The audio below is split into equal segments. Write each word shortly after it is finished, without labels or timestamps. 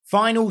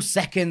Final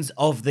seconds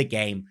of the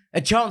game, a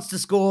chance to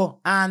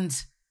score,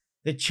 and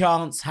the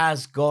chance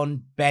has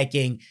gone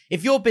begging.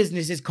 If your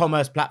business's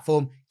commerce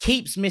platform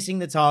keeps missing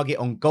the target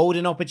on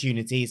golden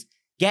opportunities,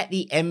 get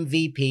the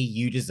MVP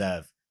you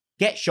deserve.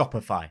 Get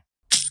Shopify.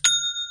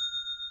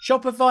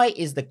 Shopify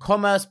is the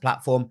commerce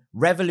platform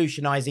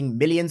revolutionizing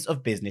millions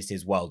of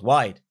businesses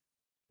worldwide.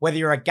 Whether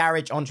you're a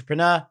garage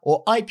entrepreneur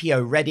or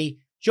IPO ready,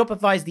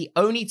 Shopify is the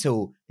only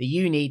tool that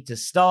you need to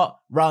start,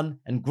 run,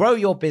 and grow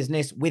your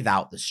business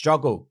without the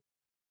struggle.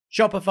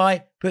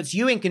 Shopify puts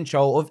you in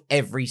control of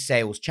every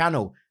sales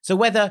channel. So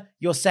whether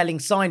you're selling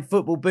signed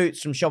football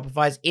boots from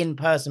Shopify's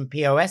in-person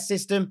POS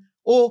system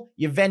or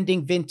you're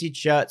vending vintage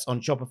shirts on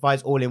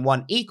Shopify's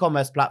all-in-one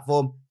e-commerce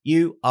platform,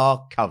 you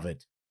are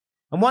covered.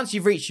 And once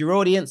you've reached your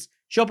audience,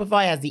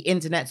 Shopify has the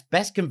internet's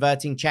best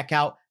converting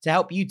checkout to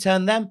help you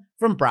turn them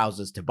from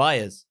browsers to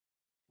buyers.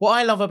 What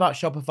I love about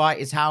Shopify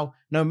is how,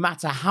 no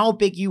matter how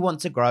big you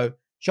want to grow,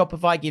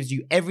 Shopify gives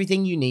you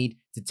everything you need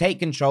to take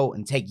control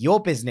and take your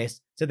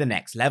business to the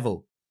next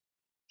level.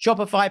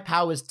 Shopify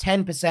powers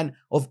 10%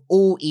 of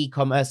all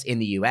e-commerce in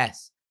the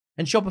US.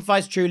 And Shopify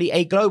is truly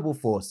a global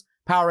force,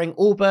 powering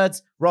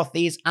Allbirds,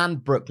 Rothy's, and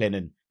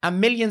Brooklinen,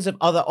 and millions of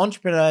other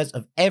entrepreneurs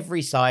of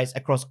every size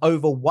across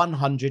over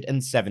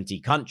 170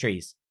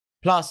 countries.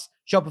 Plus,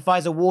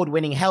 Shopify's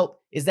award-winning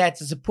help is there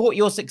to support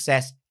your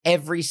success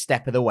every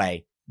step of the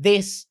way.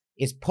 This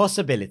is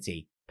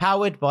Possibility,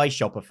 powered by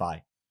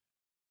Shopify.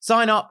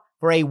 Sign up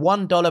for a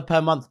 $1 per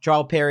month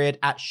trial period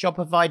at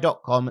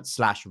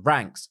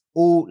shopify.com/ranks,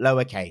 all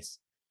lowercase.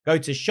 Go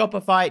to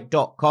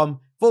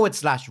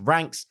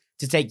shopify.com/ranks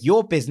to take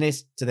your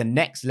business to the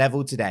next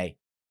level today.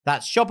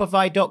 That's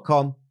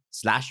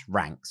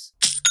shopify.com/ranks.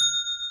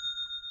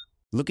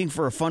 Looking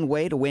for a fun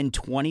way to win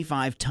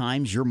 25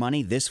 times your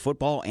money this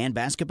football and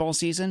basketball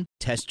season?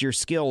 Test your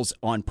skills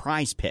on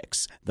Prize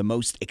Picks, the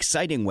most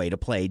exciting way to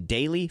play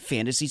daily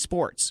fantasy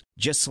sports.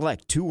 Just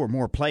select 2 or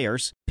more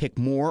players, pick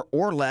more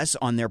or less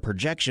on their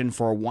projection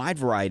for a wide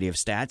variety of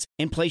stats,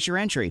 and place your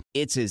entry.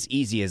 It's as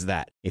easy as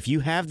that. If you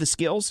have the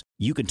skills,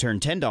 you can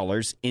turn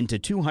 $10 into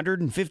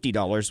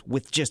 $250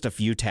 with just a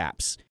few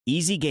taps.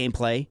 Easy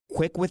gameplay,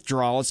 quick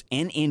withdrawals,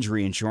 and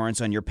injury insurance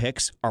on your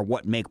picks are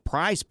what make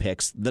Prize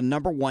Picks the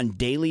 #1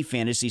 daily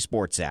fantasy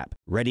sports app.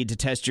 Ready to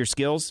test your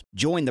skills?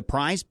 Join the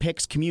Prize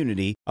Picks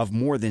community of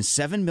more than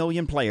 7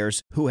 million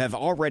players who have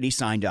already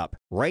signed up.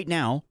 Right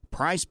now,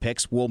 Prize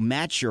Picks will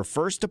match your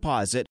first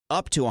deposit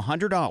up to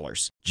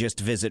 $100. Just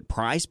visit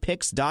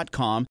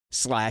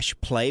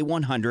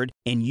prizepicks.com/play100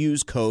 and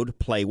use code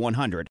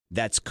PLAY100.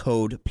 That's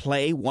code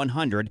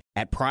PLAY100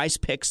 at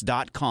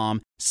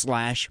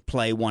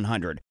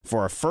prizepicks.com/play100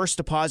 for a first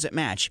deposit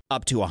match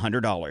up to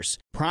 $100.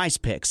 Prize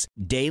Picks,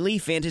 daily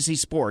fantasy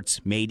sports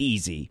made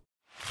easy.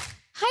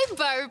 Hi,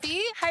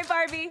 Barbie. Hi,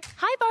 Barbie.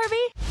 Hi,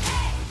 Barbie.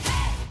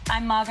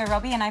 I'm Margot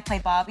Robbie, and I play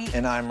Barbie.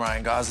 And I'm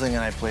Ryan Gosling,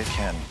 and I play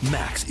Ken.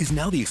 Max is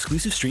now the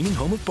exclusive streaming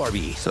home of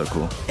Barbie. So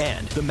cool.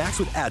 And the Max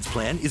with Ads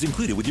plan is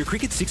included with your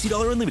Cricket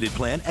 $60 unlimited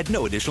plan at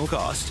no additional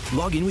cost.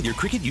 Log in with your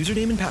Cricket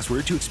username and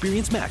password to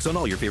experience Max on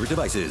all your favorite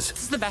devices.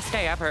 This is the best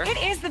day ever.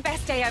 It is the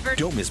best day ever.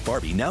 Don't miss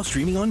Barbie, now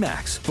streaming on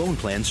Max. Phone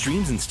plan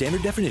streams in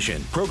standard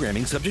definition.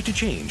 Programming subject to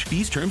change.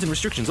 Fees, terms, and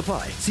restrictions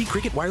apply. See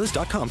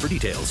cricketwireless.com for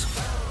details.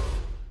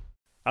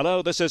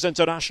 Hello, this is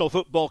international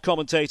football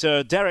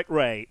commentator Derek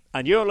Ray,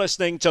 and you're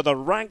listening to the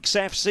Ranks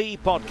FC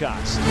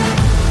podcast.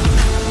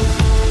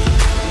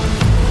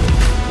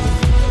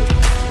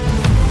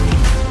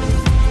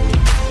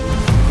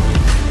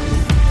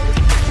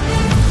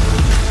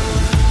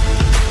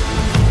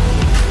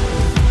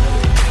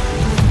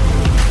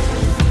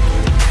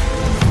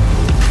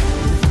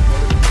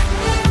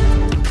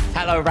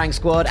 Hello, Rank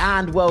Squad,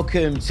 and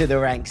welcome to the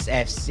Ranks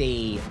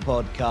FC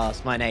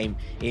podcast. My name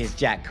is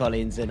Jack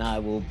Collins, and I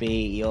will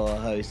be your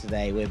host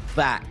today. We're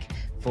back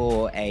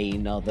for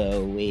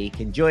another week,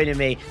 and joining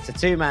me, it's a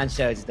two-man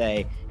show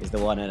today, is the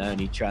one and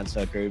only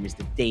transfer guru,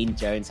 Mr. Dean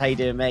Jones. How you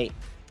doing, mate?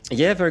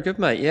 Yeah, very good,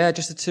 mate. Yeah,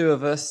 just the two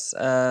of us.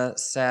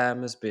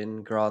 Sam has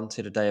been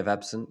granted a day of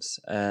absence,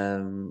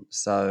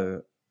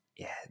 so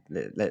yeah,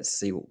 let's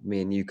see what me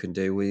and you can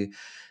do. We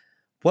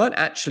weren't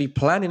actually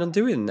planning on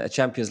doing a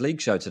Champions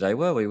League show today,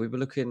 were we? We were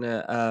looking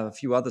at a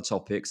few other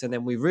topics, and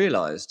then we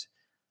realised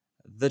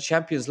the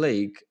Champions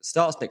League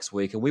starts next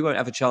week, and we won't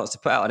have a chance to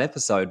put out an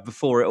episode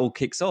before it all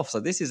kicks off. So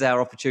this is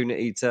our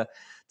opportunity to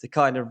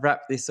kind of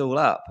wrap this all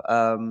up.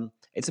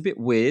 It's a bit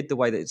weird the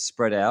way that it's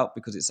spread out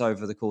because it's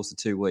over the course of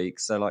 2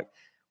 weeks. So like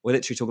we're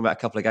literally talking about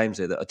a couple of games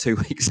here that are 2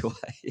 weeks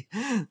away.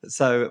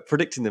 So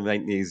predicting them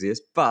ain't the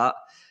easiest, but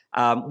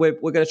we're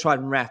going to try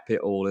and wrap it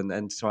all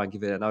and try and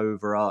give it an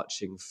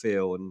overarching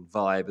feel and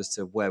vibe as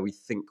to where we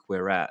think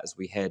we're at as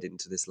we head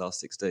into this last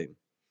 16.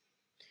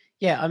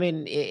 Yeah, I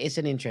mean, it's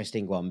an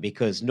interesting one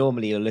because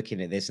normally you're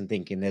looking at this and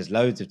thinking there's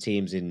loads of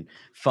teams in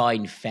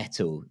fine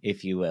fettle,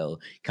 if you will,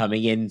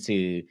 coming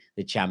into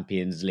the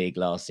Champions League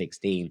last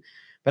 16.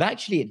 But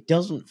actually, it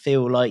doesn't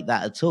feel like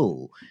that at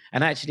all.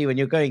 And actually, when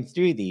you're going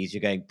through these, you're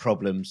going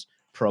problems,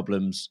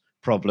 problems,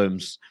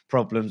 problems.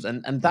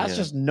 And that's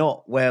just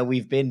not where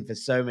we've been for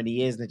so many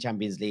years in the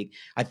Champions League.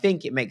 I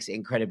think it makes it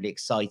incredibly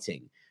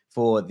exciting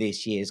for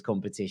this year's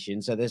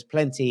competition. So there's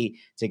plenty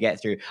to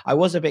get through. I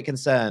was a bit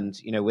concerned,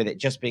 with it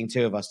just being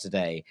two of us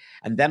today.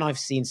 And then I've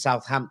seen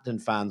Southampton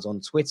fans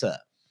on Twitter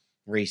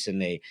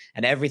recently,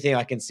 and everything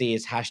I can see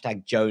is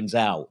 #Jones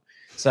out.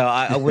 So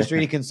I was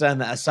really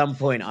concerned that at some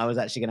point I was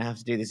actually going to have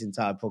to do this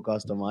entire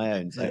podcast on my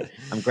own. So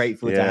I'm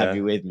grateful to have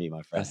you with me,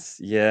 my friend.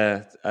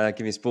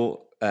 Give me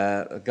sport.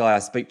 A guy I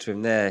speak to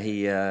him there,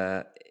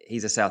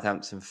 he's a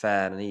Southampton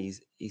fan, and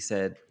he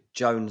said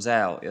Jones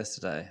out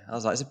yesterday. I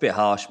was like, it's a bit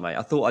harsh, mate.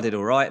 I thought I did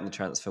all right in the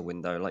transfer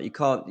window. Like you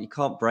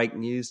can't break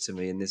news to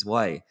me in this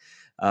way.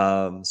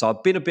 So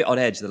I've been a bit on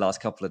edge the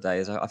last couple of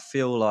days. I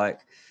feel like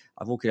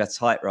I'm walking a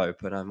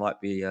tightrope and I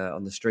might be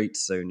on the streets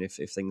soon if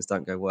things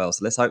don't go well.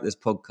 So let's hope this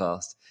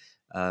podcast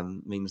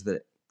means that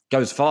it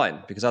goes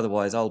fine, because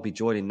otherwise I'll be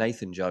joining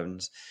Nathan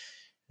Jones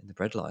in the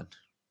breadline.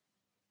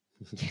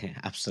 Yeah,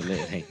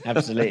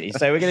 absolutely.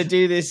 So we're going to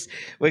do this.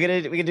 We're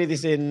going to do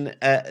this in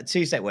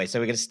two set ways. So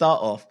we're going to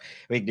start off.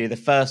 We can do the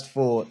first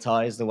 4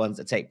 ties, the ones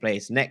that take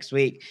place next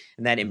week,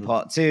 and then in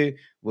part 2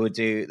 we'll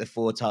do the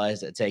 4 ties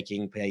that are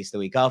taking place the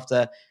week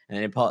after, and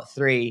then in part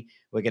 3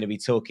 we're going to be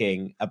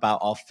talking about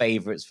our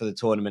favourites for the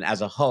tournament as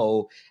a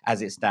whole,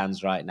 as it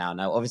stands right now.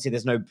 Now, obviously,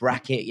 there's no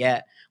bracket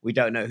yet. We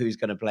don't know who's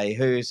going to play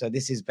who. So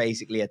this is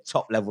basically a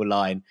top-level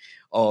line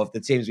of the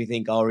teams we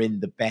think are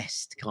in the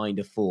best kind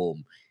of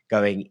form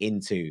going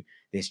into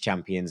this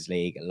Champions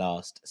League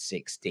last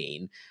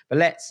 16. But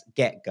let's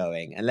get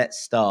going, and let's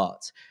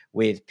start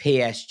with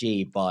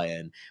PSG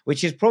Bayern,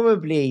 which is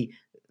probably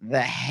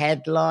the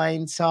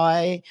headline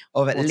tie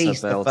of at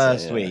least the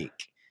first week.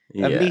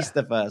 At least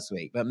the first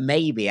week, but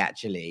maybe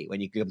actually when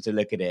you come to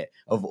look at it,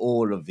 of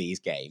all of these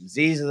games,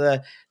 these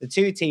are the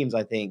two teams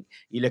I think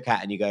you look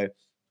at and you go,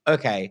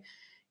 okay,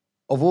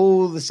 of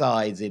all the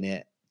sides in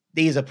it,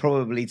 these are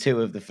probably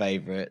two of the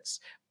favourites.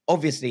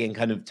 Obviously, in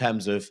kind of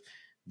terms of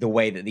the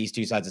way that these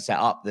two sides are set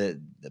up,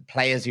 the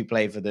players who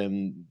play for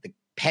them, the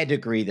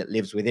pedigree that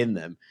lives within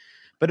them,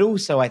 but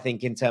also I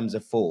think in terms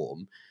of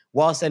form,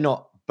 whilst they're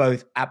not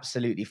both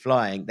absolutely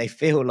flying, they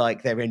feel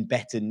like they're in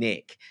better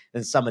nick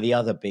than some of the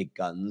other big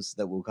guns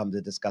that we'll come to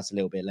discuss a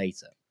little bit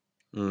later.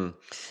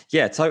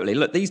 Yeah, totally.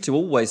 Look, these two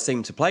always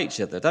seem to play each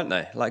other, don't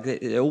they? Like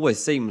it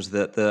always seems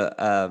that the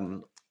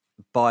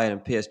Bayern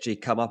and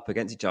PSG come up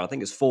against each other. I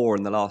think it's 4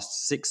 in the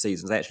last 6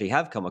 seasons they actually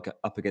have come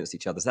up against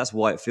each other. So that's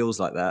why it feels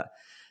like that.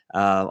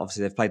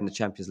 Obviously, they've played in the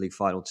Champions League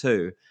final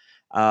too.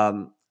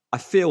 I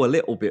feel a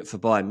little bit for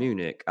Bayern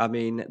Munich. I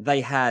mean,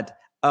 they had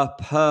a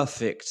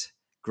perfect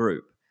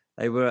group.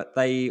 They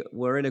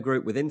were in a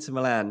group with Inter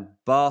Milan,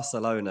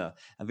 Barcelona,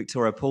 and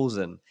Viktoria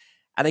Plzen,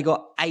 and they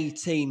got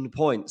 18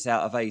 points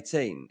out of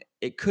 18.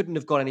 It couldn't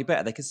have gone any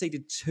better. They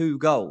conceded 2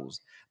 goals.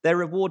 Their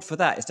reward for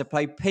that is to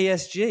play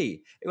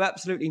PSG, who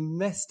absolutely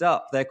messed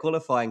up their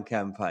qualifying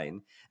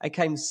campaign and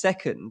came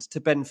second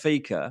to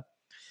Benfica.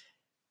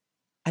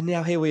 And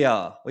now here we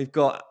are. We've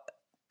got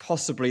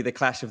possibly the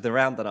clash of the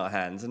round on our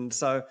hands. And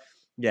so,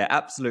 yeah,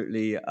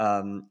 absolutely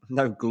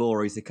no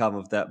glory to come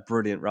of that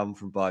brilliant run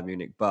from Bayern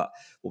Munich. But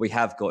what we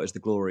have got is the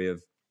glory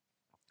of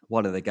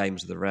one of the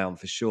games of the round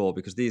for sure,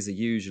 because these are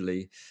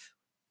usually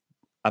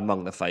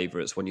among the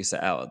favourites when you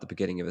set out at the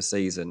beginning of a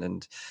season.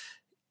 And,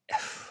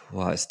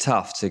 well, it's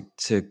tough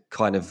to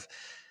kind of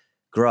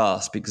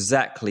grasp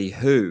exactly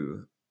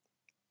who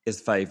is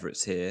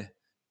favourites here.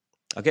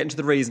 I'll get into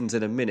the reasons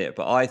in a minute,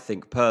 but I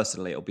think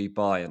personally it'll be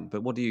Bayern.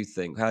 But what do you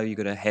think? How are you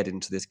going to head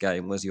into this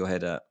game? Where's your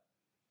head at?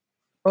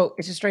 Well,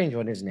 it's a strange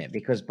one, isn't it?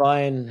 Because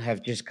Bayern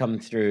have just come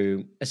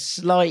through a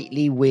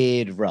slightly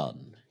weird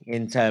run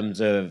in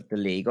terms of the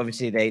league.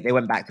 Obviously, they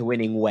went back to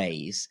winning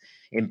ways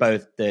in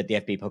both the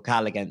DFB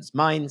Pokal against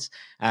Mainz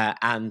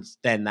and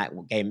then that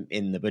game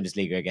in the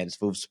Bundesliga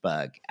against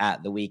Wolfsburg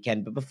at the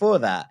weekend. But before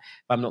that,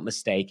 if I'm not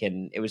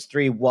mistaken, it was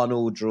 3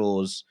 1-all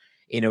draws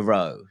in a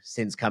row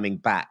since coming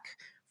back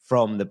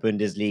from the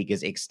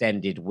Bundesliga's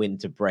extended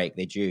winter break.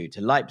 They drew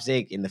to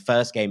Leipzig in the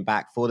first game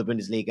back for the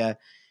Bundesliga.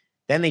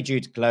 Then they drew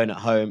to Cologne at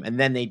home, and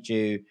then they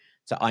drew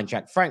to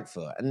Eintracht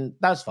Frankfurt. And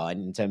that's fine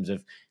in terms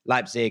of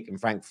Leipzig and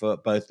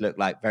Frankfurt both look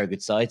like very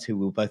good sides who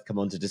we'll both come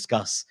on to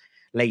discuss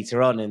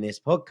later on in this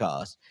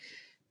podcast.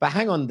 But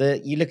hang on,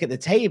 you look at the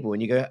table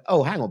and you go,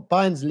 oh, hang on,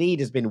 Bayern's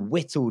lead has been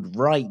whittled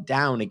right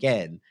down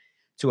again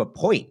to a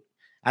point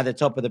at the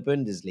top of the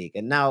Bundesliga.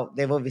 And now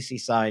they've obviously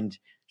signed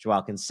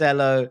Joao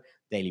Cancelo,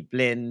 Daley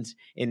Blind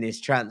in this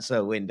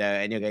transfer window,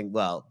 and you're going,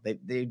 well,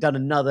 they've done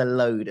another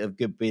load of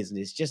good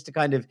business just to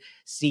kind of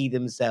see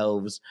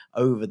themselves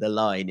over the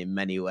line in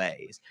many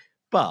ways.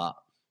 But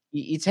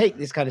you take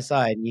this kind of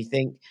side and you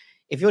think,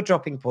 if you're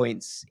dropping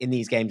points in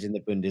these games in the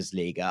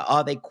Bundesliga,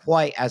 are they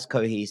quite as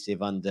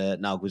cohesive under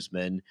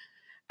Nagelsmann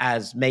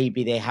as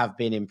maybe they have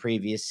been in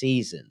previous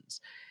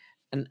seasons?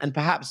 And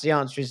perhaps the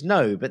answer is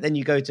no, but then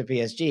you go to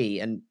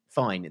PSG and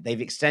fine,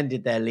 they've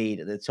extended their lead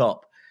at the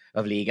top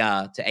of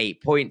Liga to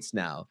 8 points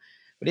now.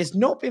 But it's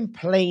not been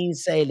plain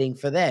sailing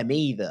for them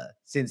either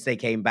since they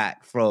came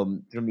back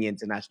from the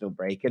international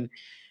break. And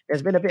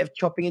there's been a bit of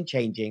chopping and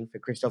changing for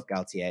Christophe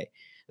Galtier.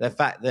 The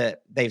fact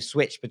that they've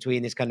switched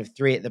between this kind of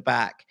 3 at the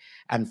back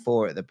and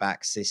 4 at the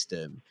back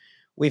system.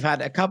 We've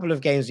had a couple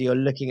of games where you're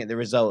looking at the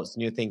results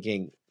and you're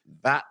thinking,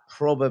 that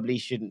probably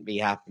shouldn't be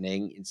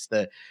happening. It's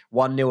the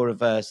 1-0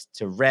 reverse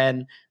to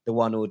Rennes, the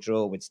 1-1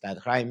 draw with Stade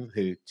Reims,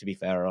 who, to be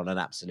fair, are on an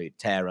absolute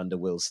tear under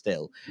Will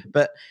Still.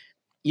 But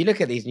you look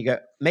at these and you go,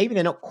 maybe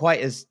they're not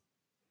quite as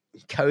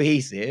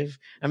cohesive,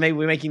 and maybe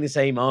we're making the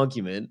same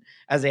argument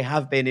as they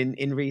have been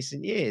in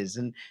recent years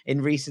and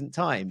in recent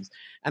times.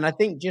 And I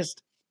think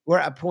just we're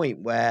at a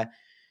point where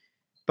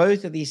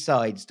both of these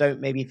sides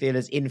don't maybe feel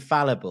as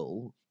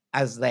infallible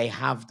as they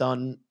have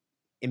done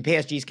in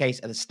PSG's case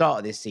at the start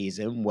of this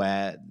season,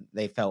 where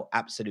they felt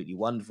absolutely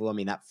wonderful. I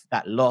mean,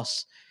 that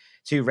loss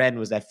to Rennes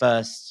was their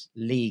first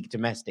league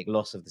domestic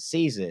loss of the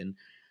season.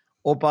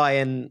 Or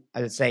Bayern,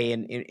 I would say,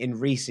 in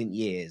recent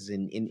years,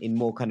 in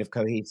more kind of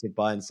cohesive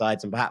Bayern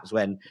sides, and perhaps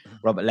when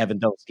Robert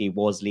Lewandowski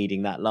was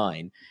leading that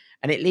line.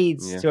 And it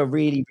leads to a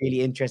really,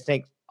 really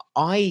interesting.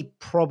 I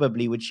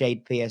probably would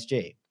shade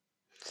PSG.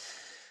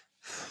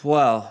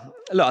 Well,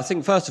 look, I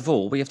think first of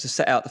all, we have to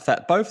set out the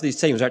fact both of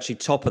these teams are actually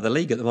top of the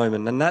league at the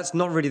moment. And that's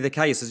not really the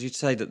case, as you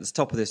say, at the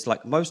top of this.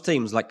 Like most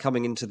teams, like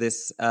coming into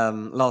this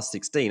last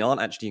 16, aren't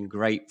actually in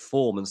great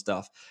form and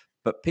stuff.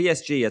 But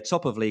PSG are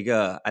top of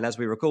Liga, and as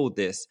we record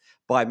this,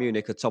 Bayern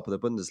Munich are top of the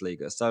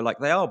Bundesliga. So, like,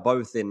 they are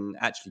both in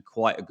actually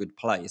quite a good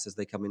place as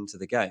they come into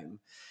the game.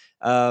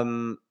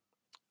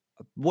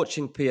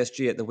 Watching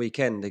PSG at the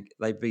weekend,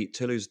 they beat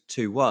Toulouse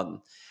 2-1.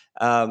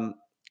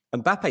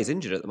 Mbappe's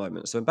injured at the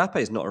moment, so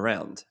Mbappe's not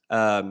around.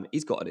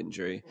 He's got an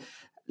injury.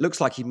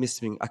 Looks like he's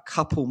missing a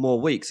couple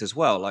more weeks as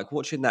well. Like,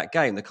 watching that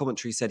game, the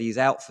commentary said he's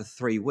out for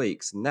 3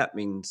 weeks, and that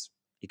means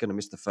you're going to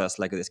miss the first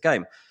leg of this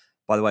game.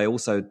 By the way,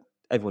 also,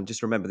 everyone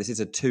just remember, this is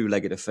a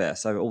 2-legged affair.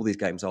 So all these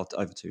games are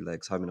over 2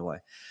 legs, home and away.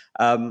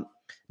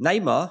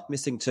 Neymar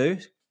missing 2,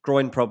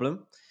 groin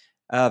problem.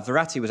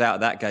 Verratti was out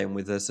of that game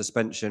with a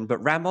suspension, but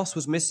Ramos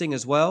was missing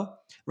as well.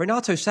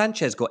 Renato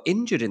Sanchez got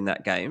injured in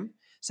that game,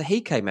 so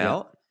he came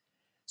out.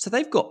 So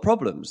they've got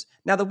problems.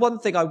 Now, the one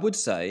thing I would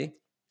say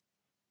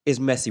is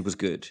Messi was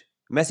good.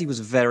 Messi was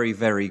very,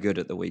 very good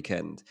at the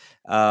weekend.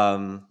 I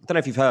don't know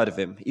if you've heard of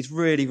him. He's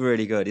really,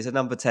 really good. He's a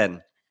number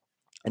 10,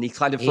 and he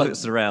kind of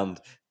floats around.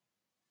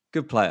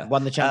 Good player.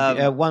 Won the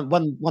champion.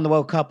 Won the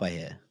World Cup, I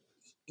hear.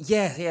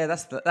 Yeah,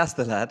 that's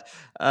the lad.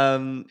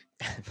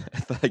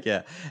 But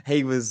yeah,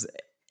 he was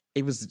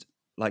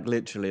like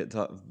literally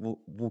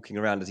walking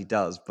around as he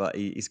does, but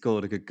he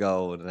scored a good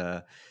goal,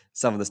 and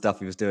some of the stuff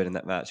he was doing in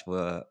that match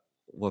were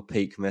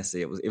peak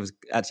Messi. It was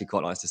actually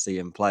quite nice to see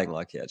him playing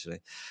like it actually.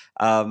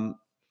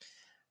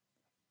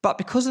 But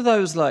because of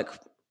those like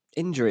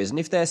injuries, and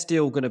if they're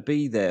still going to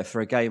be there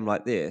for a game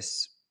like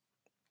this,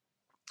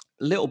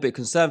 a little bit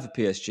concerned for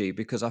PSG,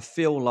 because I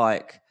feel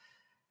like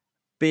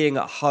being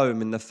at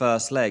home in the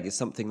first leg is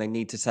something they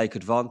need to take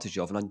advantage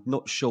of, and I'm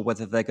not sure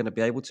whether they're going to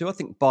be able to. I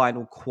think Bayern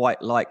will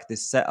quite like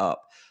this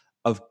setup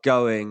of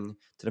going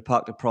to the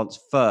Parc des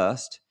Princes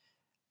first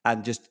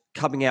and just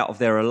coming out of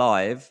there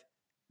alive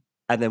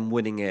and then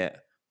winning it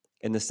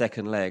in the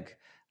second leg.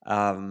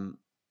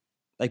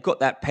 They've got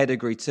that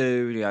pedigree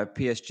too. You know,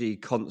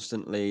 PSG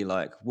constantly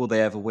like, will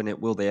they ever win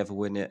it? Will they ever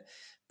win it?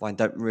 Bayern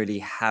don't really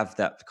have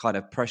that kind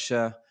of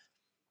pressure.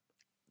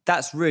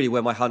 That's really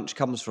where my hunch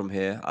comes from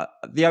here.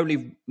 The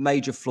only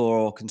major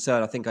flaw or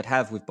concern I think I'd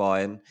have with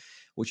Bayern,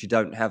 which you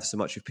don't have so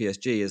much with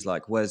PSG, is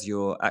like, where's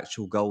your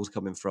actual goals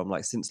coming from?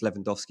 Like, since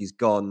Lewandowski's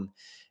gone,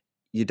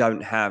 you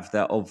don't have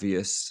that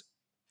obvious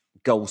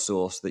goal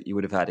source that you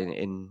would have had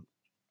in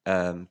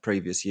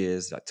previous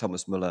years, like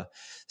Thomas Müller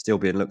still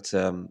being looked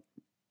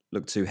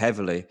to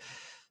heavily.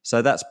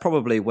 So that's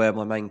probably where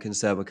my main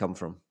concern would come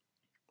from.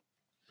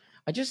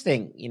 I just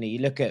think, you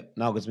look at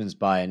Nagelsmann's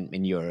Bayern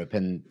in Europe,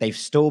 and they've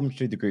stormed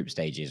through the group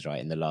stages, right,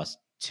 in the last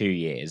 2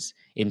 years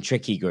in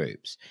tricky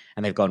groups.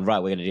 And they've gone, right,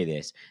 we're going to do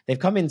this. They've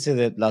come into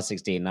the last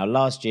 16. Now,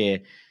 last year,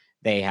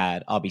 they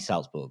had RB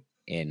Salzburg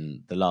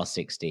in the last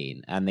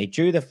 16, and they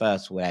drew the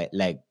first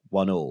leg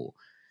 1-1.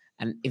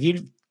 And if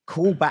you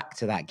call back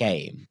to that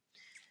game,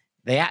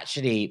 they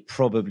actually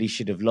probably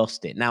should have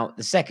lost it. Now,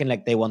 the second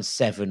leg, they won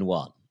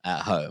 7-1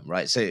 at home,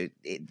 right? So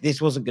this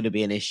wasn't going to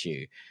be an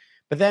issue.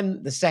 But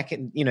then the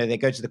second, they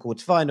go to the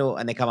quarterfinal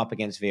and they come up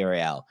against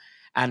Villarreal.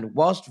 And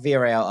whilst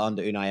Villarreal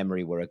under Unai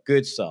Emery were a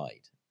good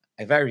side,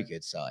 a very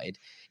good side,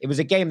 it was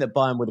a game that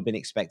Bayern would have been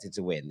expected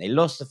to win. They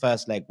lost the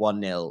first leg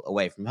 1-0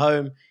 away from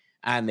home,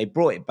 and they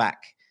brought it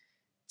back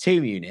to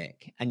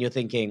Munich. And you're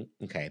thinking,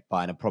 okay,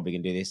 Bayern are probably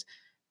going to do this.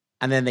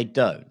 And then they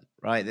don't,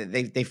 right?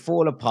 They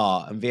fall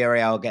apart, and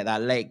Villarreal get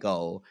that late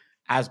goal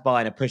as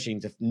Bayern are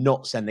pushing to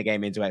not send the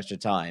game into extra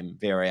time.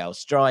 Villarreal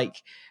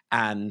strike,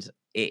 and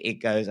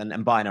it goes, and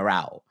Bayern are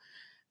out.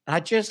 And I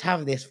just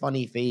have this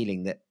funny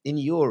feeling that in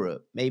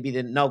Europe, maybe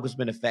the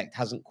Nagelsmann effect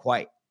hasn't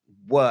quite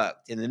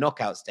worked in the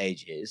knockout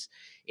stages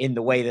in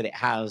the way that it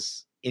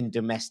has in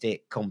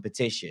domestic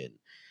competition.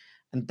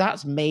 And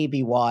that's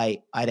maybe why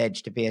I'd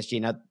edge to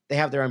PSG. Now, they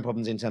have their own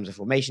problems in terms of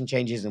formation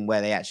changes and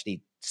where they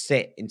actually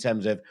sit in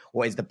terms of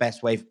what is the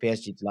best way for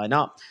PSG to line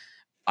up.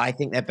 I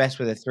think they're best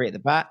with a 3 at the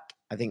back.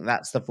 I think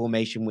that's the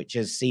formation which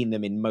has seen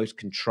them in most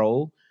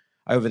control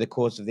over the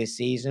course of this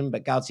season.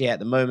 But Galtier at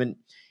the moment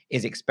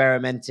is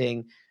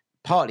experimenting,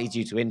 partly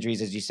due to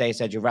injuries, as you say.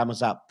 Sergio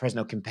Ramos out,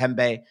 Presnel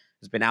Kimpembe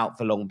has been out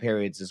for long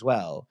periods as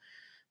well.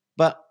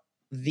 But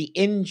the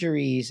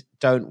injuries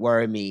don't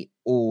worry me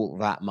all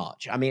that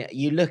much. I mean,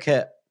 you look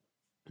at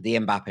the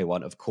Mbappe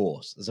one, of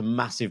course, there's a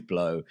massive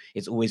blow.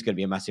 It's always going to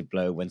be a massive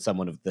blow when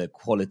someone of the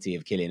quality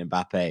of Kylian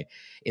Mbappe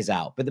is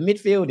out. But the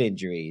midfield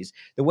injuries,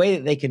 the way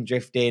that they can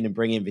drift in and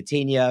bring in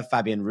Vitinha,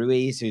 Fabian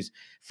Ruiz, who's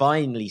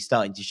finally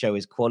starting to show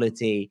his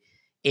quality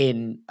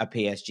in a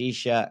PSG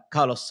shirt,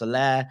 Carlos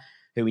Soler,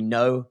 who we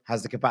know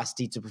has the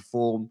capacity to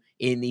perform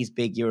in these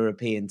big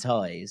European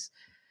ties.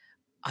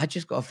 I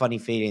just got a funny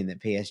feeling that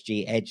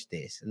PSG edged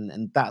this,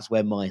 and that's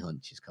where my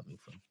hunch is coming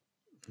from.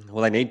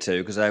 Well, they need to,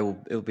 because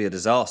it'll be a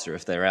disaster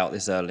if they're out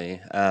this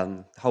early.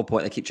 The whole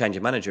point, they keep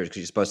changing managers because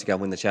you're supposed to go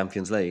and win the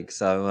Champions League.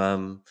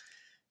 So,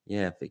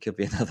 it could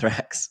be another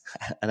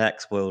an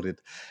axe wielded.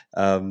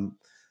 I mean,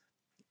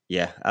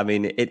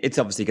 it's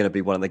obviously going to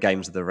be one of the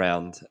games of the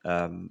round.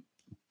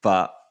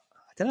 But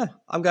I don't know.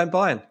 I'm going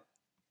Bayern.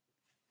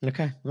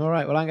 Okay. All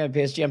right. Well, I'm going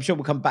PSG. I'm sure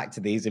we'll come back to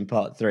these in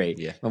part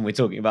 3 when we're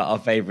talking about our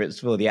favourites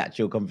for the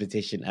actual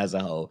competition as a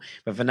whole.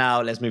 But for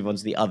now, let's move on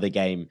to the other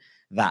game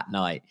that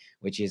night,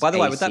 which is By the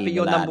way, would that be Milan.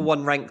 your number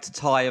one ranked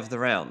tie of the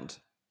round?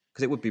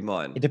 Because it would be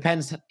mine. It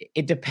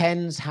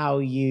depends how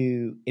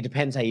you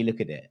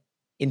look at it.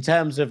 In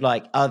terms of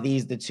like, are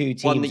these the two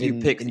teams one that you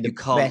pick that you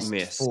can't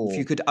miss? Form? If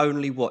you could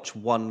only watch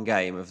one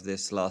game of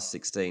this last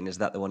 16, is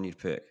that the one you'd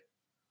pick?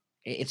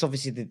 It's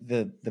obviously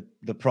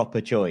the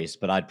proper choice,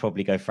 but I'd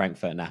probably go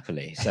Frankfurt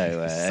Napoli.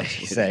 So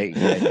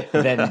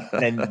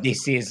then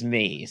this is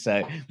me.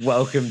 So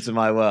welcome to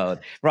my world.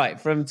 Right,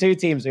 from two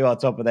teams who are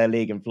top of their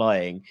league and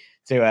flying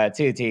to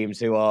two teams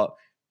who are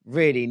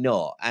really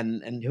not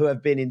and who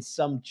have been in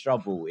some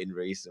trouble in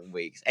recent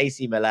weeks.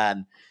 AC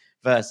Milan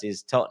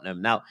versus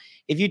Tottenham. Now,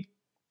 if you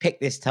pick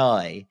this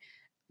tie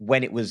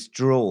when it was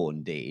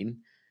drawn,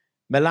 Dean,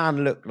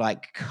 Milan look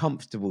like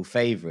comfortable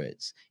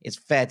favourites. It's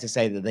fair to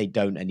say that they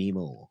don't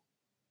anymore.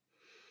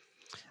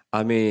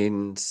 I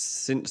mean,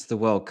 since the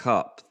World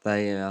Cup,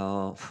 they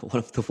are one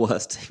of the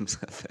worst teams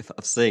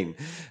I've seen.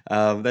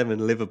 Them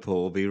and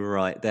Liverpool will be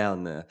right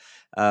down there.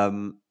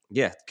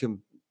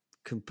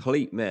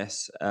 Complete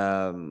mess.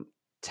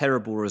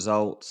 Terrible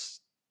results.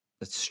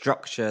 The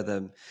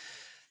structure.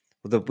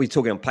 We're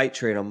talking on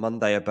Patreon on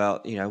Monday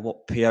about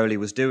what Pioli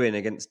was doing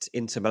against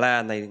Inter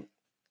Milan. In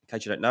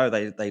case you don't know,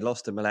 they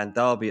lost a Milan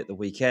derby at the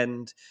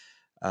weekend.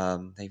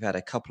 They've had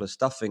a couple of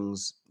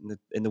stuffings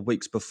in the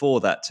weeks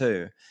before that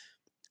too.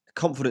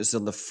 Confidence is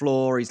on the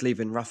floor. He's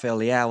leaving Rafael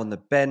Leao on the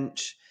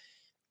bench.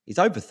 He's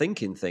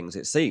overthinking things,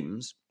 it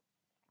seems.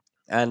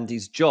 And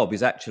his job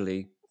is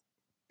actually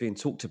being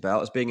talked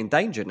about as being in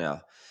danger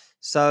now.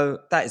 So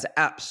that is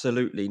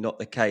absolutely not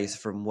the case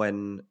from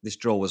when this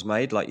draw was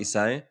made, like you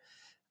say.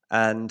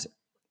 And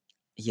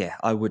yeah,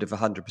 I would have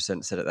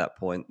 100% said at that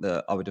point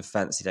that I would have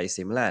fancied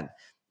AC Milan.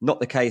 Not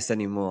the case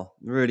anymore.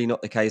 Really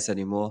not the case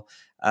anymore.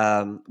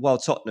 While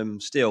Tottenham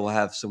still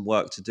have some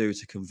work to do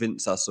to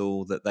convince us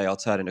all that they are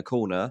turning a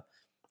corner,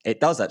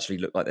 it does actually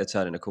look like they're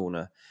turning a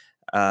corner.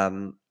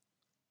 It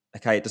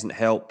doesn't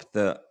help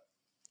that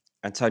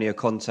Antonio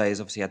Conte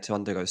has obviously had to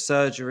undergo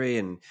surgery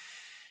and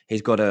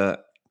he's got to,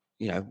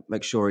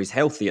 make sure he's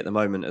healthy at the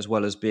moment as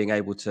well as being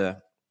able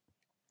to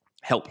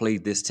help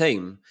lead this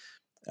team.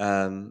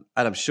 And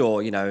I'm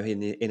sure, in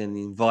an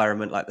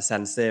environment like the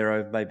San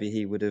Siro, maybe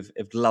he would have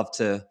loved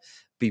to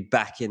be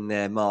back in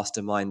there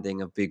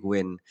masterminding a big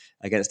win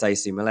against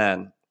AC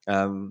Milan,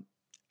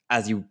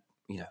 as you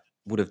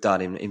would have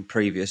done in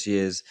previous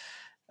years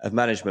of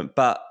management.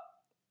 But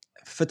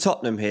for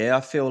Tottenham here,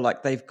 I feel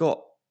like they've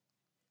got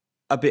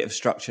a bit of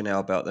structure now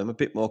about them, a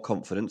bit more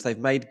confidence. They've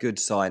made good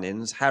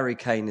signings. Harry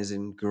Kane is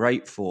in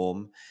great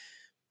form.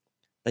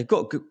 They've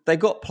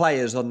got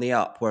players on the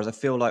up, whereas I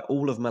feel like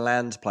all of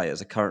Milan's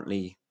players are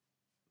currently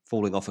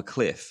falling off a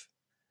cliff.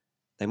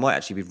 They might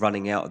actually be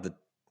running out of the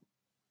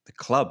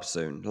club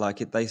soon.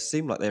 They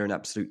seem like they're in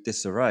absolute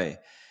disarray.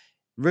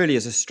 Really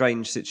is a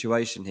strange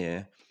situation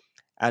here.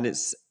 And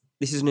this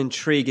is an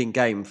intriguing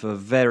game for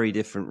very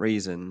different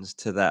reasons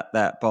to that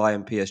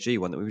Bayern PSG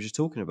one that we were just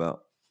talking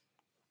about.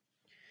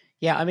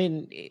 Yeah, I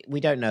mean, we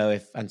don't know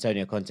if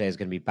Antonio Conte is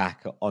going to be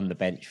back on the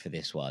bench for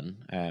this one.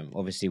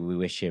 Obviously, we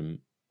wish him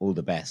all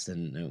the best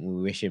and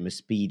we wish him a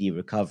speedy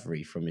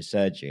recovery from his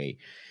surgery.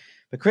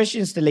 But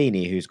Christian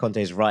Stellini, who's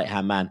Conte's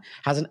right-hand man,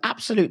 has an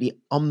absolutely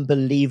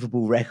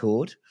unbelievable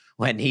record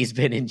when he's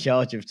been in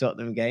charge of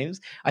Tottenham games.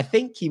 I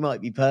think he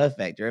might be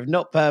perfect, or if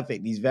not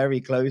perfect, he's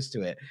very close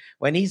to it.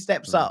 When he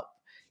steps up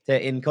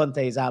in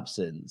Conte's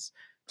absence,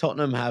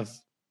 Tottenham have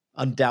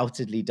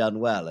undoubtedly done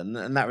well.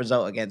 And that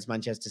result against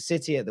Manchester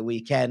City at the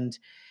weekend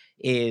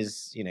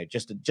is,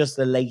 just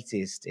the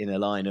latest in a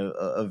line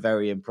of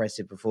very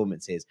impressive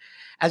performances.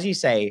 As you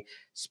say,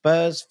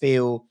 Spurs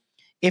feel,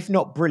 if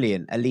not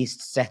brilliant, at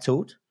least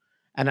settled.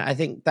 And I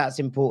think that's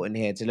important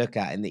here to look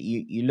at, in that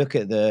you look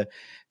at the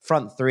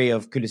front three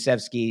of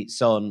Kulusevski,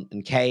 Son,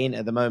 and Kane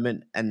at the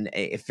moment, and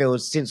it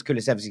feels since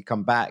Kulusevski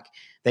come back,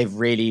 they've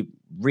really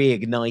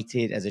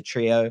reignited as a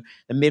trio.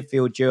 The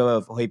midfield duo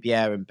of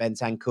Højbjerg and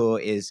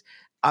Bentancur is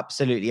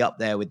absolutely up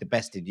there with the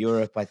best in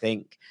Europe, I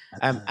think.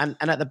 And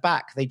at the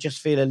back, they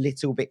just feel a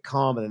little bit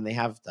calmer than they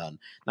have done.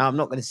 Now, I'm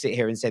not going to sit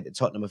here and say that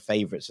Tottenham are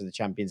favourites for the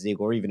Champions League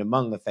or even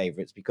among the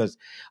favourites, because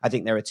I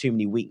think there are too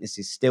many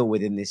weaknesses still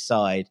within this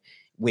side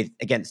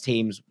against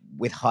teams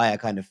with higher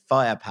kind of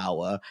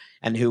firepower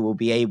and who will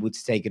be able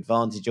to take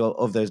advantage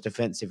of those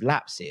defensive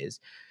lapses.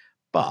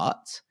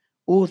 But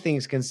all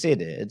things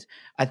considered,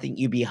 I think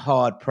you'd be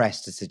hard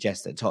pressed to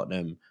suggest that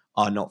Tottenham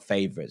are not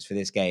favourites for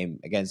this game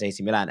against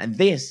AC Milan. And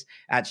this,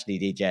 actually,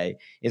 DJ,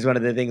 is one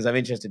of the things I'm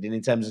interested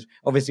in terms of,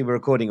 obviously, we're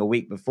recording a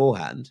week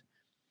beforehand.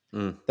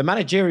 The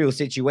managerial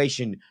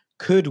situation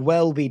could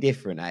well be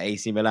different at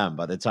AC Milan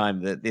by the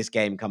time that this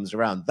game comes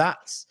around.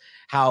 That's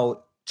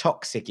how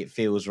toxic it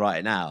feels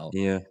right now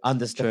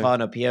under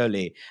Stefano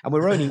Pioli. And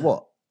we're only,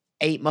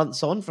 8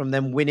 months on from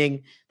them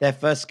winning their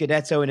first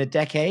Scudetto in a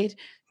decade?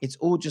 It's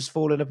all just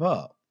fallen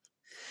apart.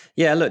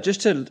 Yeah, look,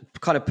 just to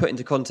kind of put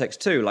into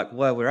context too, like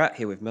where we're at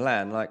here with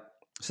Milan,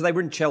 so they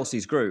were in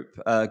Chelsea's group,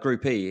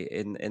 Group E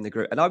in the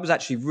group. And I was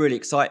actually really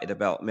excited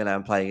about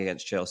Milan playing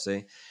against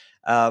Chelsea.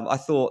 I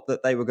thought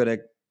that they were going to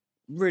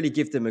really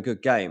give them a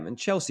good game. And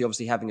Chelsea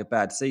obviously having a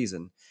bad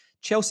season.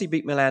 Chelsea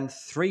beat Milan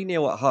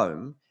 3-0 at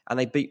home and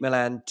they beat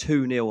Milan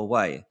 2-0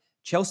 away.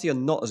 Chelsea are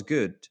not as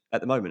good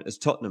at the moment as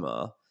Tottenham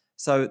are.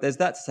 So there's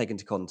that to take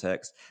into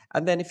context.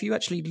 And then if you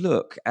actually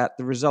look at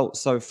the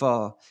results so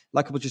far,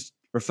 like I was just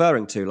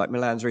referring to, like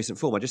Milan's recent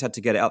form, I just had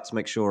to get it up to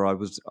make sure I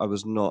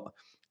was not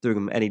doing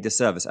them any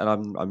disservice, and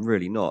I'm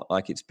really not.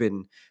 Like, it's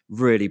been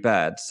really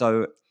bad.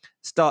 So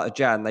start of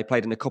Jan, they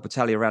played in the Coppa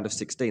Italia round of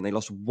 16. They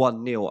lost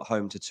 1-0 at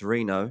home to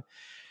Torino.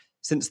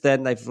 Since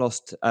then, they've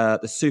lost the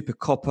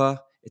Supercoppa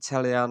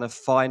Italiana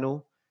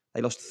final.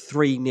 They lost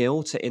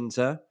 3-0 to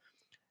Inter.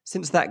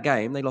 Since that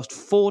game, they lost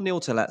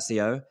 4-0 to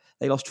Lazio.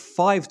 They lost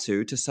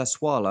 5-2 to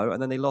Sassuolo,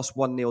 and then they lost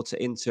 1-0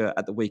 to Inter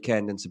at the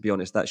weekend. And to be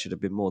honest, that should have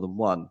been more than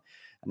one.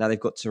 And now they've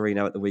got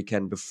Torino at the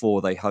weekend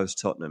before they host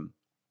Tottenham.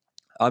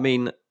 I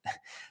mean,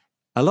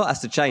 a lot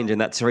has to change in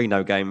that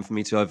Torino game for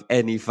me to have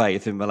any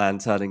faith in Milan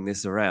turning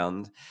this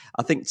around.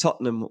 I think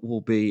Tottenham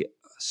will be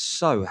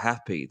so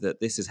happy that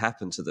this has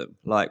happened to them,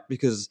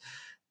 because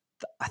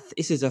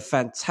this is a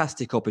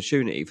fantastic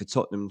opportunity for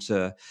Tottenham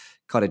to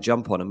kind of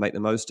jump on and make the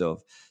most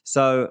of.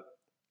 So,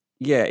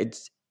 yeah,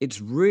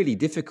 it's really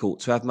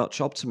difficult to have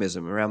much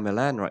optimism around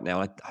Milan right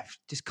now. I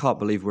just can't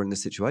believe we're in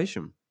this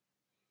situation.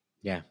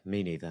 Yeah,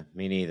 me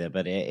neither.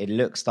 But it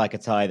looks like a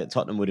tie that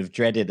Tottenham would have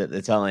dreaded at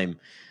the time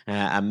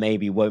and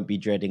maybe won't be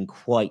dreading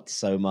quite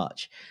so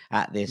much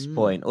at this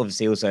point.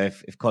 Obviously, also,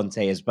 if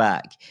Conte is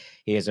back,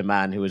 he is a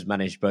man who has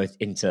managed both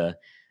Inter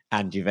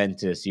and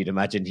Juventus. You'd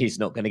imagine he's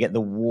not going to get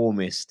the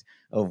warmest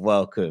of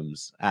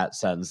welcomes at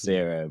San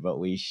Siro, but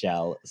we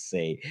shall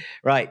see.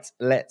 Right,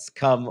 let's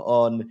come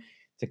on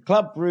to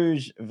Club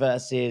Brugge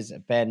versus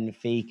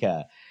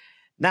Benfica.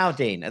 Now,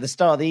 Dean, at the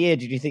start of the year,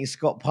 did you think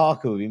Scott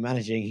Parker would be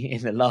managing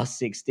in the last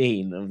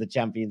 16 of the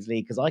Champions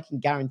League? Because I can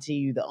guarantee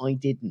you that I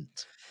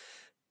didn't.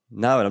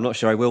 No, and I'm not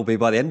sure I will be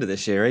by the end of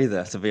this year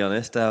either, to be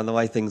honest, the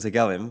way things are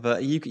going.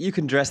 But you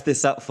can dress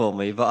this up for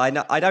me. But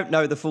I don't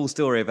know the full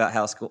story about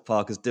how Scott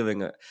Parker's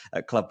doing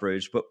at Club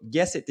Brugge. But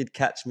yes, it did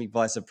catch me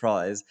by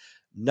surprise.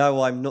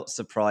 No, I'm not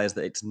surprised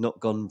that it's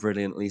not gone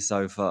brilliantly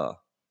so far.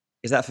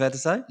 Is that fair to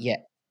say? Yeah.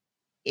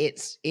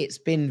 It's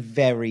been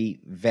very,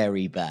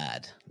 very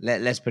bad.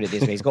 Let's put it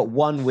this way. He's got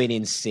 1 win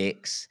in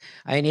 6.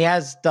 I mean, he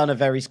has done a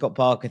very Scott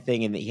Parker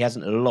thing in that he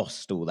hasn't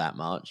lost all that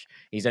much.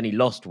 He's only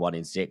lost 1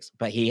 in 6,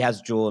 but he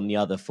has drawn the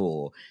other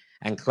 4.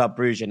 And Club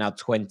Brugge are now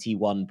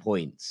 21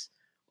 points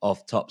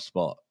off top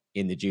spot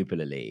in the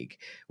Jupiler League,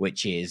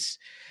 which is,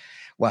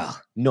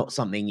 well, not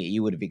something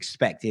you would have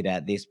expected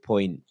at this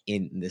point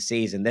in the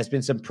season. There's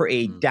been some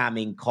pretty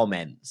damning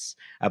comments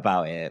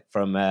about it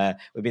from,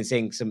 we've been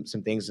seeing some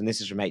things, and this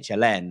is from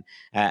HLN,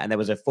 and there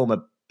was a former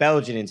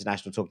Belgian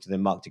international talking to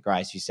them, Mark de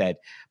Grijs, who said,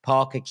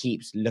 Parker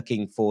keeps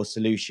looking for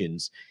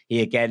solutions.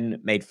 He again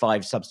made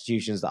 5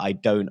 substitutions that I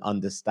don't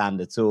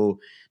understand at all.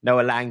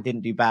 Noah Lang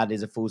didn't do bad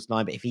as a false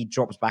 9, but if he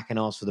drops back and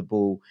asks for the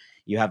ball,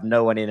 you have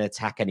no one in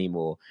attack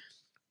anymore.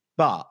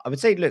 But I would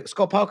say, look,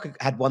 Scott Parker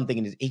had one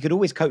thing, he could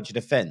always coach a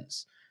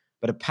defense,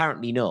 but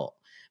apparently not,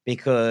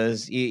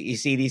 because you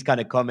see these kind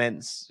of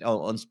comments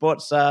on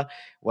Sportza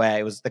where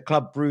it was the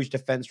Club Brugge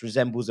defense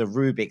resembles a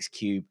Rubik's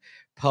Cube.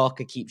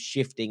 Parker keeps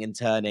shifting and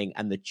turning,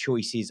 and the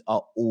choices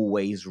are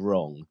always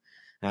wrong.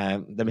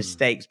 The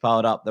mistakes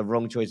piled up, the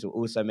wrong choices were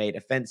also made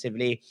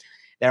offensively.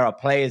 There are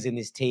players in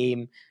this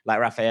team like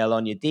Rafael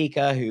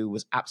Onyedika, who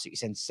was absolutely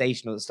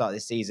sensational at the start of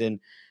this season,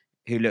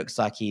 who looks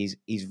like he's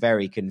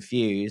very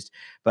confused,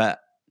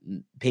 but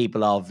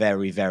people are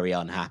very, very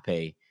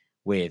unhappy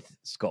with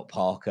Scott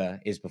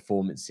Parker, his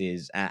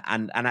performances,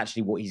 and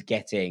actually what he's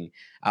getting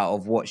out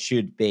of what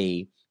should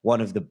be one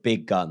of the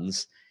big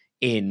guns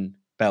in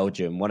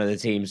Belgium, one of the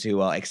teams who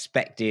are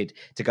expected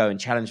to go and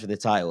challenge for the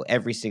title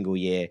every single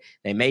year.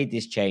 They made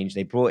this change.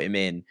 They brought him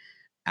in,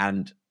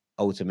 and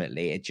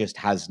ultimately it just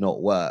has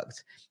not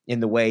worked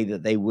in the way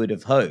that they would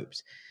have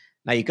hoped.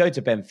 Now you go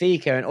to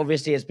Benfica, and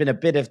obviously it's been a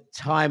bit of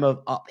time of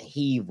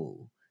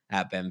upheaval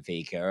at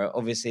Benfica.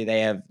 Obviously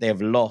they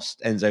have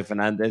lost Enzo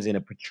Fernandez in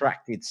a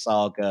protracted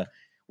saga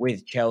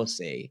with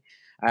Chelsea,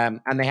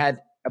 and they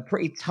had a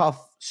pretty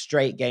tough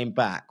straight game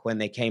back when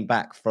they came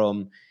back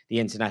from the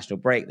international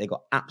break. They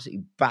got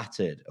absolutely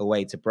battered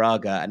away to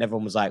Braga, and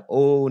everyone was like,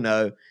 oh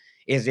no,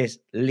 is this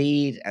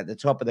lead at the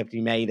top of the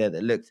Primera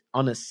that looked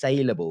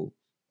unassailable,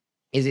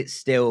 is it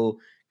still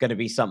going to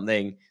be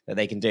something that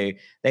they can do?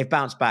 They've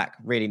bounced back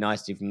really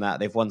nicely from that.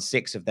 They've won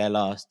 6 of their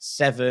last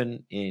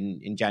 7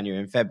 in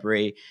January and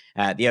February.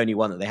 The only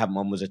one that they haven't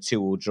won was a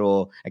 2-2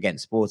 draw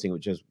against Sporting,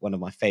 which was one of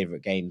my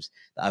favourite games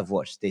that I've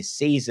watched this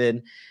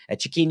season.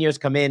 Chiquinho's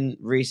come in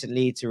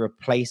recently to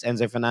replace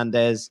Enzo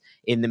Fernandez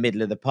in the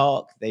middle of the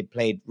park. They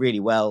played really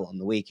well on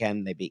the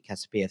weekend. They beat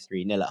Casapia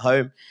 3-0 at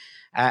home.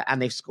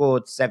 And they've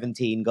scored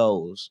 17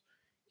 goals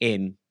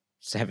in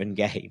 7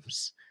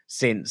 games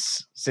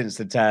since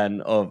the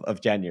turn of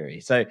January.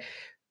 So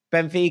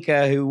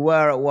Benfica, who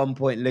were at one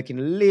point looking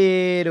a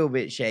little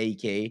bit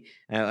shaky,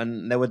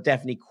 and there were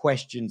definitely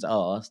questions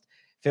asked,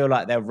 feel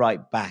like they're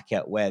right back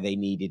at where they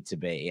needed to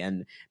be.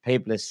 And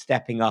people are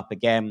stepping up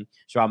again.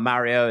 João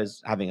Mario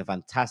is having a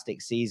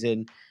fantastic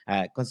season.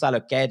 Gonzalo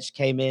Guedes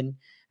came in,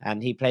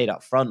 and he played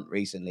up front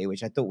recently,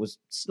 which I thought was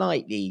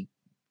slightly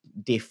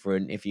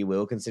different, if you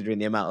will, considering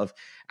the amount of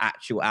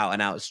actual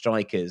out-and-out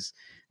strikers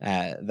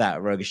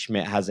that Roger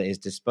Schmidt has at his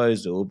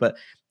disposal. But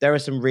there are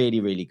some really,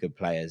 really good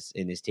players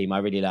in this team. I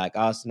really like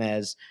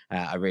Arsenes.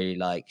 I really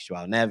like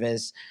João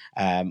Neves.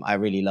 I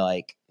really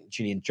like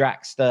Julian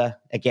Draxler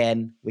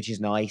again, which is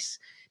nice.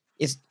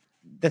 It's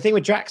the thing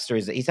with Draxler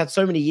is that he's had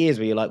so many years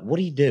where you're like, what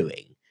are you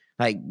doing?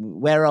 Like,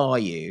 where are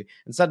you?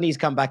 And suddenly he's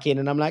come back in,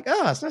 and I'm like,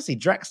 oh, it's nice to see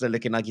Draxler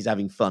looking like he's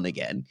having fun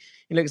again.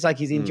 He looks like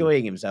he's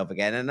enjoying himself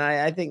again. And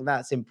I think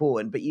that's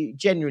important. But you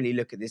generally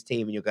look at this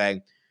team and you're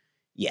going,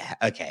 yeah,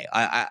 okay.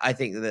 I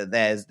think that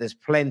there's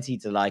plenty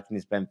to like in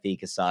this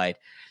Benfica side.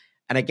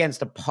 And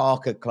against a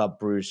Parker Club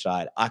Bruges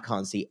side, I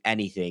can't see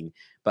anything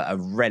but a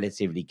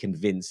relatively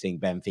convincing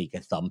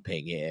Benfica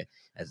thumping here,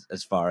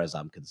 as far as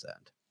I'm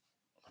concerned.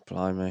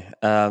 Blimey.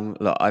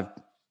 Look,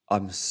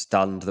 I'm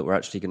stunned that we're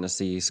actually going to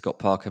see Scott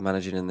Parker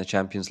managing in the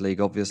Champions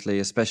League, obviously,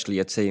 especially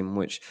a team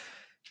which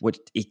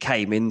he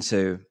came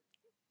into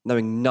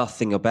knowing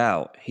nothing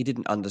about. He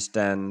didn't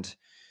understand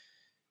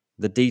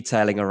the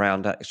detailing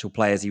around actual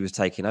players he was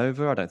taking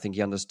over. I don't think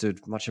he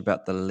understood much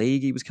about the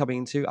league he was coming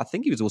into. I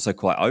think he was also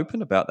quite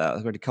open about that.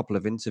 I read a couple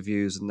of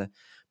interviews, and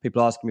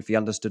people asked him if he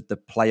understood the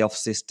playoff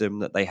system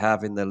that they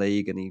have in the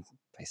league, and he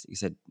basically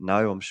said,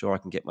 no, I'm sure I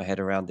can get my head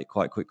around it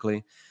quite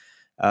quickly.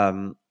 I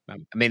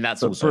mean,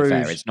 that's also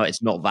Bruges, fair.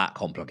 It's not that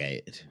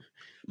complicated.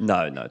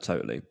 No,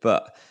 totally.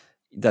 But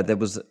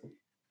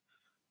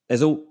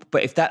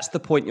but if that's the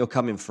point you're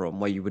coming from,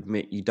 where you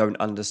admit you don't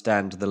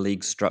understand the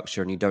league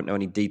structure and you don't know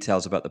any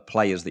details about the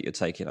players that you're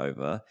taking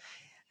over,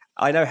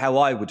 I know how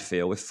I would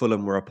feel if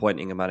Fulham were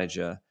appointing a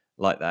manager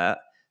like that.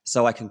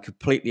 So I can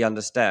completely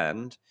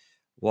understand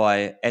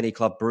why any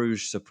Club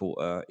Bruges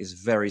supporter is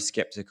very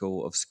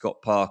sceptical of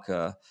Scott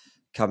Parker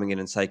coming in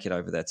and taking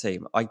over their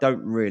team. I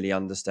don't really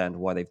understand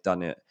why they've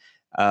done it.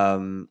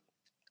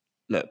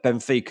 Look,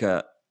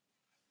 Benfica,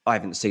 I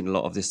haven't seen a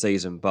lot of this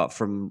season, but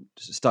from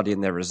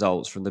studying their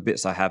results, from the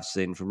bits I have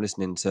seen, from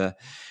listening to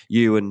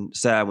you and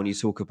Sam when you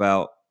talk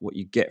about what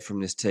you get from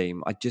this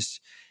team,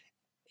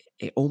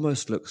 it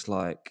almost looks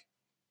like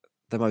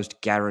the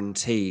most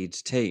guaranteed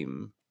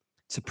team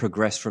to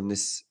progress from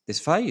this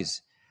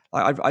phase.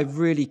 I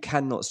really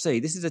cannot see.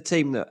 This is a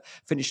team that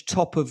finished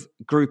top of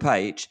Group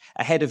H,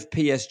 ahead of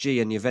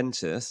PSG and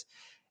Juventus.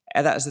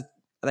 And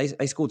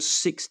they scored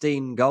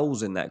 16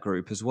 goals in that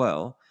group as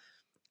well.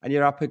 And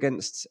you're up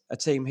against a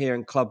team here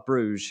in Club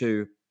Bruges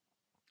who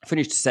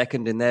finished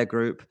second in their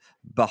group,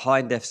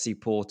 behind FC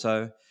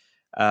Porto,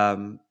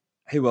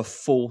 who are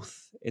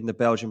fourth in the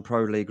Belgian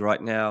Pro League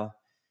right now.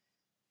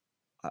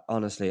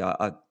 Honestly,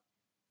 I'm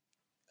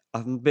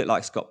a bit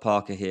like Scott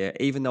Parker here.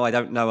 Even though I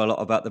don't know a lot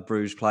about the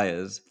Bruges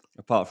players,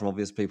 apart from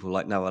obvious people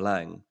like Noah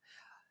Lang,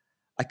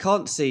 I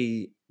can't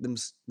see them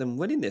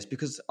winning this,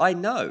 because I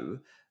know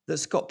that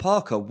Scott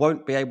Parker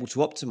won't be able to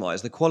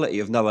optimise the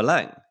quality of Noah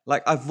Lang.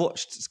 Like,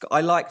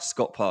 I liked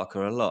Scott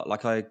Parker a lot.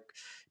 Like, I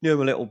knew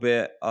him a little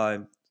bit. I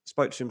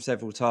spoke to him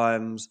several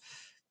times.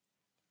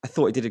 I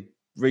thought he did a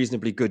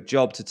reasonably good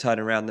job to turn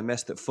around the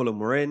mess that Fulham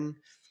were in.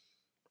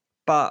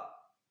 But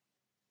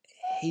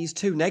he's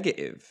too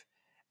negative.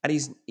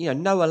 And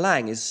Noah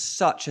Lang is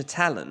such a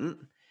talent.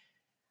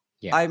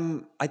 Yeah.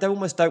 I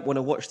almost don't want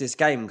to watch this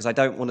game, because I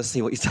don't want to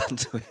see what he's done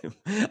to him.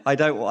 I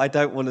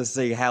don't want to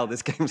see how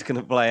this game's going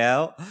to play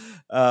out.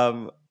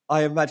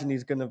 I imagine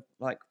he's going to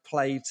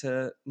play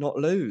to not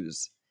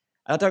lose.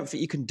 And I don't think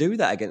you can do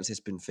that against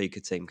this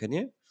Benfica team, can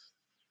you?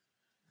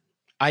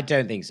 I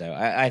don't think so.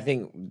 I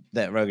think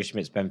that Roger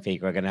Schmidt's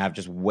Benfica are going to have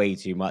just way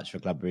too much for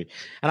Club Brugge.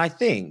 And I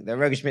think that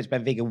Roger Schmidt's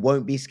Benfica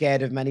won't be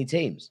scared of many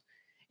teams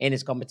in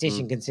this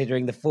competition,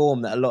 considering the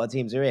form that a lot of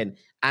teams are in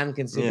and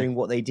considering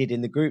what they did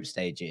in the group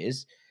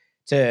stages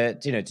to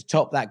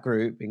top that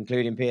group,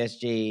 including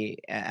PSG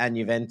and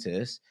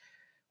Juventus.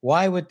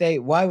 Why would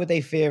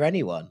they fear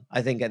anyone?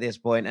 I think at this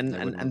point,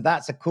 and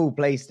that's a cool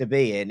place to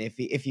be in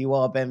if you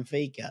are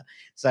Benfica.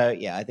 So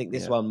yeah, I think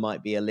this one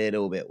might be a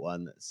little bit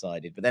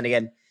one-sided. But then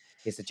again,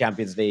 it's the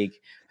Champions League.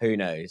 Who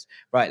knows?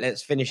 Right,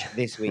 let's finish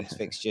this week's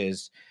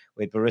fixtures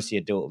with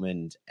Borussia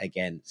Dortmund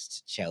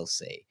against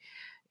Chelsea.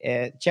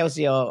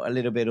 Chelsea are a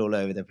little bit all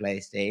over the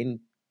place, Dean.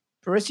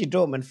 Borussia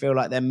Dortmund feel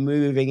like they're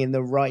moving in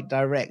the right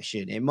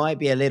direction. It might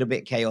be a little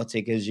bit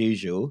chaotic as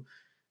usual,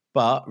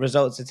 but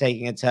results are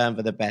taking a turn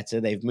for the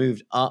better. They've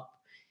moved up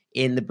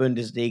in the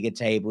Bundesliga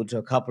table to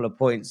a couple of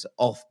points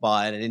off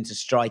Bayern and into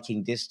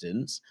striking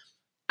distance.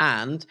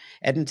 And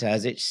Edin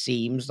Terzic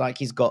seems like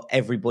he's got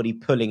everybody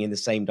pulling in the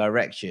same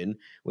direction,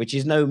 which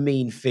is no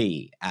mean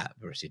feat at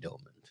Borussia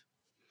Dortmund.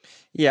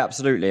 Yeah,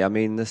 absolutely. I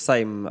mean, the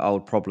same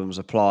old problems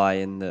apply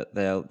in that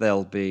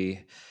there'll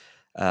be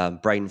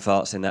brain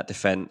farts in that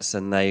defence,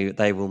 and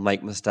they will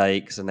make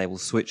mistakes and they will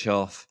switch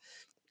off,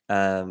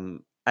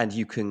 and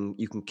you can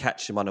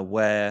catch them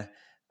unaware.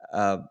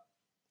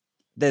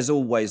 There's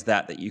always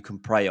that you can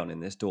prey on in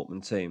this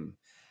Dortmund team.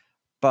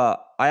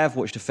 But I have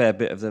watched a fair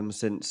bit of them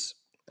since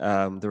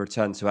the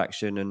return to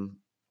action, and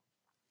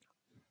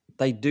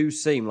they do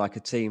seem like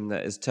a team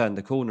that has turned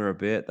the corner a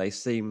bit. They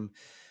seem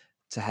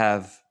to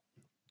have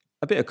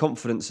a bit of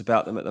confidence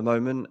about them at the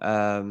moment.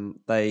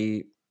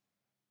 They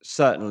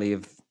certainly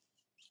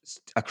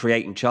are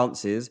creating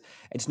chances.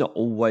 It's not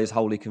always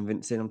wholly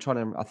convincing.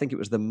 I think it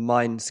was the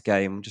Mainz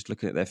game. I'm just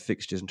looking at their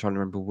fixtures and trying to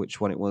remember which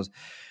one it was.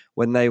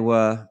 When they've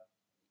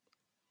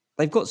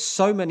got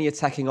so many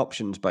attacking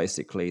options,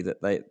 basically,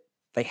 that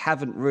they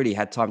haven't really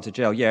had time to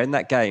gel. Yeah, in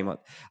that game, I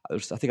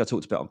think I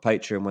talked about on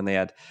Patreon when they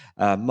had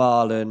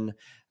Marlon,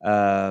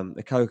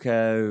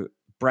 Ikoko,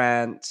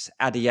 Brandt,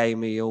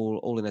 Adeyemi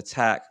all in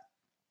attack.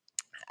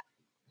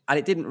 And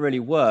it didn't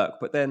really work,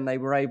 but then they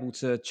were able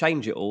to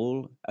change it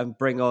all and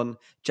bring on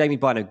Jamie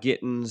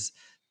Bino-Gittens,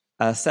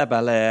 Seb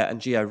Aller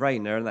and Gio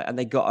Reyna, and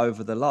they got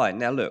over the line.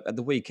 Now, look, at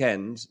the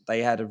weekend,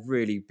 they had a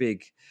really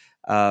big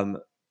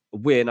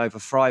win over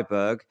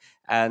Freiburg,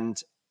 and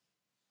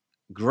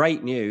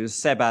great news,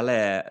 Seb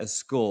Aller has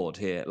scored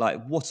here.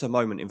 Like, what a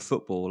moment in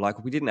football.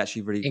 Like, we didn't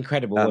actually really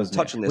incredible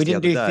touch on this. We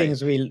didn't do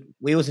day.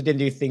 we also didn't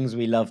do things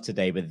we love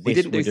today, but we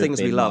didn't do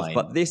things we love.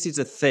 But this is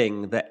a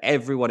thing that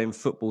everyone in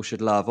football should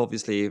love.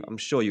 Obviously, I'm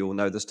sure you all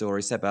know the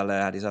story. Seb Aller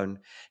had his own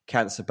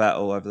cancer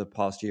battle over the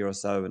past year or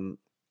so, and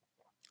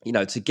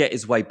to get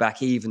his way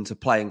back even to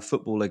playing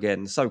football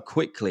again so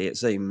quickly, it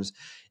seems,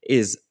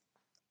 is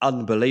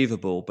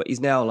unbelievable. But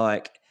he's now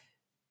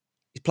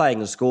he's playing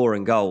and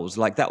scoring goals.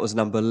 Like, that was an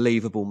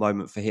unbelievable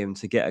moment for him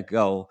to get a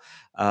goal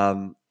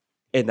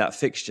in that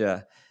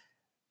fixture.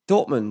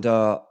 Dortmund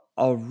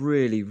are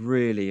really,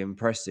 really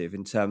impressive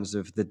in terms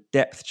of the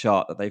depth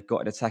chart that they've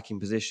got in attacking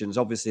positions.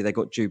 Obviously, they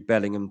got Jude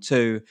Bellingham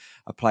too,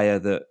 a player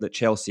that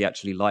Chelsea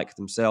actually like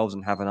themselves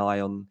and have an eye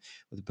on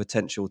with the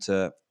potential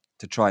to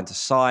try and to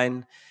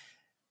sign.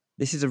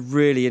 This is a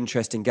really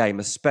interesting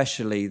game,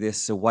 especially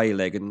this away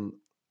leg and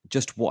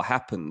just what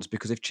happens,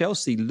 because if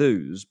Chelsea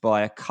lose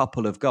by a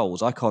couple of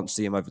goals, I can't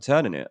see them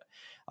overturning it.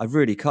 I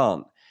really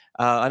can't.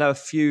 I know a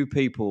few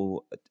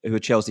people who are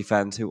Chelsea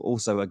fans who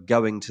also are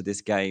going to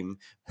this game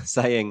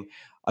saying,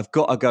 I've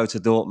got to go to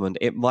Dortmund.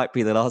 It might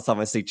be the last time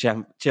I see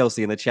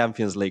Chelsea in the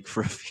Champions League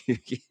for a few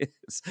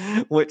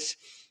years, which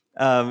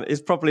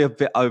is probably a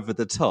bit over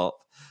the top.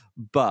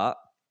 But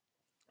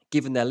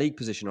given their league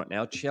position right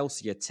now,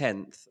 Chelsea are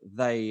 10th.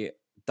 They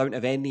don't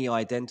have any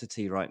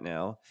identity right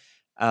now.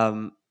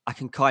 I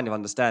can kind of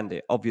understand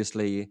it.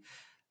 Obviously,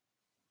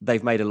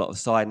 they've made a lot of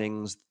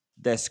signings.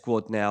 Their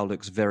squad now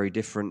looks very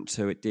different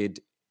to it did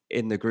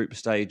in the group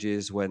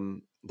stages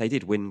when they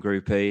did win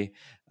Group E.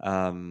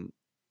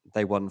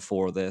 They won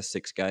 4 of their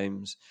 6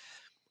 games.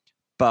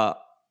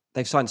 But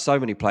they've signed so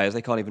many players,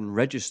 they can't even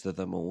register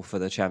them all for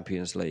the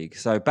Champions League.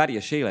 So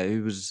Badiashile,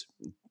 who was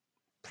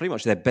pretty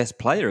much their best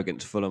player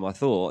against Fulham, I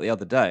thought, the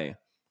other day,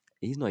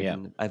 he's not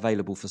even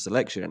available for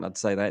selection. And I'd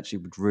say they actually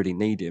would really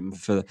need him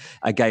for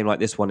a game like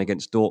this one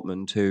against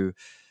Dortmund, who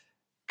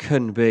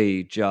can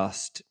be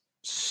just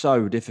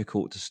so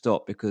difficult to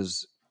stop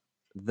because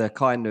the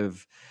kind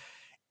of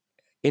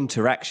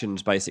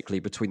interactions basically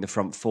between the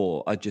front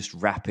four are just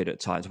rapid at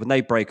times. When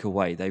they break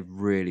away, they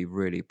really,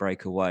 really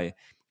break away.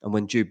 And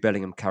when Jude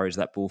Bellingham carries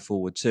that ball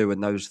forward too,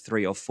 and those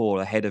 3 or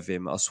 4 ahead of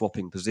him are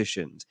swapping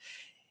positions,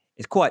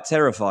 it's quite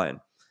terrifying.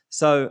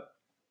 So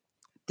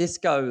this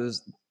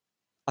goes...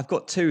 I've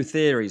got 2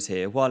 theories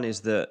here. One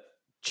is that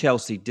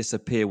Chelsea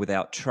disappear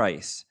without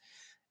trace,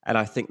 and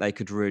I think they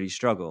could really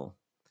struggle.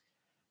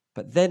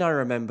 But then I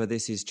remember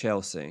this is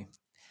Chelsea.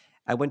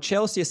 And when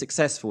Chelsea are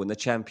successful in the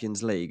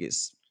Champions League,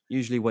 it's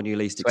usually when you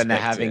least expect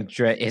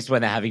it. It's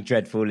when they're having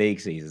dreadful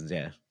league seasons,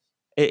 yeah.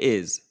 It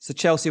is. So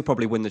Chelsea will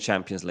probably win the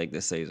Champions League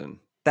this season.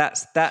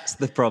 That's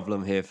the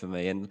problem here for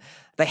me. And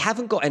they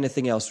haven't got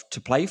anything else to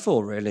play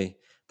for, really.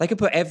 They can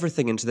put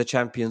everything into the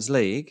Champions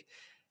League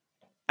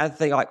and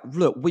think like,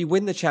 look, we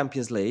win the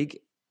Champions League,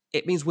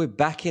 it means we're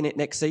back in it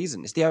next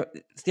season. It's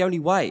the only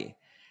way.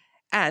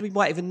 And we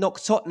might even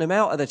knock Tottenham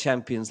out of the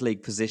Champions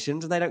League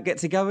positions and they don't get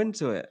to go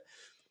into it.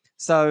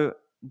 So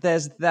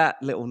there's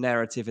that little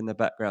narrative in the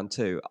background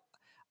too.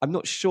 I'm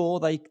not sure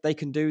they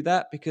can do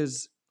that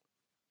because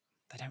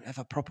they don't have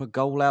a proper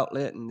goal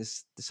outlet, and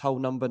this whole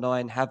number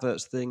 9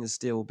 Havertz thing is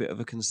still a bit of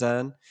a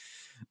concern.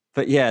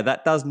 But yeah,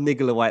 that does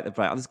niggle away at the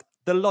brain.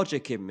 The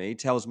logic in me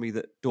tells me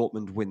that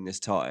Dortmund win this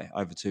tie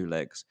over 2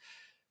 legs.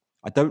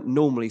 I don't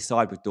normally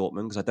side with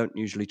Dortmund because I don't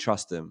usually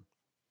trust them.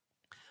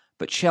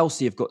 But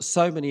Chelsea have got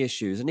so many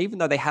issues, and even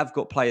though they have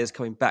got players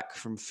coming back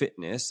from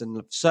fitness,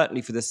 and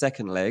certainly for the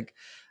second leg,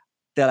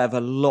 they'll have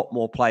a lot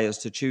more players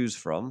to choose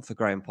from for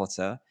Graham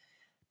Potter,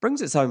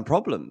 brings its own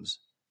problems.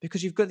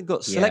 Because you've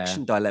got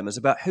selection dilemmas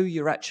about who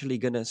you're actually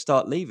going to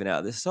start leaving out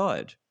of this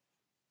side.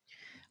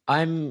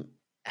 I've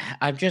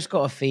just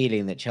got a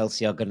feeling that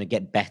Chelsea are going to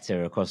get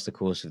better across the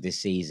course of this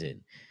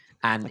season.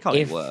 And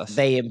if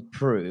they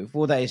improve,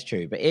 well, that is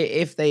true. But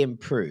if they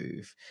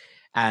improve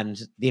and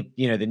the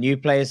new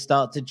players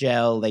start to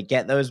gel, they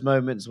get those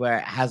moments where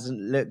it hasn't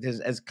looked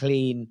as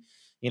clean,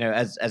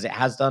 as it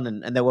has done.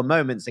 And there were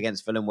moments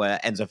against Fulham where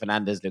Enzo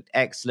Fernandez looked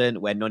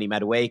excellent, where Noni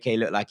Madueke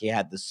looked like he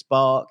had the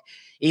spark.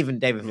 Even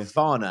David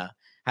Fofana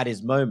had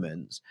his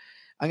moments.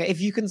 And if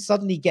you can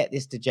suddenly get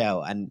this to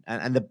gel, and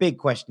the big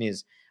question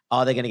is,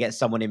 are they going to get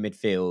someone in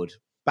midfield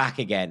back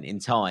again in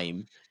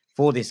time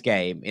for this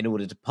game in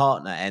order to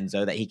partner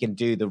Enzo, that he can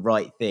do the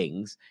right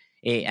things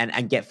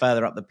and get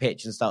further up the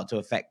pitch and start to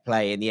affect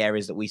play in the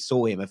areas that we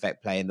saw him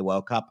affect play in the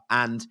World Cup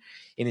and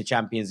in the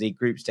Champions League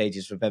group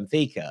stages for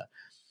Benfica.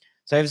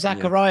 So if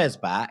Zachariah's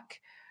back,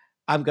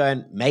 I'm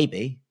going,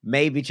 maybe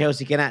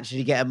Chelsea can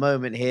actually get a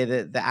moment here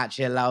that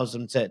actually allows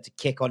them to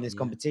kick on this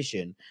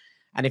competition.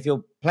 And if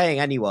you're playing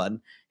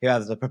anyone who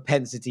has a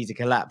propensity to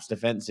collapse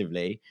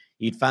defensively,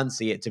 you'd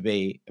fancy it to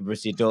be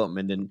Borussia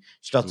Dortmund and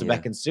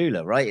Schlotterbeck and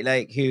Süle, right?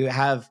 Like, who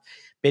have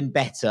been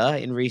better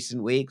in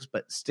recent weeks,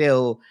 but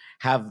still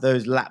have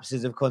those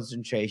lapses of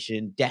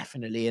concentration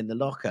definitely in the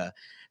locker.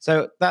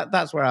 So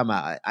that's where I'm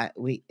at.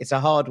 It's a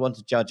hard one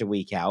to judge a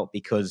week out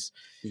because,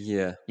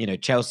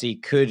 Chelsea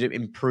could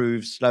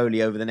improve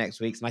slowly over the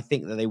next weeks, and I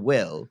think that they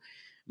will.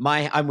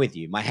 I'm with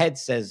you. My head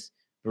says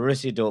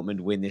Borussia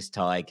Dortmund win this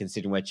tie,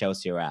 considering where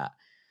Chelsea are at.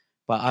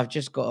 But I've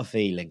just got a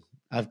feeling.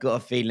 I've got a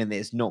feeling that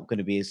it's not going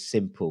to be as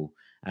simple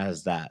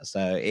as that.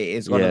 So it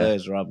is one of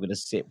those where I'm going to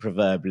sit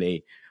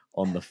proverbially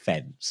on the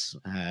fence.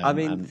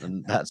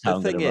 And that's how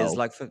I'm going to roll.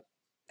 The thing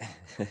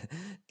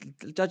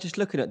is, just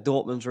looking at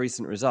Dortmund's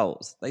recent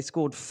results, they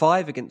scored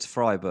 5 against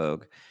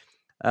Freiburg.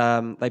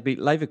 They beat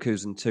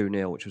Leverkusen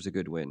 2-0, which was a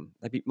good win.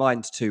 They beat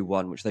Mainz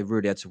 2-1, which they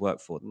really had to work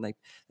for. And they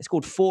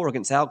scored 4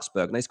 against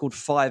Augsburg, and they scored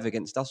 5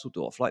 against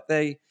Dusseldorf.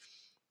 They're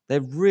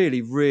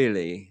really,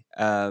 really,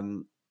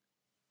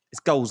 it's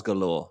goals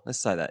galore. Let's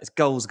say that. It's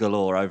goals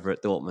galore over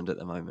at Dortmund at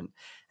the moment.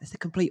 It's the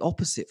complete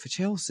opposite for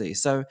Chelsea.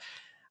 So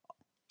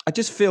I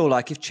just feel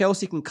like if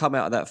Chelsea can come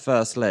out of that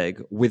first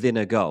leg within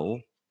a goal,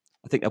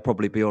 I think they'll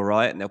probably be all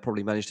right, and they'll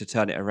probably manage to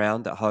turn it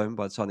around at home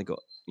by the time they've got,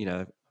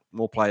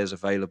 more players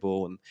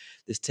available and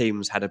this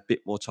team's had a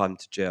bit more time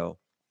to gel.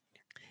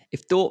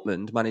 If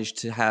Dortmund managed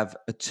to have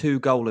a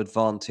 2-goal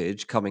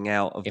advantage coming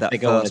out of that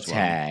first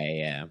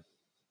one,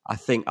 I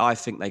think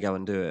they go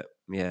and do it.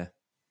 Yeah.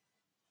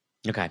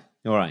 Okay.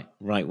 All right.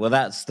 Right. Well,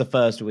 that's the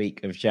first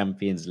week of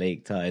Champions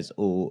League ties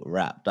all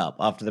wrapped up.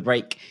 After the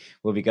break,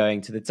 we'll be going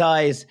to the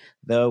ties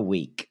the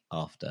week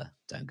after.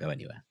 Don't go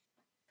anywhere.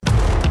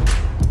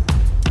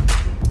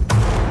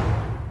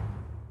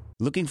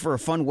 Looking for a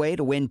fun way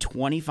to win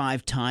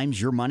 25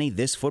 times your money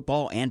this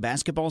football and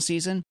basketball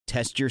season?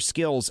 Test your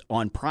skills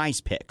on Prize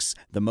Picks,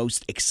 the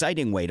most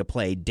exciting way to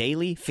play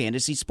daily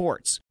fantasy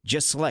sports.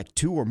 Just select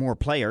 2 or more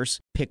players,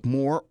 pick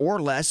more or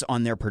less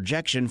on their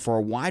projection for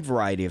a wide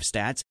variety of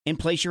stats, and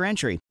place your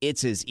entry.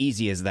 It's as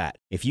easy as that.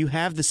 If you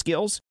have the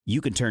skills,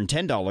 you can turn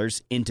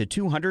 $10 into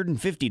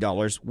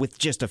 $250 with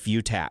just a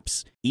few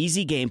taps.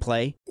 Easy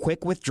gameplay,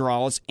 quick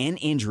withdrawals, and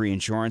injury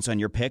insurance on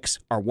your picks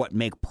are what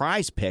make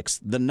Prize Picks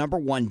the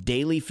 #1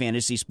 daily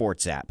fantasy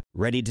sports app.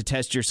 Ready to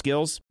test your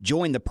skills?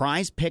 Join the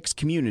Prize Picks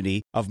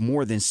community of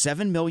more than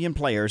 7 million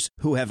players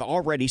who have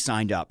already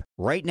signed up.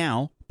 Right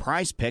now,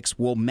 Prize Picks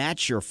will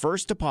match your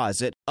first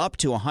deposit up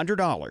to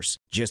 $100.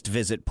 Just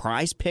visit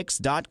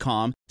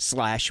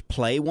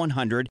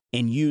prizepicks.com/play100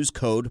 and use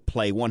code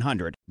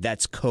PLAY100.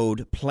 That's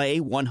code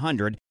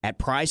PLAY100 at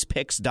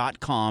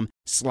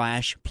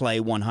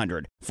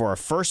prizepicks.com/play100 for a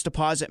first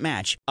deposit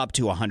match up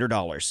to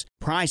 $100.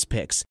 Prize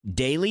Picks,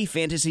 daily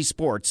fantasy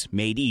sports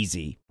made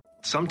easy.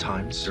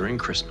 Sometimes during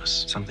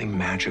Christmas, something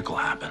magical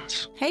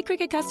happens. Hey,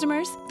 Cricket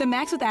customers. The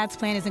Max with Ads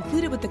plan is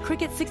included with the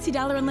Cricket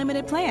 $60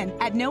 unlimited plan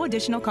at no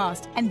additional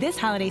cost. And this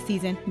holiday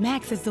season,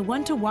 Max is the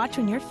one to watch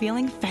when you're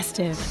feeling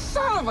festive.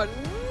 Son of a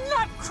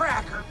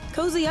nutcracker!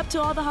 Cozy up to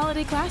all the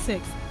holiday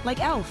classics like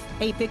Elf,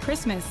 8-Bit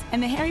Christmas,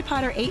 and the Harry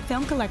Potter 8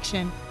 film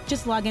collection.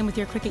 Just log in with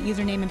your Cricket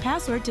username and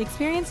password to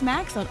experience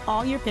Max on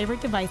all your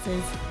favorite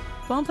devices.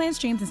 Phone plan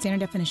streams and standard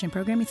definition.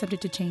 Programming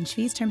subject to change.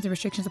 Fees, terms, and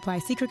restrictions apply.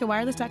 See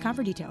cricketwireless.com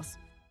for details.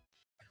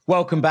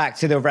 Welcome back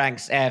to the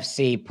Ranks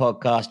FC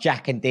podcast.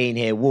 Jack and Dean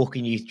here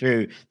walking you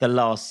through the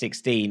last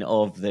 16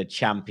 of the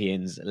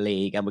Champions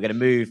League. And we're going to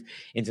move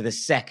into the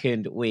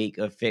second week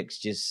of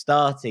fixtures,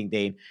 starting,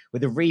 Dean,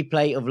 with a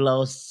replay of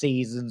last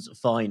season's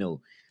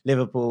final.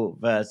 Liverpool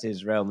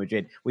versus Real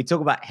Madrid. We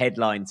talk about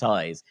headline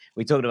ties.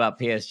 We talked about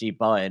PSG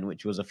Bayern,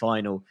 which was a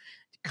final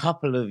a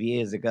couple of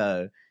years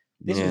ago.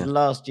 This was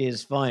last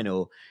year's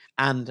final.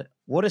 And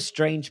what a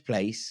strange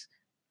place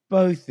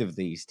both of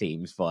these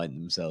teams find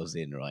themselves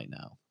in right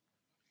now.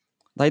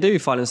 They do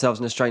find themselves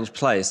in a strange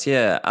place,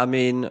 yeah. I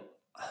mean,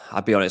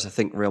 I'll be honest, I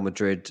think Real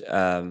Madrid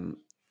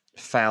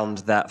found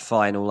that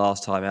final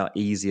last time out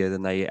easier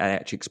than they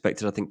actually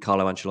expected. I think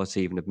Carlo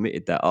Ancelotti even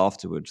admitted that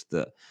afterwards,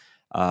 that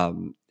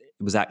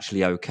it was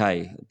actually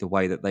okay, the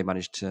way that they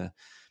managed to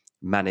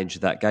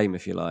manage that game,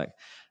 if you like.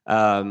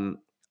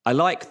 I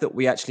like that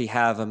we actually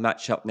have a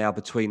matchup now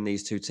between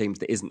these two teams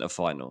that isn't a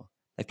final.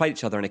 They've played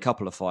each other in a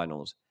couple of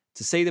finals.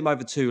 To see them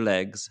over two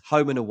legs,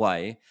 home and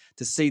away,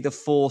 to see the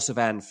force of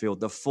Anfield,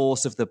 the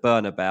force of the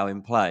Bernabeu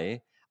in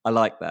play, I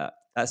like that.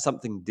 That's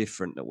something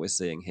different that we're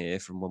seeing here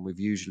from when we've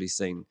usually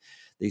seen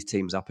these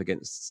teams up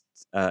against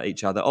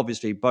each other.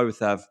 Obviously, both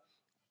have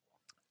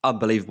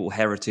unbelievable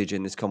heritage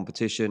in this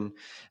competition.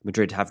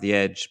 Madrid have the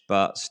edge,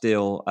 but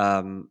still,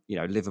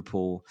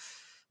 Liverpool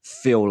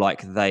feel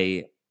like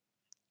they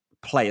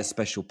play a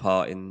special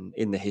part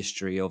in the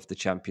history of the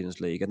Champions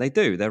League, and they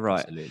do. They're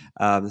right,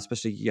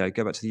 especially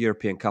go back to the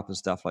European Cup and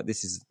stuff. Like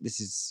this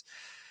is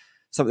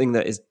something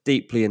that is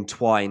deeply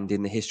entwined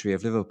in the history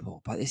of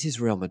Liverpool. But this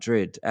is Real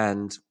Madrid,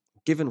 and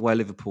given where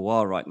Liverpool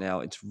are right now,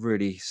 it's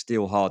really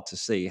still hard to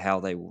see how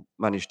they will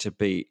manage to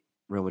beat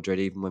Real Madrid,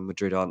 even when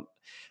Madrid aren't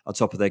on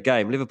top of their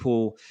game.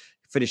 Liverpool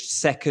finished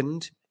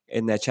second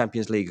in their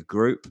Champions League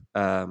group.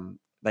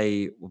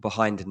 They were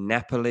behind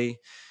Napoli.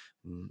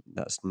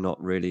 That's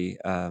not really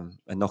a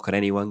knock on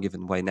anyone,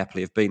 given the way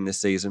Napoli have been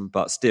this season.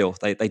 But still,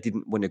 they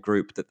didn't win a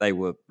group that they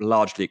were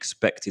largely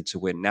expected to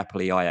win.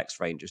 Napoli, Ajax,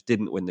 Rangers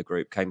didn't win the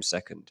group, came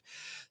second.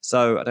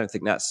 So I don't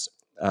think that's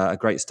a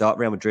great start.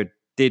 Real Madrid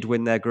did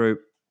win their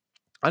group,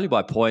 only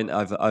by a point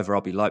over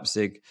RB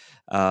Leipzig.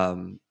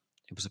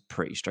 It was a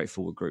pretty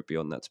straightforward group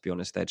beyond that, to be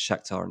honest. They had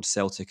Shakhtar and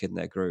Celtic in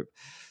their group.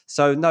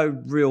 So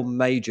no real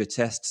major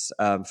tests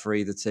for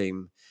either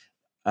team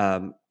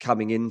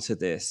coming into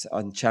this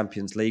on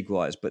Champions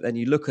League-wise. But then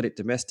you look at it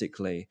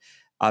domestically,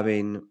 I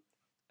mean,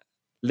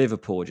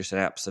 Liverpool are just an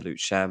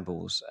absolute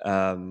shambles.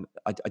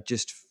 I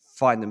just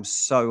find them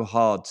so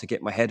hard to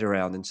get my head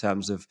around in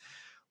terms of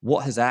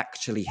what has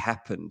actually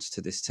happened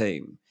to this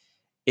team.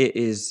 It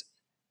is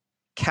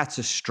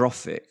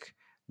catastrophic,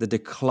 the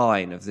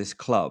decline of this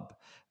club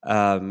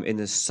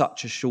in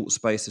such a short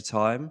space of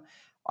time.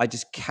 I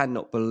just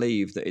cannot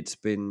believe that it's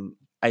been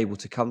able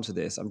to come to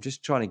this. I'm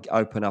just trying to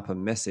open up a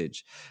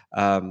message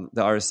that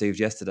I received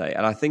yesterday,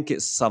 and I think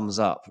it sums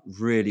up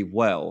really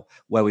well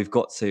where we've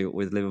got to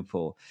with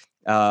Liverpool.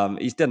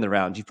 He's done the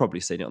round. You've probably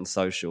seen it on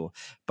social,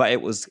 but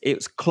it was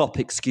Klopp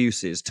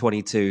excuses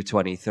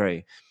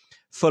 22-23.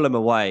 Fulham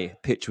away,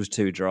 pitch was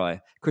too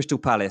dry. Crystal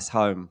Palace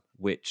home,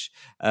 which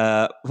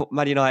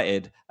Man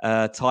United,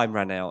 time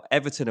ran out.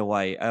 Everton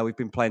away, we've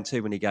been playing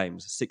too many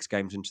games, 6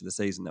 games into the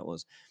season that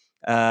was.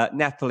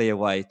 Napoli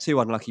away, 2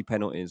 unlucky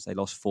penalties, they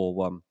lost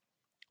 4-1.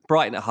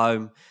 Brighton at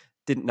home,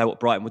 didn't know what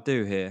Brighton would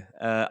do here.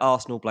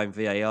 Arsenal blamed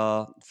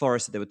VAR.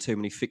 Forest said there were too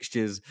many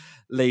fixtures.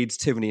 Leeds,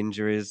 too many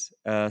injuries.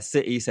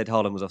 City said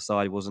Haaland was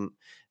offside, wasn't.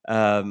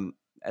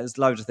 There's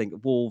loads of things.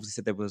 Wolves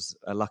said there was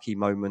a lucky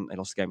moment. They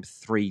lost the game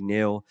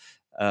 3-0.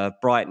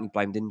 Brighton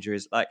blamed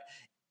injuries. Like,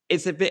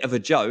 it's a bit of a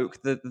joke.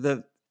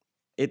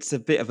 It's a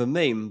bit of a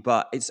meme,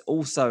 but it's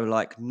also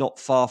like not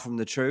far from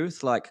the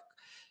truth. Like,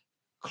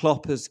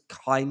 Klopp has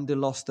kind of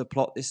lost the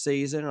plot this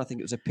season. I think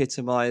it was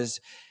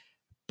epitomised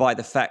by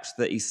the fact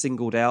that he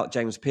singled out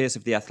James Pearce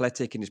of The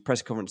Athletic in his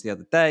press conference the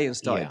other day and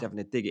started having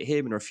a dig at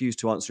him and refused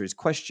to answer his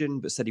question,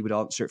 but said he would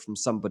answer it from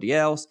somebody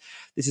else.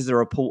 This is a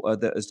reporter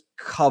that has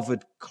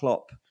covered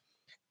Klopp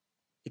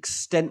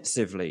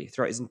extensively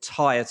throughout his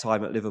entire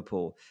time at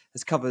Liverpool,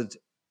 has covered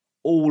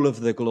all of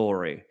the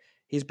glory.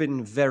 He's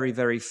been very,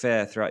 very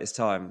fair throughout his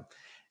time.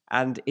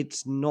 And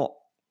it's not...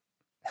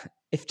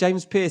 If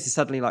James Pearce is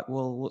suddenly like,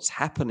 well, what's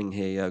happening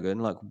here, Jurgen?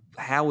 Like,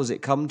 how has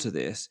it come to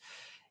this?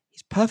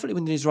 He's perfectly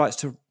within his rights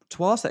to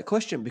ask that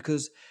question,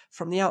 because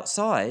from the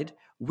outside,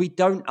 we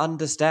don't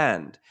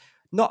understand.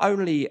 Not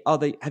only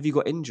have you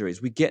got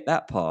injuries, we get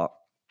that part.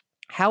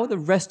 How are the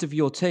rest of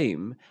your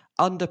team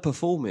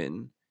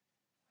underperforming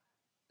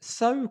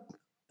so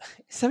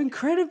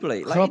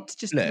incredibly? It's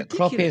just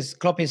ridiculous.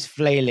 Klopp is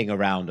flailing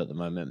around at the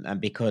moment, and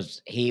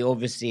because he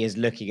obviously is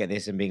looking at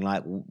this and being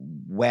like,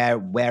 where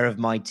have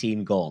my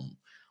team gone?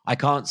 I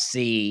can't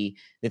see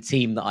the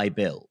team that I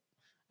built.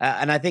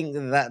 And I think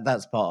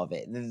that's part of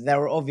it.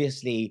 There are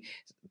obviously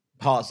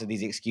parts of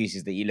these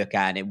excuses that you look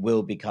at and it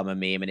will become a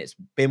meme. And it's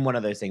been one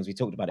of those things, we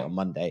talked about it on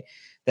Monday,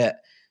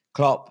 that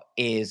Klopp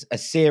is a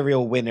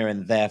serial winner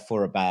and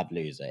therefore a bad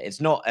loser.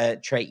 It's not a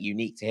trait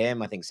unique to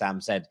him. I think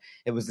Sam said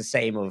it was the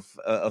same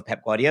of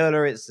Pep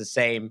Guardiola. It's the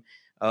same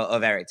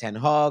of Eric Ten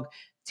Hag.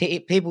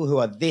 People who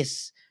are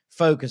this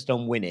focused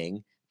on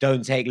winning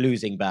don't take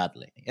losing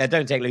badly.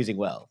 Don't take losing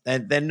well.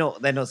 They're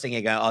not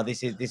singing going, oh,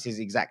 this is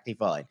exactly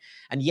fine.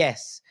 And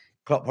yes,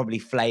 Klopp probably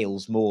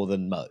flails more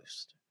than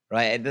most,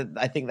 right?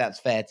 I think that's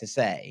fair to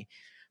say.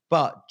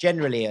 But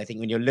generally, I think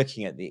when you're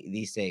looking at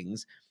these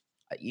things,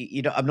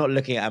 I'm not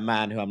looking at a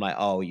man who I'm like,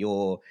 oh,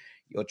 you're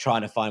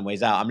trying to find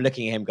ways out. I'm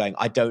looking at him going,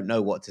 I don't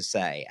know what to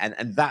say.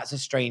 And that's a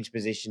strange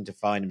position to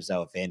find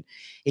himself in.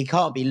 He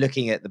can't be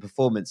looking at the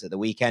performance at the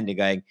weekend and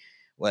going,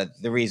 well,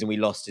 the reason we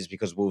lost is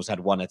because Wolves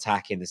had one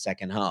attack in the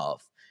second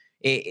half.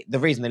 The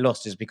reason they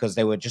lost is because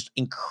they were just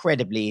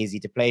incredibly easy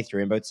to play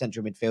through in both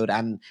central midfield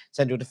and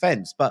central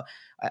defence. But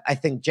I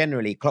think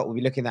generally Klopp will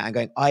be looking at that and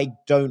going, I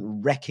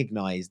don't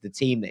recognise the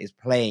team that is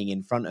playing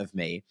in front of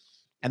me.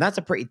 And that's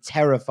a pretty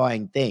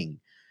terrifying thing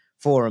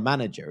for a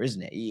manager,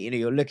 isn't it?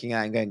 You're looking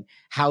at it and going,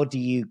 how do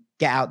you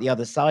get out the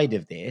other side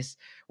of this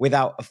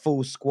without a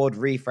full squad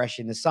refresh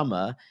in the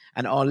summer?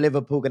 And are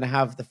Liverpool going to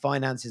have the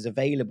finances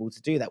available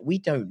to do that? We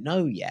don't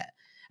know yet.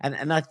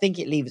 And I think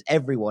it leaves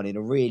everyone in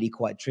a really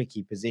quite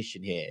tricky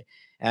position here.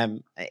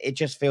 It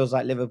just feels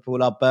like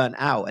Liverpool are burnt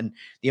out. And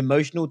the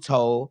emotional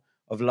toll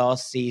of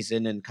last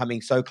season and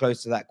coming so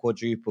close to that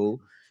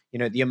quadruple,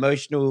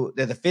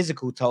 the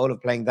physical toll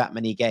of playing that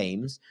many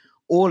games,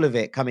 all of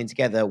it coming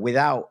together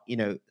without,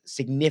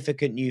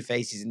 significant new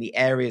faces in the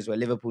areas where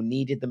Liverpool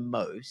needed them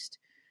most,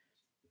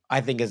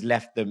 I think has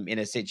left them in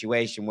a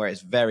situation where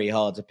it's very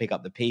hard to pick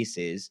up the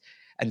pieces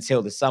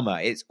until the summer.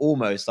 It's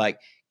almost like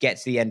get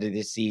to the end of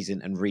this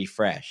season and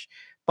refresh.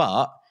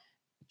 But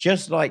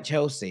just like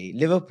Chelsea,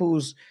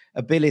 Liverpool's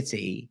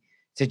ability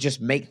to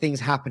just make things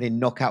happen in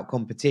knockout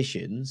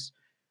competitions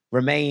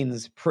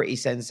remains pretty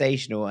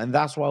sensational. And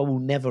that's why we'll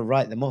never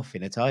write them off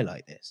in a tie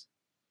like this.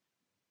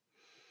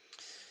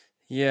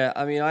 Yeah,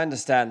 I mean, I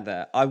understand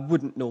that. I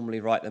wouldn't normally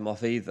write them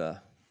off either.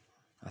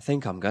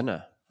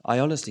 I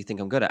honestly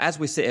think I'm gonna. As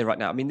we sit here right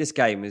now, I mean, this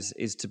game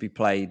is to be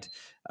played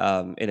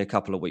in a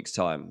couple of weeks'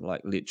 time, like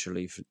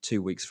literally for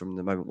 2 weeks from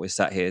the moment we're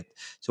sat here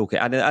talking.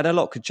 And a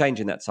lot could change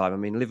in that time. I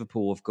mean,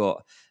 Liverpool have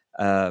got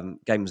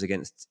games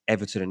against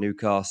Everton and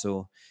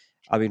Newcastle.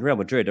 I mean, Real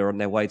Madrid are on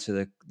their way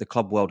to the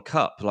Club World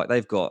Cup. Like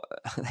they've got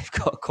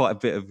quite a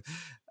bit of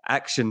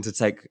action to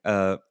take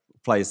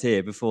place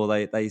here before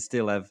they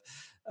still have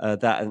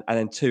that and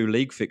then 2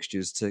 league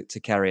fixtures to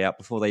carry out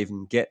before they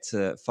even get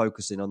to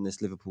focusing on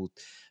this Liverpool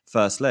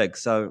first leg.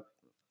 So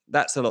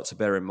that's a lot to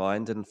bear in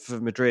mind. And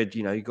for Madrid,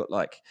 you've got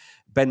like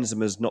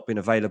Benzema's not been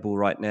available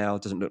right now.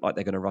 It doesn't look like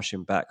they're going to rush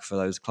him back for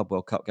those Club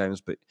World Cup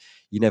games, but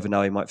you never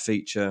know, he might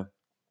feature.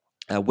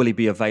 Will he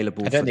be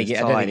available for this tie?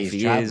 I don't think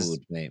he's travelled,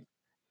 mate.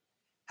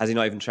 Has he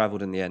not even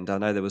travelled in the end? I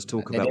know there was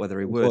talk about whether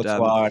he would.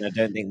 And I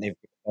don't think they've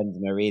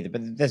Benzema either.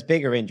 But there's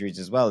bigger injuries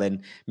as well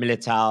in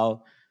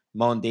Militao,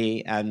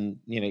 Mendy, and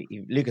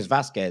Lucas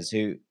Vazquez,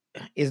 who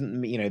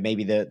isn't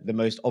maybe the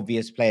most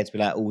obvious player to be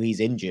like, oh, he's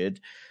injured,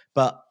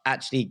 but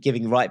actually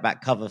giving right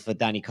back cover for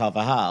Dani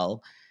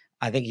Carvajal,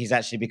 I think he's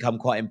actually become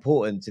quite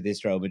important to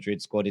this Real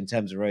Madrid squad in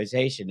terms of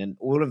rotation. And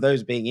all of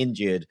those being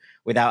injured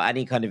without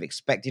any kind of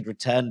expected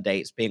return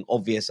dates being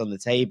obvious on the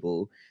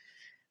table,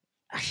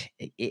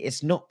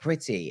 it's not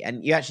pretty.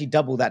 And you actually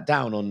double that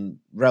down on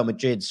Real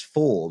Madrid's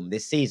form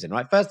this season,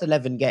 right? First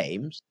 11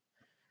 games,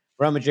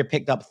 Real Madrid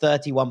picked up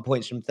 31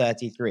 points from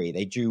 33.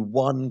 They drew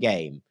 1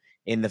 game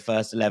in the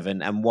first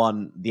 11 and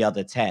won the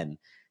other 10.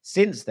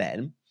 Since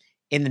then,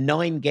 in the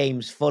 9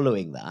 games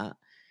following that,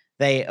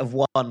 they have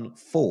won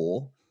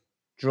 4,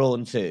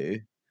 drawn 2,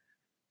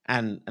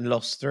 and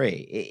lost 3.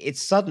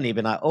 It's suddenly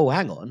been like, oh,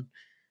 hang on.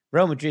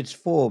 Real Madrid's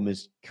form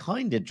has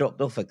kind of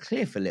dropped off a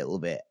cliff a little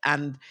bit.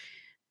 And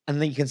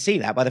then you can see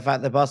that by the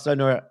fact that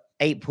Barcelona are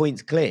 8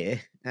 points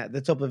clear at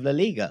the top of La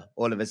Liga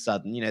all of a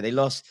sudden. They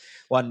lost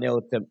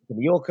 1-0 to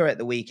Mallorca at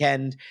the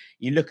weekend.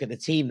 You look at the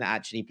team that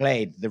actually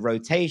played, the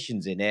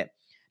rotations in it.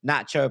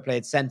 Nacho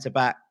played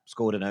centre-back,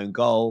 scored an own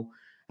goal.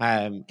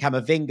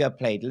 Camavinga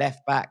played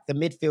left-back. The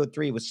midfield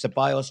 3 was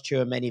Ceballos,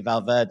 Tchouaméni,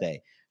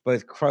 Valverde,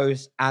 both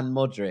Kroos and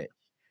Modric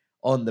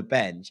on the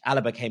bench.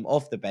 Alaba came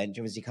off the bench,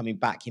 obviously coming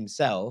back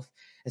himself.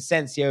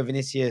 Asensio,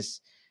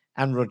 Vinicius,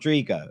 and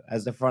Rodrigo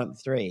as the front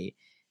 3.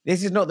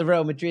 This is not the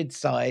Real Madrid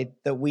side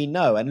that we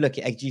know. And look,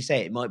 as you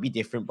say, it might be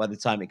different by the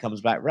time it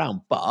comes back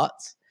round. But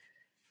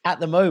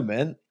at the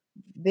moment,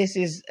 this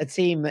is a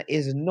team that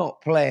is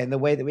not playing the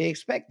way that we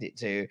expect it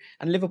to.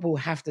 And Liverpool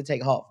have to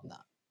take heart from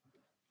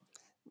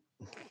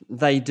that.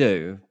 They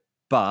do.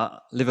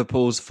 But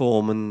Liverpool's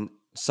form and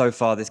so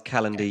far this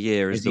calendar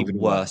year is the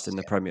worst in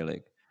the Premier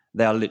League.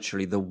 They are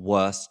literally the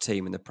worst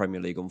team in the Premier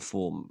League on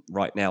form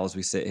right now as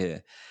we sit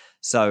here.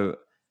 So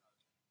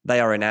they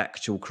are in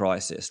actual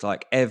crisis.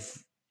 Like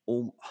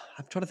I'm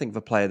trying to think of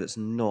a player that's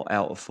not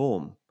out of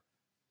form.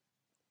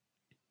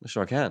 I'm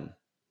sure I can.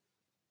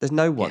 There's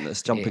no one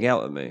that's jumping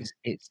out at me.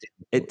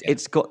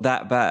 It's got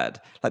that bad.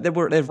 Like there've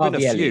been a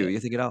few. You're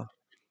thinking,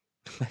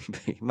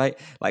 Maybe, like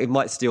it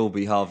might still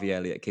be Harvey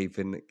Elliott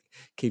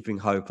keeping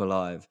hope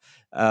alive.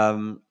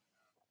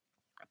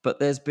 But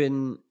there's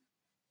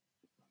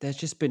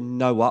just been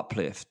no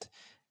uplift,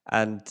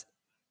 and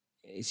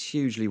it's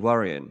hugely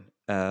worrying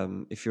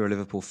if you're a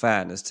Liverpool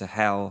fan as to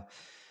how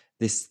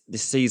this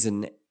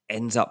season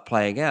ends up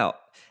playing out.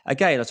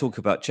 Again, I talk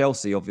about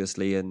Chelsea,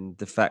 obviously, and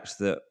the fact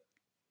that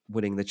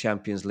winning the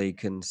Champions League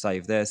can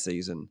save their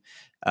season.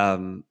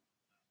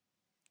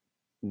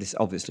 This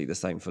obviously the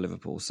same for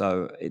Liverpool,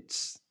 so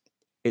it's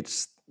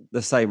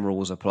the same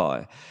rules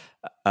apply.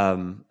 I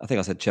think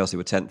I said Chelsea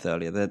were 10th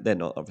earlier. They're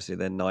not, obviously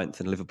they're 9th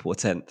and Liverpool are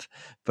 10th,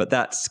 but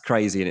that's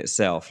crazy in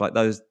itself. Like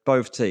those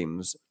both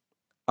teams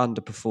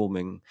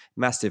underperforming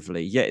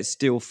massively, yet it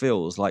still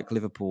feels like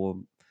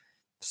Liverpool.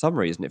 For some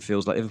reason, it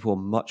feels like Liverpool are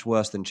much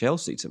worse than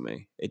Chelsea to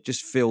me. It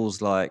just feels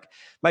like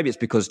maybe it's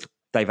because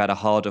they've had a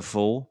harder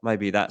fall.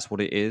 Maybe that's what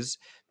it is.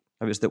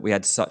 Maybe it's that we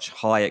had such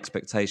high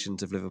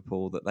expectations of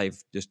Liverpool that they've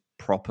just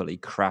properly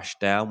crashed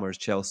down, whereas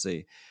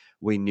Chelsea,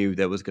 we knew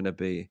there was going to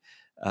be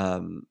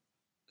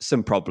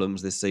some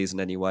problems this season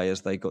anyway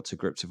as they got to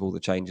grips with all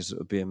the changes that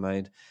were being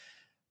made.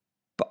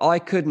 But I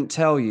couldn't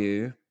tell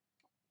you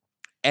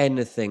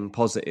anything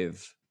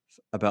positive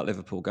about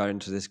Liverpool going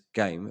into this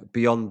game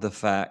beyond the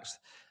fact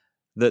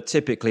that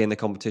typically in the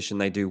competition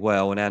they do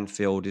well, and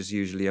Anfield is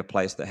usually a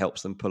place that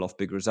helps them pull off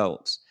big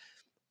results.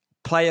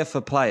 Player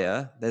for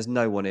player, there's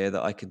no one here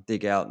that I could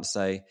dig out and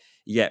say,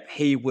 yep,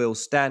 he will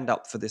stand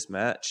up for this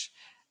match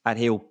and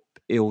he'll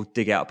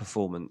dig out a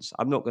performance.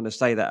 I'm not going to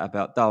say that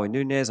about Darwin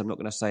Núñez. I'm not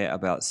going to say it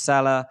about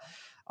Salah.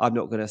 I'm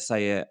not going to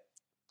say it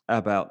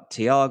about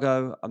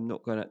Thiago.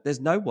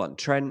 There's no one.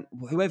 Trent,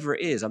 whoever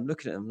it is, I'm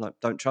looking at him like,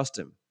 don't trust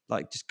him.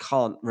 Like, just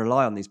can't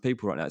rely on these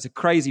people right now. It's a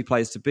crazy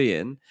place to be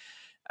in.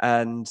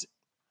 And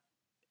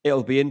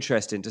it'll be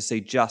interesting to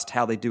see just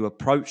how they do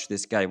approach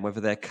this game,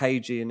 whether they're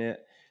cagey in it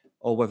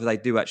or whether they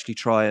do actually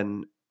try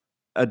and,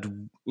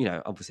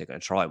 obviously they're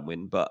going to try and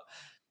win, but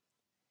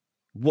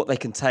what they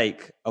can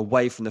take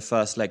away from the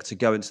first leg to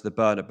go into the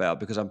Bernabeu,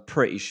 because I'm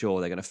pretty sure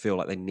they're going to feel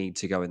like they need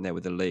to go in there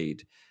with a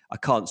lead. I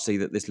can't see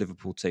that this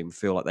Liverpool team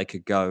feel like they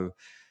could go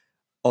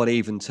on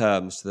even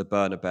terms to the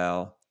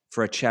Bernabeu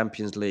for a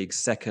Champions League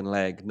second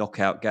leg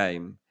knockout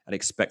game and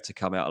expect to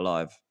come out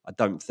alive. I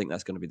don't think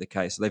that's going to be the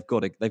case. So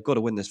they've got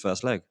to win this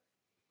first leg.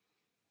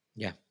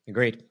 Yeah,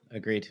 agreed.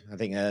 I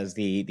think that's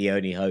the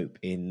only hope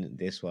in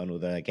this one.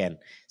 Although again,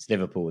 it's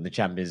Liverpool in the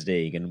Champions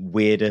League, and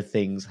weirder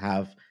things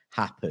have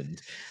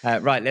happened.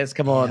 Right, let's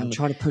come on. I'm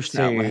trying to push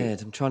that out my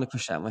head.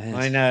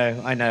 I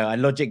know.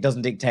 And logic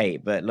doesn't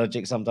dictate, but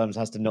logic sometimes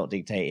has to not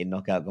dictate in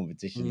knockout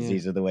competitions. Yeah.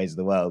 These are the ways of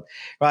the world.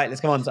 Right, let's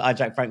come on to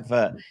Eintracht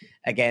Frankfurt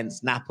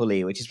against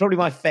Napoli, which is probably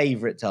my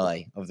favourite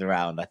tie of the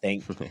round, I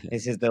think.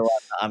 This is the one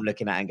that I'm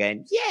looking at and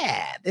going,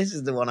 yeah, this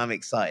is the one I'm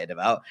excited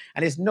about.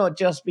 And it's not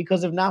just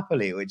because of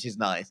Napoli, which is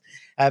nice,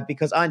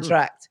 because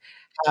Eintracht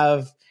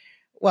have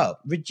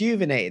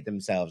rejuvenated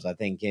themselves, I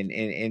think,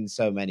 in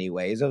so many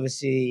ways.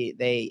 Obviously,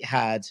 they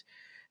had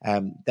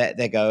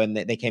their go, and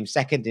they came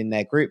second in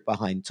their group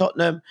behind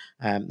Tottenham.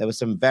 There were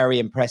some very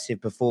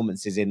impressive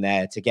performances in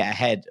there to get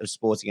ahead of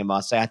Sporting and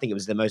Marseille. I think it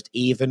was the most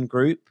even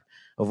group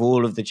of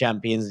all of the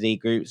Champions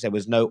League groups. There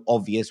was no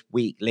obvious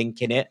weak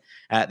link in it.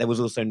 There was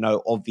also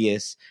no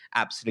obvious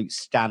absolute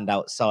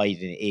standout side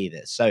in it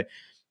either. So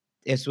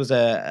this was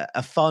a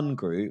fun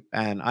group,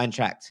 and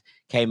Eintracht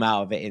came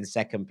out of it in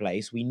second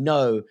place. We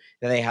know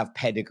that they have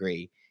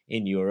pedigree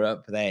in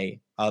Europe. They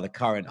are the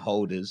current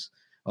holders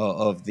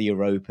of the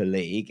Europa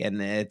League,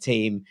 and they're a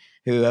team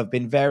who have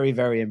been very,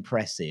 very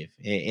impressive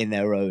in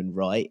their own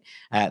right.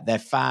 Their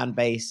fan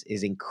base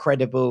is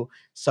incredible.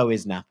 So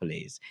is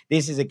Napoli's.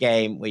 This is a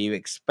game where you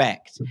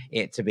expect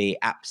it to be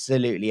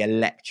absolutely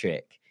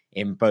electric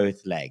in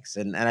both legs.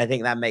 And I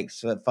think that makes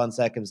for fun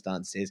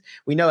circumstances.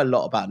 We know a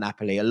lot about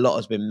Napoli. A lot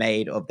has been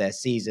made of their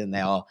season.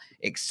 They are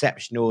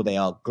exceptional. They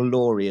are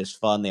glorious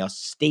fun. They are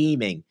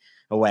steaming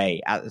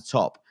away at the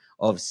top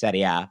of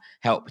Serie A,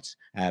 helped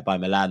by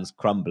Milan's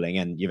crumbling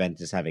and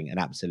Juventus having an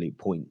absolute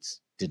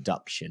points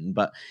deduction.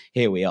 But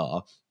here we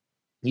are.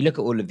 You look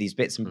at all of these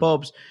bits and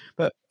bobs,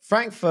 but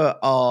Frankfurt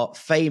are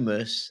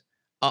famous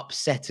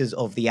upsetters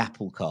of the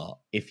apple cart,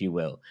 if you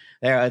will.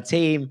 They're a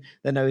team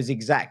that knows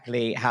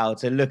exactly how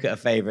to look at a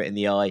favourite in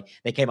the eye.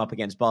 They came up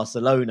against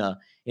Barcelona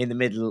in the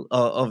middle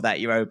of that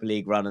Europa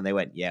League run, and they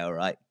went, yeah, all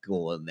right,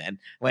 go on then.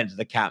 Went to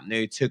the Camp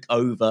Nou, took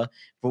over,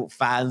 brought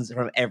fans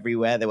from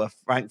everywhere. There were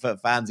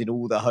Frankfurt fans in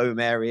all the home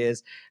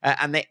areas,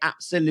 and they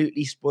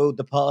absolutely spoiled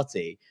the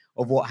party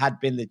of what had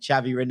been the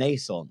Xavi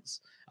Renaissance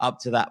up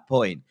to that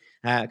point.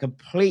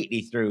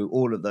 Completely threw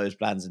all of those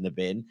plans in the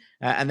bin,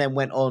 and then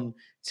went on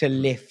to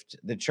lift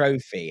the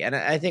trophy. And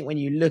I think when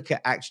you look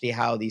at actually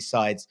how these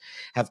sides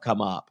have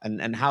come up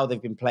and how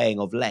they've been playing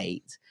of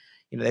late,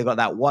 they've got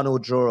that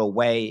 1-1 draw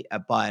away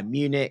at Bayern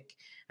Munich.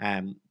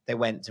 They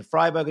went to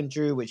Freiburg and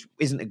drew, which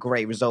isn't a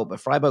great result, but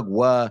Freiburg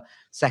were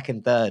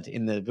second, third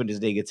in the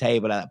Bundesliga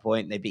table at that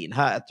point. They've beaten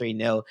Hertha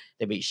 3-0.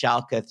 They beat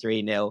Schalke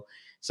 3-0.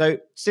 So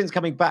since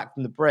coming back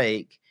from the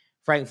break,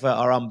 Frankfurt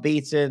are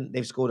unbeaten.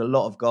 They've scored a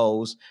lot of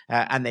goals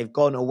and they've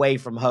gone away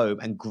from home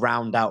and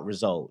ground out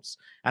results.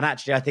 And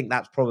actually, I think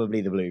that's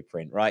probably the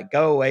blueprint, right?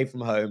 Go away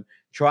from home,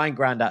 try and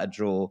ground out a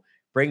draw,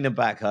 bring them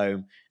back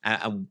home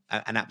and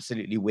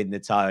absolutely win the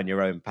tie on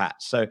your own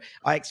patch. So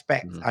I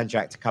expect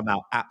Eintracht to come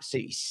out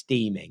absolutely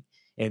steaming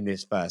in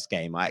this first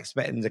game. I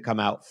expect them to come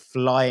out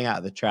flying out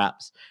of the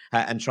traps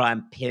and try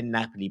and pin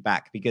Napoli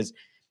back, because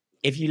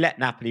if you let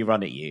Napoli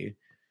run at you,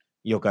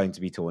 you're going to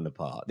be torn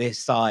apart. This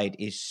side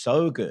is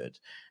so good.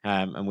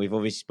 And we've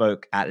obviously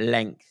spoke at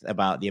length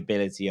about the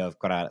ability of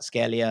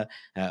Kvaratskhelia,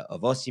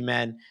 of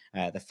Osimhen,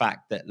 the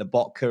fact that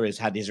Lobotka has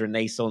had his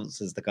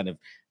renaissance as the kind of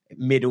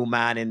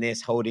middleman in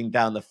this, holding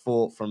down the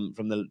fort from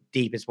the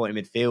deepest point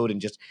in midfield and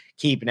just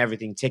keeping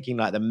everything ticking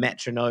like the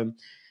metronome.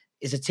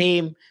 It's a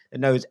team that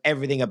knows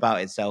everything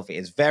about itself. It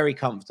is very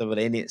comfortable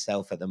in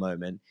itself at the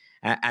moment.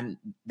 And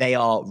they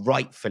are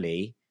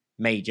rightfully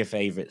major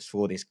favourites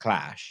for this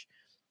clash.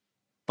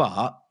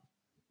 But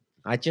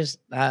I just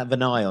have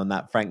an eye on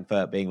that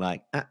Frankfurt being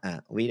like,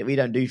 we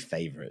don't do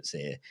favourites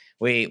here.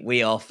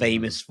 We are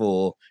famous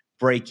for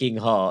breaking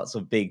hearts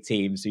of big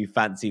teams who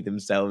fancy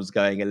themselves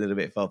going a little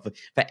bit far,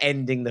 for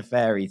ending the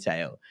fairy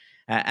tale.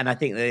 And I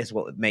think that is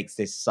what makes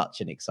this such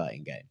an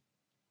exciting game.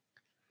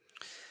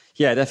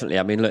 Yeah, definitely.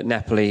 I mean, look,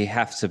 Napoli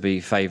have to be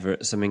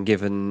favourites. I mean,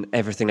 given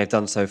everything they've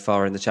done so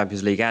far in the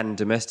Champions League and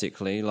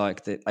domestically,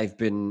 like they've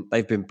been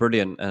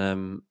brilliant.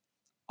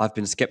 I've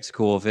been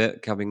sceptical of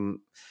it coming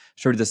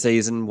through the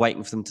season,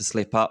 waiting for them to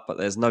slip up, but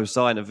there's no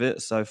sign of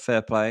it. So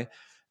fair play.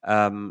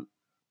 And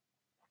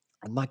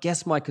I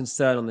guess my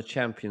concern on the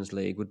Champions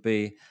League would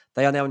be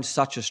they are now in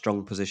such a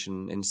strong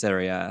position in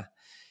Serie A.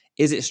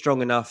 Is it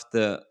strong enough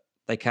that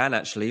they can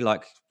actually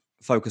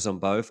focus on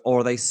both,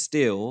 or are they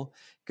still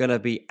going to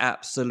be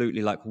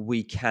absolutely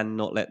we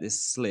cannot let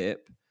this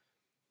slip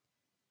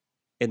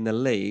in the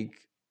league,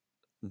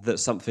 that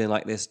something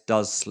like this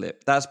does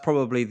slip? That's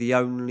probably the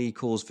only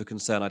cause for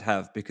concern I'd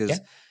have, because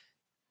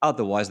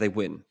otherwise they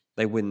win.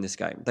 They win this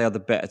game. They are the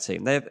better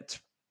team. They're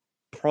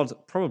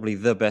probably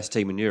the best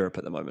team in Europe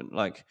at the moment.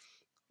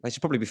 They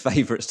should probably be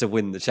favourites to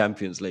win the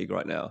Champions League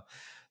right now.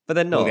 But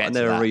they're not, and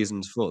there are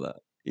reasons for that.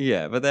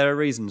 Yeah, but there are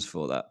reasons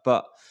for that.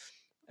 But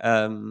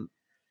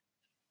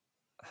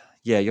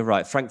yeah, you're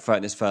right. Frankfurt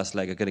in this first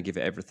leg are going to give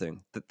it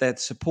everything. Their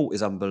support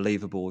is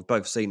unbelievable. We've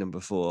both seen them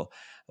before.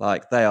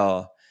 They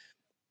are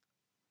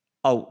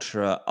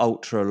ultra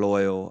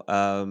loyal,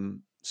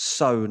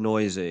 so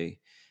noisy,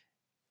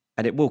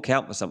 and it will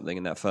count for something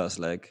in that first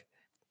leg.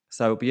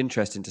 So it'll be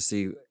interesting to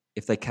see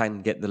if they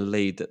can get the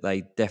lead that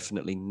they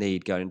definitely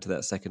need going into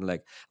that second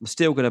leg. I'm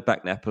still going to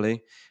back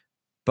Napoli,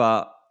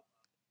 but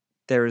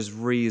there is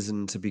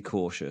reason to be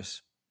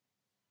cautious.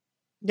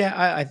 Yeah,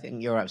 I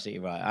think you're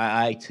absolutely right.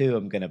 I too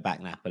am going to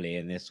back Napoli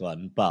in this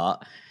one,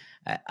 but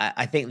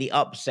I think the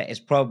upset is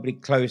probably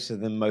closer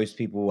than most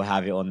people will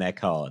have it on their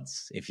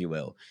cards, if you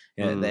will.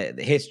 The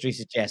history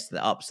suggests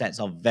that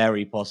upsets are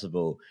very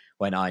possible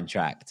when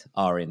Eintracht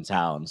are in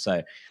town.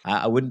 So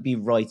I wouldn't be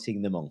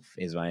writing them off,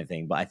 is my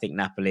thing. But I think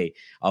Napoli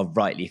are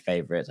rightly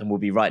favourites and will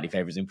be rightly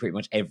favourites in pretty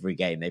much every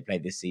game they play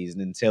this season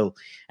until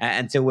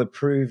we're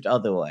proved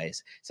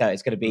otherwise. So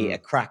it's going to be a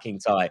cracking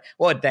tie.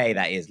 What a day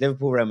that is.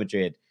 Liverpool, Real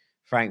Madrid,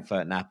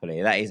 Frankfurt,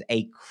 Napoli. That is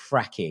a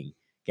cracking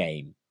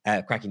game,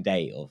 cracking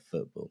day of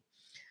football.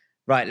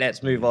 Right,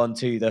 let's move on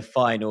to the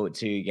final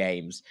two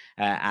games,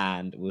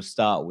 and we'll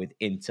start with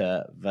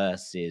Inter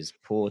versus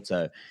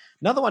Porto.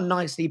 Another one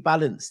nicely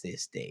balanced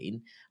this,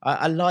 Dean.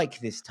 I like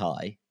this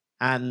tie,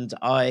 and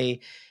I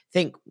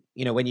think,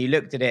 when you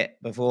looked at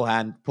it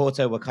beforehand,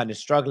 Porto were kind of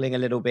struggling a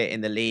little bit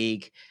in the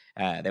league.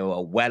 They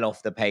were well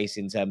off the pace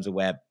in terms of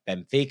where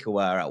Benfica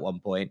were at one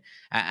point,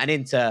 and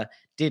Inter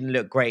didn't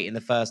look great in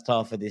the first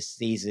half of this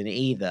season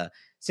either.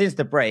 Since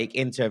the break,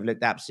 Inter have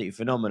looked absolutely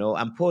phenomenal,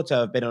 and Porto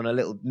have been on a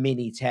little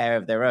mini tear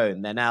of their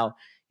own. They're now,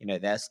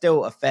 they're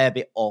still a fair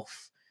bit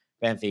off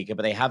Benfica,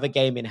 but they have a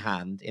game in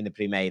hand in the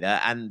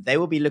Primera, and they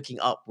will be looking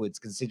upwards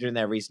considering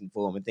their recent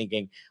form and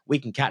thinking, we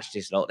can catch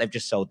this lot. They've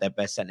just sold their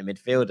best centre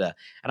midfielder.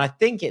 And I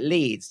think it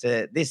leads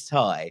to this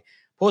tie.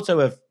 Porto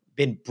have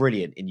been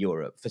brilliant in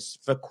Europe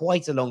for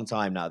quite a long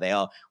time now. They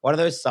are one of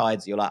those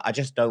sides you're like, I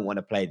just don't want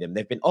to play them.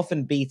 They've been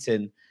often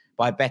beaten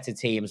by better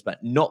teams,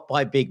 but not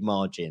by big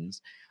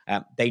margins.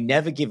 They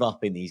never give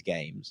up in these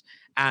games,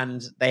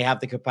 and they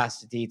have the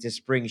capacity to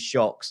spring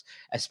shocks,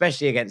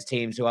 especially against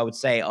teams who I would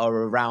say are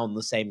around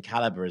the same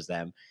caliber as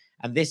them.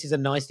 And this is a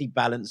nicely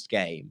balanced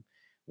game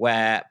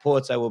where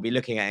Porto will be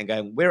looking at it and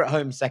going, we're at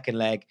home second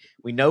leg.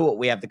 We know what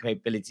we have the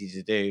capability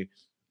to do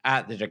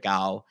at the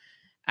Dragao.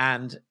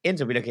 And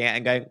Inter will be looking at it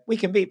and going, we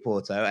can beat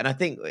Porto. And I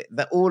think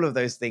that all of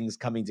those things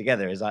coming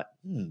together is a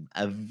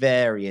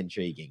very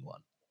intriguing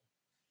one.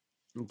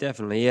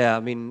 Definitely, yeah. I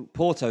mean,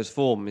 Porto's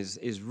form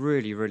is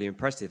really, really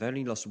impressive. They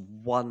only lost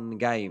one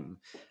game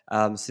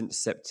since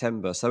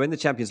September. So in the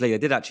Champions League, they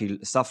did actually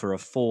suffer a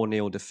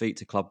 4-0 defeat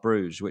to Club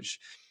Brugge, which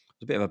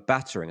was a bit of a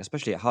battering,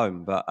 especially at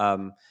home. But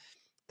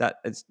that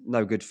it's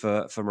no good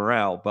for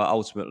morale. But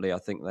ultimately, I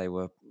think they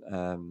were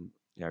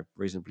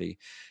reasonably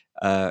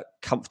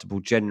comfortable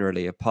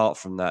generally. Apart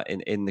from that,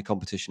 in the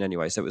competition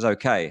anyway, so it was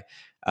okay.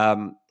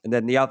 And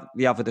then the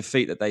other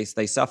defeat that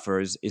they suffer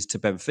is to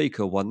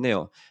Benfica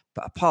 1-0.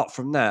 But apart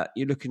from that,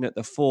 you're looking at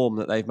the form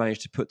that they've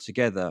managed to put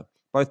together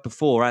both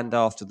before and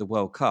after the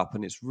World Cup,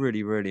 and it's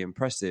really, really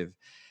impressive.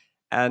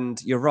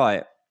 And you're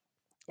right,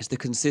 it's the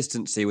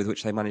consistency with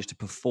which they manage to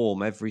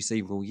perform every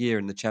single year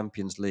in the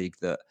Champions League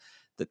that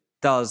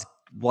does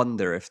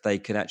wonder if they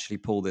can actually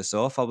pull this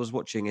off. I was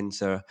watching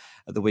Inter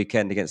at the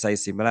weekend against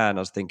AC Milan.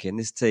 I was thinking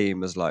this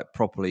team has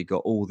properly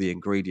got all the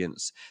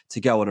ingredients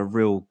to go on a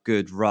real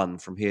good run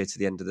from here to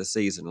the end of the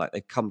season.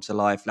 They've come to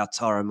life.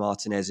 Lautaro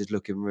Martinez is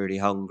looking really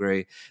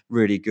hungry,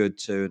 really good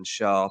too, and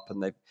sharp.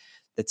 And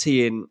the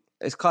team,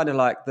 it's kind of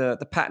like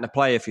the pattern of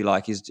play, if you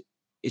like, is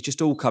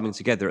just all coming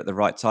together at the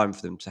right time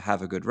for them to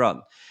have a good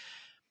run.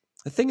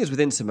 The thing is with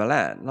Inter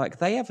Milan,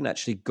 they haven't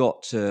actually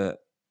got to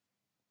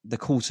the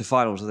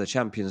quarterfinals of the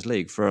Champions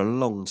League for a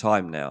long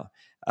time now.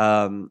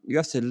 You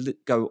have to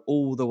go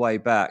all the way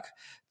back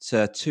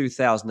to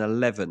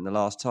 2011, the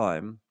last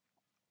time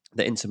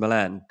that Inter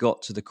Milan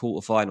got to the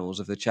quarterfinals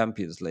of the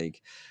Champions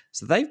League.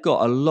 So they've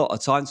got a lot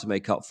of time to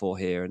make up for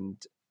here,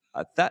 and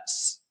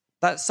that's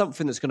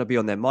something that's going to be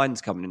on their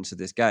minds coming into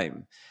this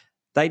game.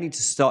 They need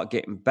to start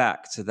getting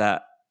back to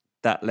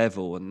that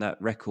level and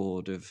that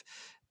record of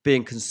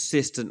being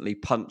consistently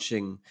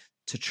punching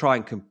to try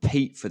and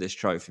compete for this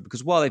trophy,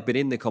 because while they've been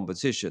in the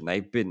competition,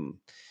 they've been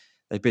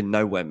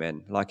nowhere,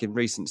 men. In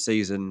recent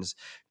seasons,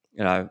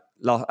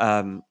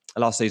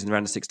 last season,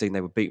 round of 16,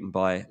 they were beaten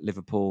by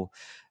Liverpool.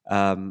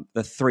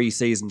 The 3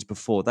 seasons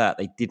before that,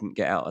 they didn't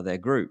get out of their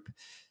group.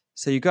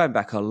 So you're going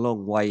back a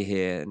long way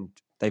here, and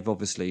they've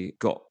obviously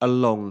got a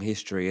long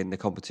history in the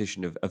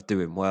competition of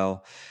doing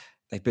well.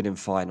 They've been in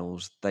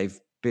finals. They've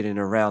been in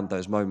around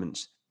those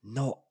moments.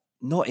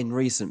 Not in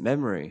recent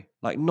memory,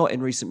 not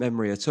in recent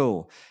memory at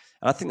all.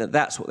 And I think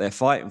that's what they're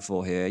fighting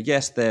for here.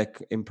 Yes, they're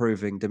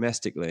improving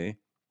domestically,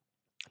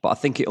 but I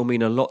think it'll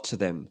mean a lot to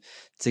them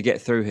to get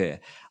through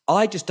here.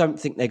 I just don't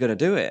think they're going to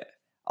do it.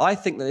 I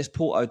think that this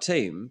Porto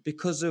team,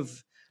 because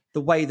of the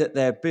way that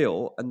they're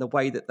built and the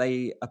way that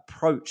they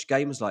approach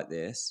games like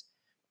this,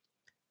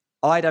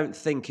 I don't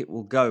think it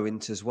will go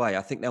Inter's way.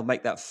 I think they'll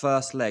make that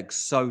first leg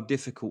so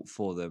difficult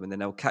for them, and then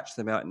they'll catch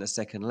them out in the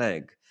second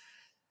leg.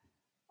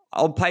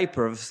 On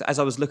paper, as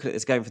I was looking at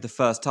this game for the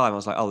first time, I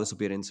was like, oh, this will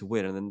be an Inter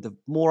win. And then the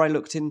more I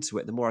looked into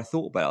it, the more I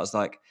thought about it, I was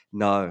like,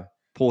 no,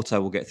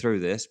 Porto will get through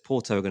this.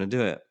 Porto are going to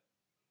do it.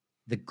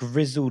 The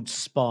grizzled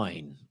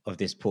spine of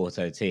this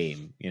Porto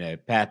team,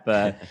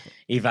 Pepe,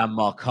 Ivan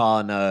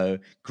Marcano,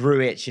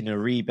 Grujic and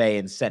Uribe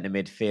in centre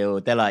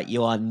midfield. They're like,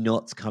 you are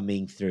not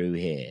coming through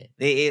here.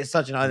 It's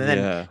such an... And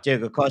then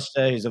Diogo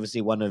Costa, who's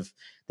obviously one of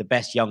the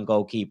best young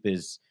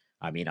goalkeepers,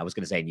 I was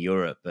going to say in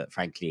Europe, but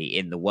frankly,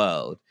 in the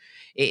world.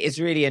 It's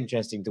really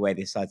interesting the way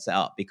this side's set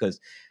up, because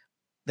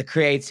the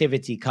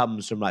creativity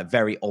comes from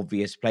very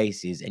obvious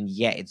places, and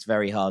yet it's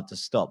very hard to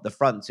stop. The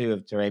front two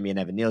of Taremi and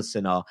Evan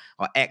Nilsson are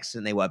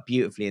excellent. They work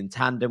beautifully in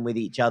tandem with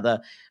each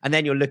other. And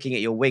then you're looking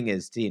at your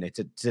wingers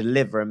to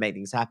deliver and make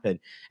things happen.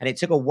 And it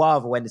took a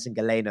while for Wenderson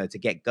Galeno to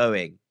get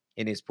going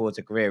in his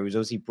Porto career. He was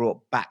obviously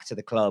brought back to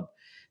the club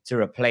to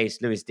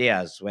replace Luis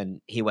Diaz when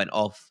he went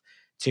off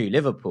to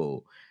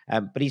Liverpool.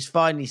 But he's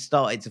finally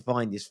started to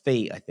find his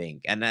feet, I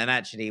think. And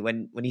actually,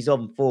 when he's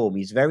on form,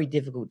 he's very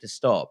difficult to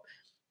stop.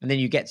 And then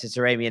you get to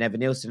Taremi and Evan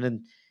Nilsson,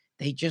 and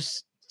they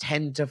just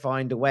tend to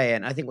find a way.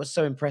 And I think what's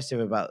so impressive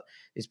about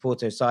this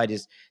Porto side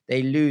is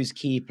they lose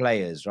key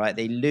players, right?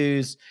 They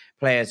lose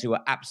players who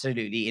are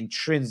absolutely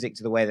intrinsic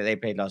to the way that they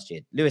played last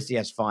year. Luis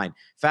Diaz, fine.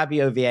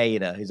 Fabio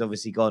Vieira, who's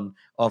obviously gone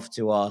off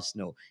to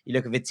Arsenal. You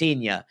look at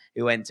Vitinha,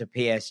 who went to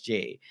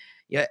PSG.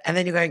 And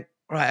then you're going,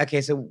 right,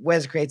 okay, so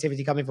where's the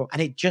creativity coming from?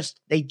 And they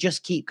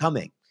just keep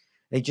coming.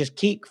 They just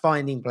keep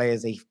finding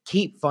players. They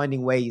keep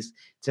finding ways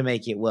to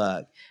make it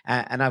work.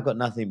 And I've got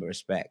nothing but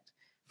respect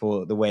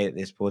for the way that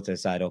this Porto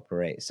side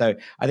operates. So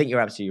I think you're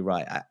absolutely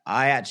right.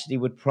 I actually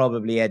would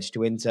probably edge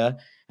to Inter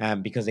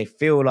because they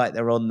feel like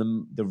they're on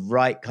the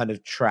right kind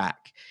of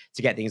track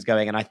to get things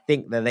going. And I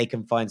think that they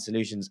can find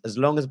solutions. As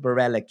long as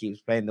Barella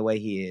keeps playing the way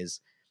he is,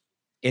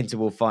 Inter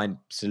will find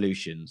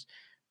solutions.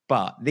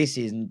 But this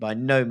is by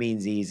no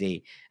means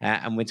easy.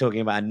 And we're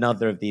talking about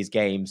another of these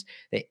games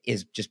that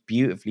is just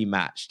beautifully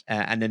matched.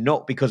 And they're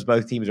not because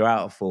both teams are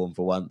out of form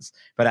for once,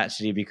 but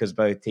actually because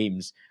both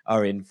teams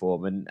are in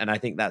form. And I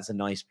think that's a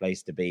nice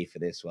place to be for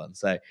this one.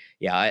 So,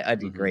 yeah,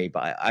 I'd agree.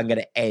 But I'm going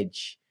to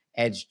edge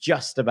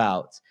just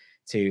about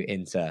to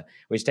Inter,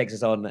 which takes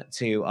us on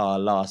to our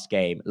last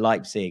game,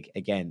 Leipzig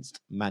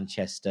against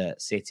Manchester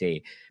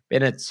City.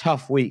 Been a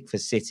tough week for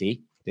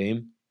City,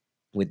 Doom,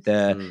 with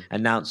the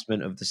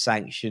announcement of the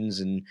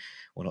sanctions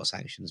not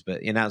sanctions,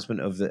 but the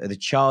announcement of the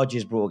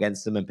charges brought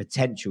against them and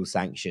potential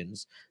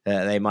sanctions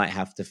that they might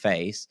have to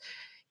face.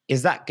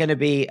 Is that going to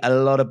be a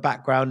lot of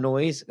background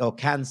noise, or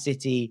can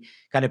City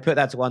kind of put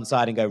that to one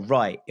side and go,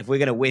 right, if we're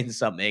going to win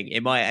something,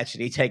 it might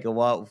actually take a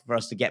while for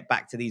us to get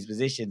back to these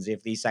positions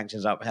if these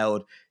sanctions are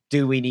upheld.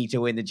 Do we need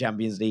to win the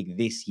Champions League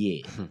this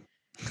year?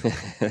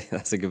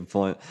 That's a good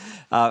point.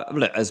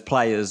 Look, as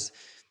players,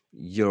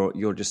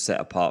 you're just set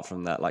apart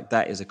from that. Like,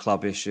 that is a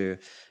club issue.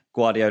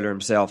 Guardiola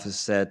himself has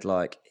said,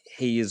 like,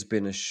 he has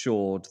been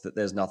assured that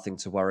there's nothing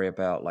to worry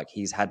about. Like,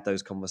 he's had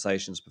those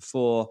conversations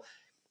before.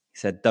 He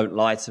said, don't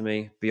lie to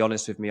me. Be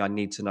honest with me. I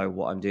need to know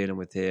what I'm dealing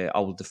with here. I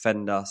will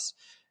defend us.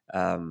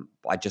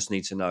 I just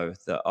need to know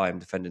that I am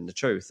defending the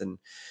truth. And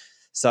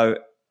so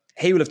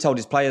he will have told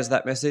his players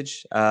that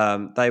message.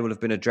 They will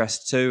have been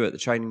addressed to at the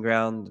training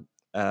ground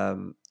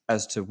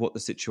as to what the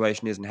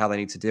situation is and how they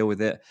need to deal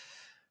with it.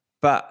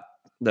 But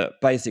look,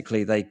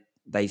 basically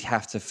they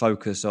have to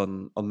focus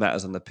on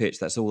matters on the pitch.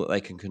 That's all that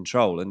they can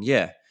control. And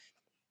yeah,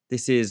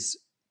 this is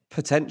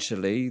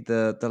potentially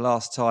the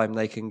last time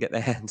they can get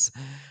their hands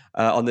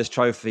on this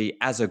trophy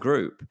as a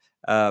group.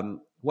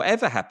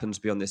 Whatever happens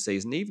beyond this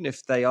season, even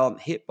if they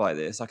aren't hit by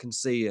this, I can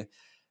see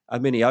a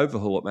mini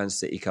overhaul at Man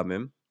City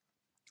coming.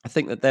 I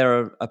think that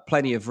there are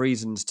plenty of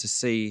reasons to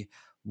see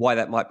why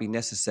that might be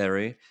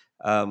necessary.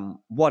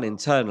 One,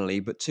 internally,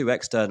 but two,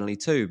 externally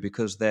too,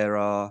 because there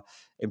are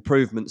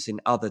improvements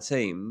in other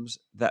teams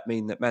that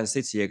mean that Man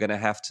City are going to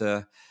have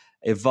to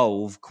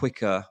evolve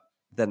quicker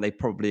than they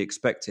probably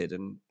expected.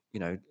 And, you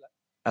know,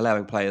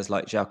 allowing players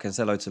like João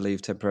Cancelo to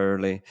leave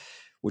temporarily,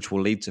 which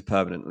will lead to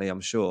permanently,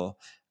 I'm sure,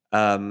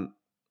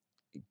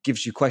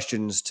 gives you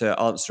questions to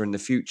answer in the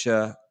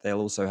future.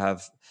 They'll also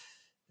have...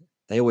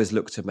 They always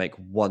look to make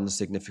one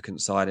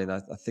significant signing. I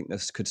think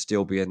this could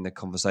still be in the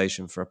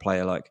conversation for a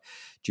player like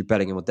Jude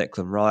Bellingham or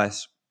Declan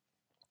Rice.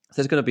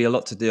 There's going to be a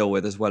lot to deal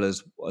with, as well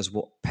as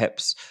what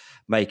Pep's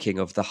making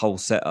of the whole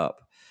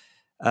setup.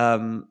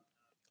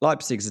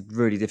 Leipzig's a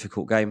really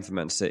difficult game for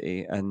Man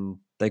City, and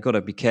they've got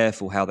to be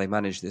careful how they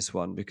manage this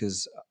one,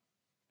 because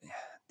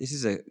this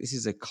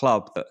is a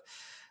club that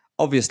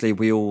obviously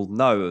we all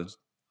know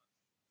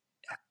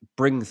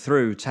bring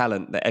through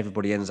talent that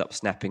everybody ends up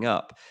snapping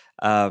up.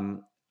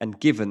 And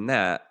given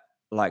that,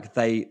 like,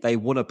 they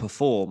want to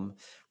perform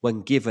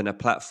when given a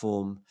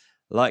platform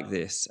like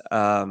this.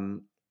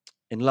 In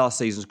last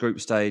season's group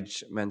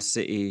stage, Man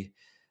City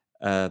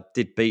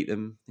did beat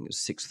them. I think it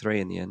was 6-3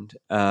 in the end.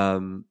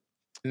 And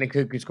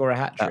Nkunku scored a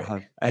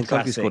hat-trick. And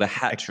Nkunku scored a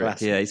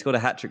hat-trick. Yeah, he scored a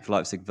hat-trick for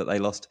Leipzig, but they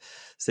lost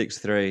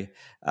 6-3.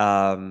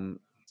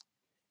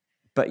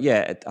 But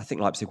yeah, I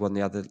think Leipzig won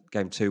the other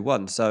game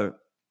 2-1. So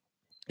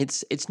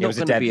it's not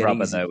going to be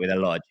rubber though, with a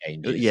lot of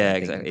changes. Yeah,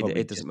 exactly.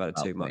 It doesn't matter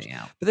too much.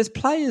 But there's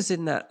players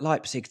in that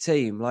Leipzig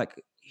team,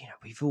 like, you know,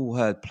 we've all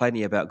heard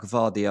plenty about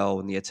Gvardiol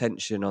and the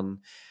attention on,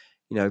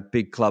 you know,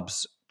 big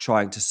clubs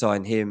trying to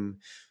sign him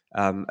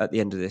at the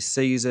end of this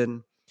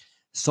season.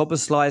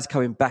 Szoboszlai is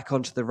coming back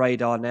onto the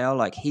radar now.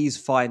 Like, he's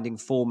finding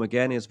form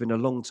again. It's been a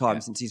long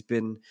time since he's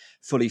been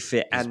fully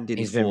fit and in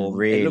he's form. Been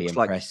really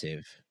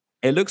impressive.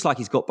 It looks like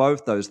he's got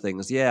both those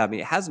things. Yeah, I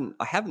mean,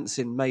 I haven't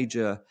seen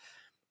major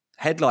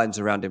headlines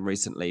around him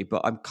recently,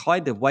 but I'm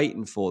kind of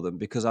waiting for them,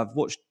 because I've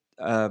watched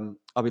RB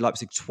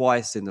Leipzig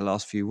twice in the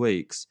last few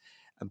weeks,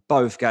 and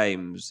both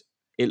games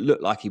it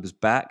looked like he was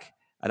back,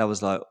 and I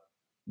was like,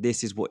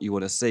 this is what you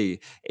want to see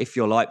if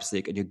you're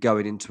Leipzig and you're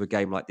going into a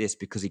game like this,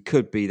 because he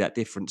could be that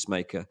difference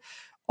maker.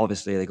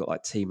 Obviously, they got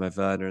like Timo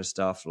Werner and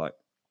stuff. Like,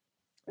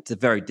 it's a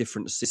very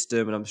different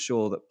system, and I'm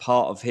sure that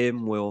part of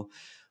him will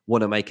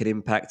want to make an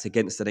impact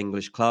against an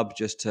English club,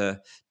 just to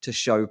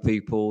show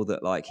people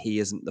that, like, he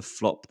isn't the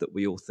flop that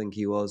we all think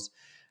he was.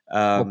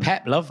 Well,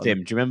 Pep loved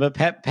him. Do you remember?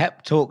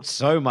 Pep talked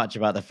so much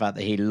about the fact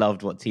that he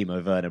loved what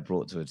Timo Werner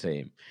brought to a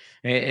team.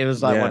 It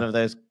was like one of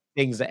those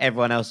things that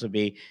everyone else would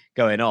be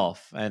going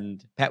off,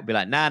 and Pep would be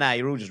like, nah,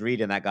 you're all just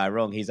reading that guy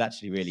wrong. He's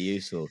actually really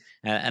useful.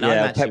 And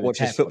I'm Pep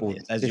watches football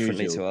as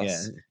differently usual. to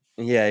us.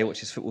 Yeah, he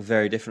watches football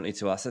very differently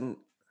to us. And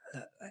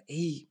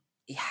he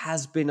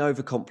has been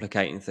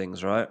overcomplicating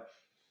things, right?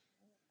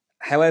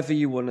 However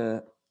you want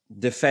to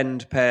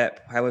defend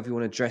Pep, however you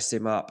want to dress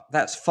him up,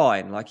 that's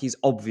fine. Like, he's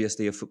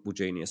obviously a football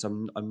genius.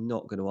 I'm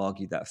not going to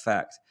argue that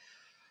fact.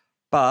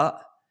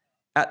 But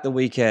at the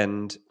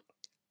weekend,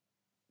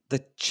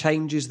 the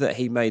changes that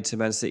he made to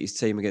Man City's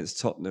team against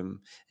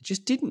Tottenham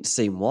just didn't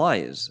seem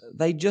wise.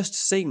 They just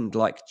seemed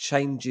like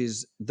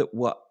changes that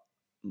were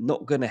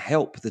not going to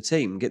help the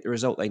team get the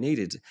result they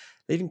needed.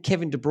 Leaving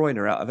Kevin De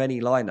Bruyne out of any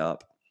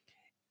lineup,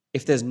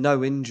 if there's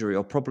no injury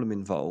or problem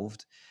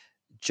involved,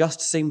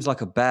 just seems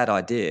like a bad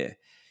idea.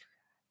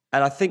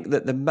 And I think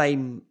that the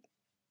main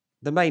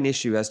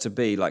issue has to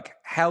be, like,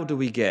 how do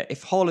we get,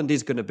 if Haaland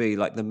is going to be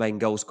like the main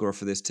goal scorer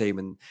for this team,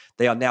 and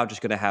they are now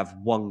just going to have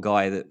one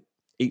guy that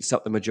eats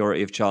up the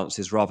majority of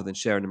chances rather than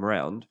sharing them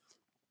around,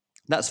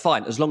 that's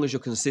fine, as long as you're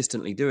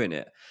consistently doing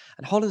it.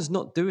 And Haaland's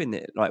not doing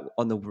it like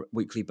on the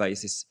weekly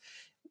basis.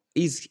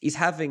 He's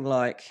having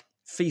like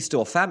feast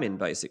or famine,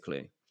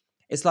 basically.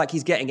 It's like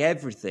he's getting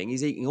everything.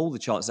 He's eating all the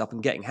chances up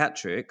and getting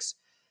hat-tricks,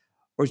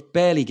 or he's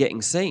barely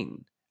getting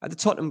seen. At the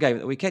Tottenham game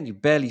at the weekend, you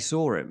barely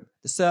saw him.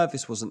 The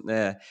service wasn't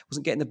there.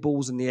 Wasn't getting the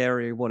balls in the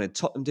area he wanted.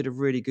 Tottenham did a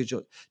really good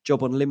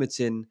job on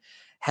limiting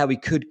how he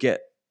could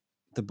get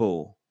the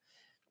ball.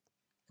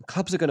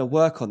 Clubs are going to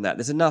work on that.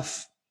 There's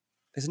enough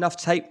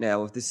tape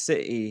now of this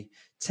City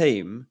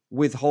team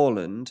with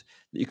Haaland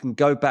that you can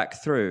go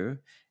back through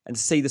and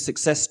see the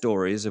success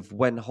stories of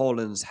when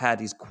Haaland's had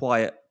his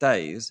quiet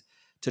days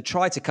to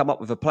try to come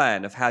up with a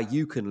plan of how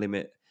you can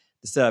limit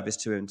the service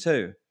to him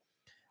too.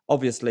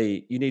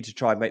 Obviously, you need to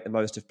try and make the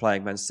most of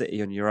playing Man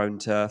City on your own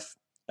turf.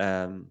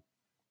 I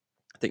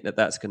think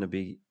that's going to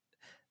be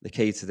the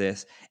key to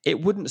this.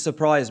 It wouldn't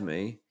surprise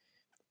me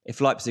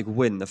if Leipzig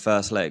win the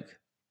first leg.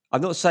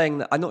 I'm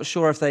not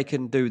sure if they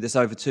can do this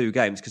over 2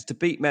 games, because to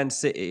beat Man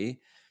City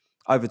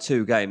over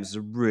 2 games is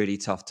a really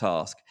tough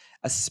task,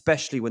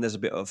 especially when there's a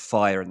bit of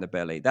fire in the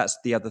belly. That's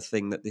the other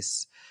thing that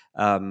this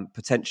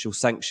potential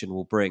sanction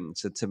will bring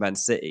to Man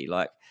City.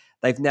 Like,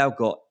 they've now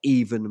got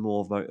even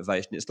more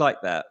motivation. It's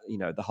like that,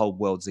 the whole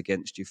world's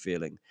against you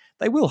feeling.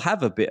 They will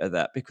have a bit of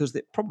that, because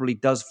it probably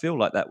does feel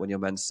like that when you're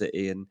Man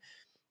City and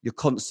you're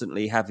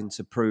constantly having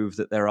to prove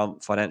that there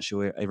aren't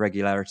financial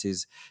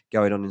irregularities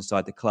going on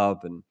inside the club,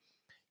 and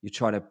you're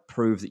trying to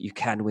prove that you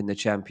can win the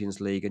Champions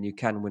League and you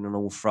can win on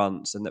all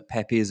fronts, and that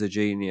Pep is a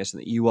genius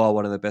and that you are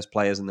one of the best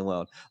players in the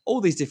world.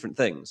 All these different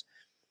things.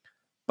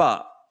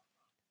 But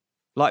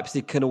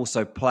Leipzig can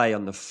also play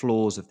on the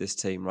flaws of this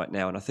team right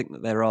now, and I think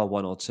that there are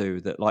 1 or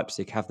 2 that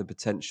Leipzig have the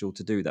potential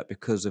to do that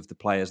because of the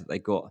players that they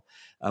got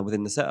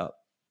within the setup.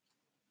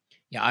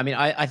 Yeah, I mean,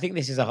 I think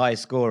this is a high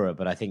scorer,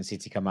 but I think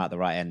City come out the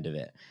right end of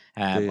it.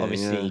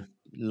 Obviously,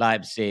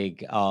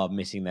 Leipzig are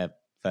missing their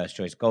first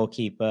choice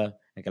goalkeeper.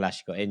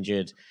 Galashi got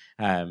injured,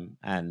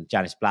 and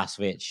Janis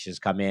Blažević has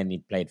come in. He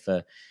played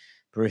for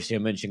Borussia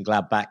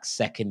Mönchengladbach's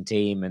second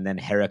team, and then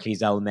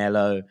Heracles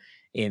Almelo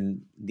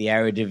in the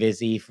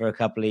Eredivisie for a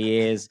couple of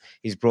years.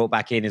 He's brought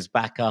back in as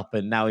backup,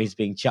 and now he's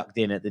being chucked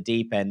in at the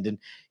deep end. And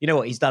you know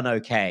what? He's done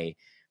okay,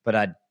 but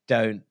I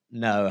don't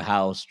know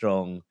how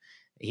strong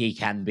he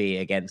can be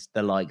against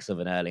the likes of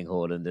an Erling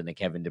Haaland and a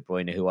Kevin De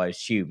Bruyne, who I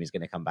assume is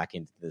going to come back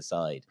into the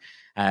side.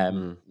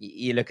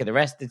 You look at the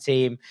rest of the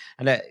team,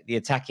 and the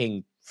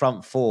attacking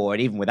front 4,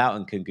 and even without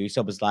Nkunku,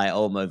 Szoboszlai,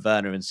 Olmo,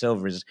 Werner and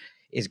Silva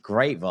is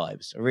great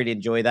vibes. I really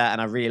enjoy that,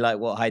 and I really like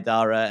what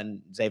Haidara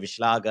and Xaver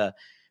Schlager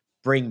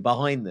bring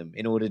behind them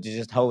in order to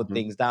just hold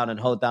things down and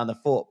hold down the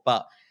fort.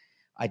 But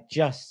I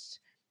just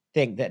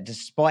think that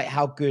despite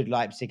how good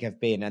Leipzig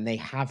have been, and they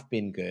have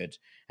been good,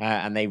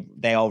 and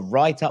they are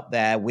right up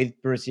there with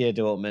Borussia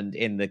Dortmund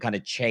in the kind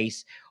of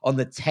chase on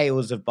the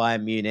tails of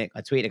Bayern Munich.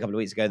 I tweeted a couple of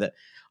weeks ago that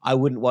I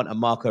wouldn't want a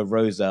Marco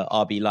Rosa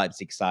RB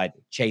Leipzig side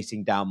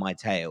chasing down my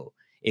tail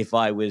if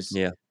I was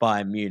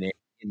Bayern Munich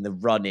in the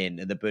run-in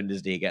of the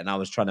Bundesliga and I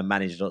was trying to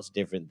manage lots of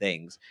different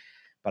things.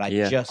 But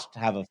I just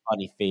have a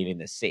funny feeling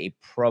that City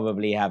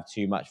probably have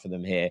too much for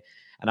them here.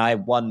 And I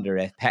wonder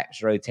if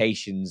Pep's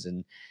rotations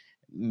and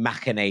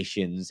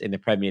machinations in the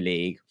Premier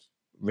League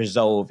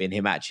resolve in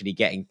him actually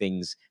getting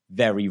things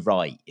very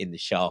right in the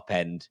sharp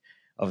end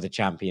of the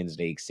Champions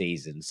League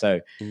season.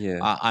 So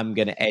I'm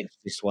going to edge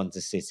this one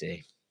to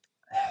City.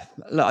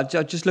 Look,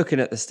 I'm just looking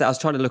at the stats. I was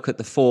trying to look at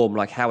the form,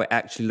 like how it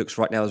actually looks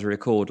right now as we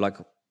record. Like,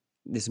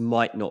 this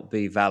might not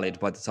be valid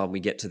by the time we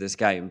get to this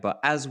game. But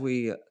as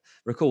we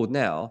record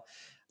now,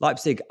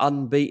 Leipzig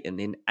unbeaten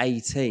in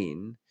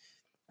 18,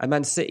 and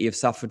Man City have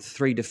suffered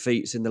 3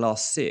 defeats in the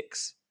last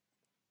 6.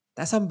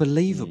 That's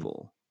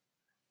unbelievable.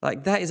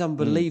 Like, that is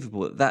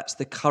unbelievable. That's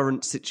the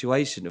current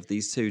situation of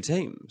these 2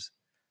 teams.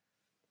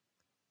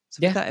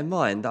 So with that in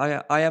mind,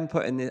 I am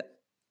putting the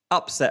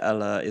upset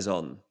alert is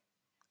on.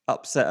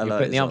 Upset alert. You're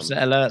putting the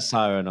upset alert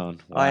siren on.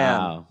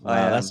 Wow. I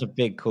am. That's a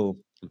big call.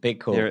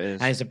 Big call. Here it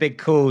is. And it's a big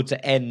call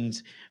to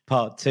end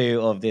part 2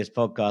 of this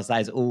podcast.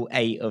 That is all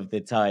 8 of the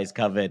ties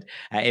covered.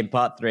 In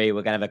part 3,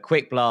 we're going to have a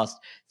quick blast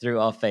through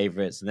our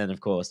favourites. And then, of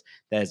course,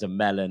 there's a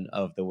melon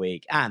of the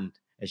week and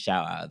a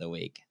shout out of the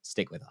week.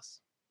 Stick with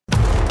us.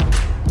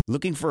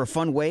 Looking for a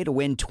fun way to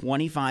win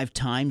 25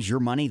 times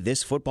your money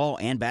this football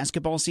and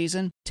basketball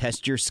season?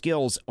 Test your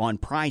skills on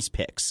Prize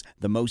Picks,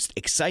 the most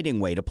exciting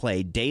way to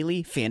play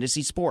daily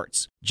fantasy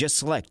sports. Just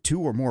select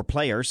 2 or more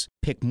players,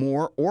 pick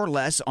more or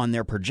less on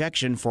their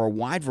projection for a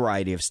wide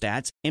variety of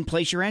stats, and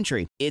place your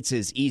entry. It's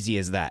as easy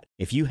as that.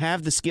 If you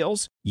have the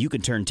skills, you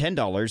can turn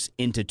 $10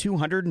 into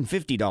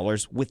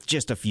 $250 with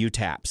just a few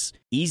taps.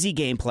 Easy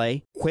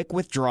gameplay, quick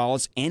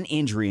withdrawals, and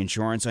injury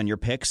insurance on your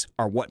picks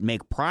are what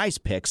make Prize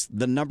Picks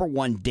the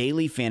 #1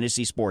 daily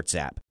fantasy sports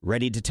app.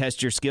 Ready to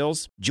test your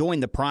skills? Join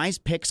the Prize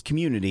Picks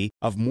community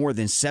of more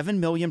than 7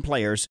 million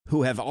players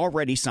who have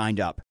already signed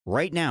up.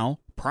 Right now,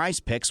 Prize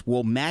Picks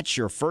will match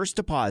your first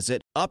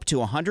deposit up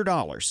to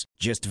 $100.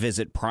 Just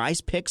visit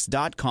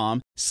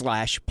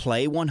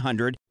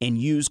prizepicks.com/play100 and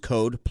use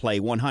code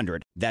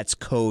PLAY100. That's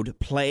code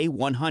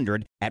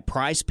PLAY100 at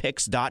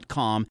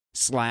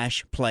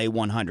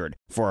prizepicks.com/play100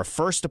 for a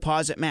first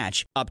deposit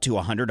match up to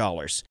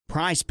 $100.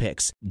 Prize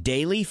Picks,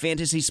 daily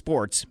fantasy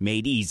sports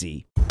made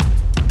easy.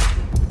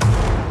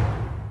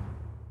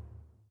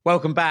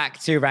 Welcome back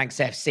to Ranks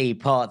FC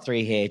Part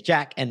 3 here.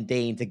 Jack and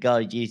Dean to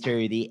guide you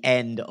through the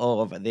end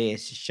of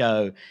this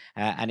show.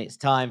 And it's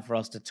time for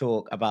us to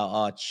talk about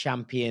our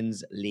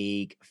Champions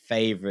League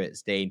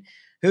favourites, Dean.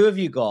 Who have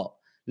you got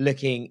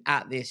looking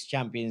at this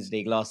Champions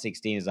League last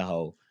 16 as a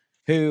whole?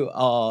 who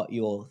are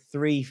your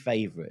 3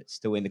 favourites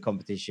to win the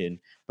competition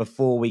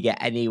before we get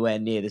anywhere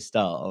near the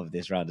start of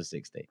this round of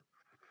 16?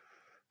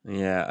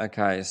 Yeah,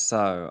 okay.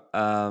 So,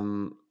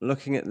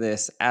 looking at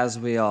this as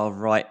we are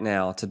right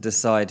now to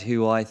decide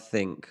who I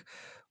think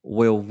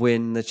will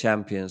win the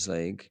Champions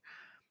League,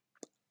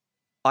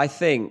 I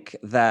think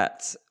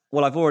that,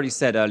 well, I've already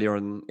said earlier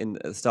on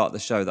at the start of the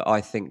show that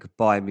I think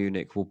Bayern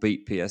Munich will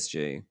beat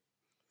PSG.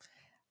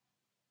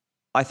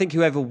 I think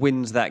whoever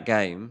wins that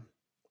game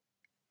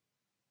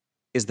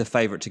is the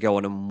favourite to go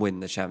on and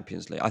win the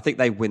Champions League. I think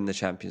they win the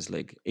Champions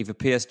League. Either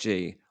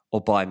PSG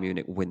or Bayern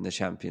Munich win the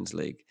Champions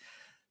League.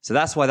 So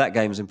that's why that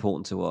game is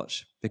important to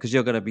watch, because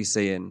you're going to be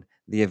seeing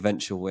the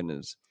eventual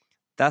winners.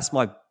 That's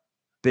my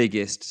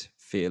biggest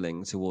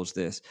feeling towards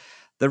this.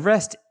 The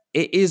rest,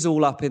 it is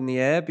all up in the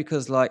air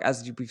because, like,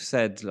 as we've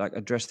said, like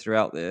addressed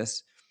throughout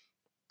this,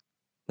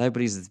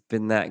 nobody's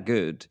been that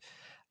good.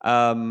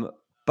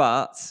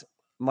 But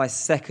my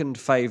second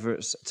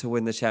favourites to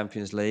win the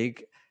Champions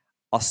League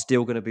are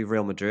still going to be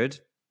Real Madrid.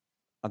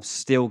 I'm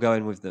still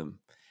going with them.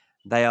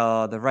 They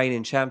are the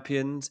reigning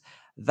champions.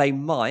 They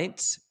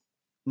might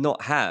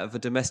not have a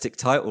domestic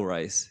title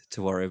race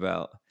to worry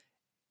about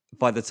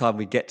by the time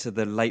we get to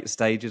the late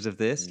stages of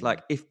this.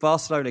 Like, if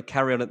Barcelona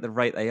carry on at the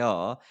rate they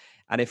are,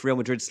 and if Real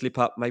Madrid slip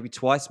up maybe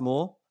twice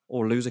more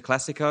or lose a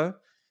Clásico,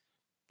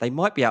 they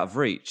might be out of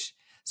reach.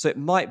 So it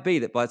might be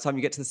that by the time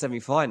you get to the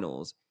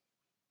semi-finals,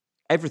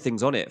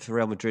 everything's on it for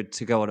Real Madrid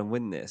to go on and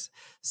win this.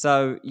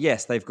 So,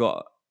 yes, they've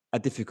got a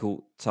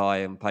difficult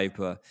tie on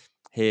paper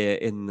here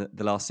in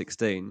the last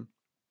 16.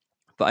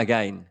 But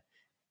again,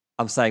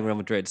 I'm saying Real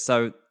Madrid.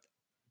 So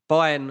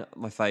Bayern,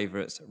 my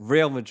favourites.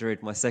 Real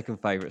Madrid, my second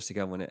favourites to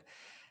go and win it.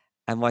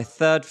 And my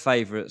third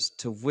favourites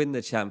to win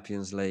the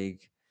Champions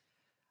League,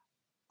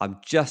 I'm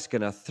just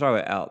going to throw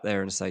it out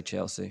there and say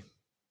Chelsea.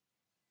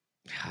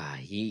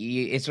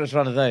 It's just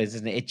one of those,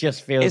 isn't it? It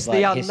just feels it's like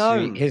the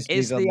unknown.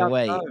 history's on the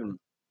way.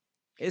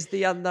 It's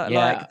the unknown.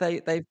 Yeah.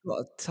 Like they've got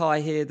a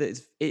tie here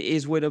that it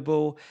is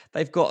winnable.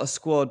 They've got a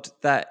squad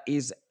that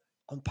is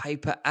on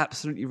paper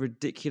absolutely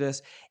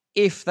ridiculous.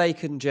 If they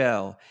can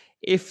gel,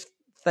 if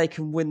they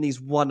can win these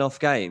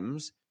one-off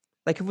games,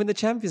 they can win the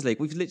Champions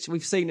League.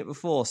 We've seen it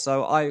before.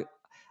 So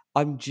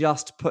I'm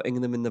just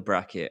putting them in the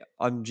bracket.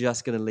 I'm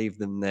just going to leave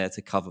them there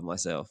to cover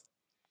myself.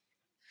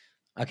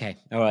 Okay,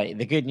 all right.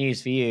 The good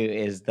news for you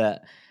is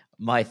that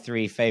my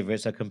 3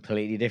 favourites are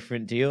completely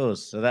different to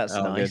yours, so that's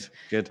nice.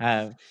 Good.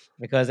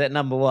 Because at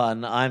number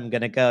 1, I'm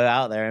going to go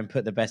out there and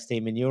put the best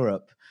team in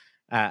Europe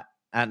at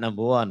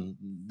number 1.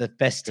 The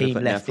best team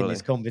left in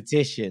this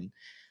competition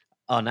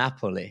are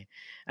Napoli,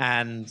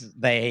 and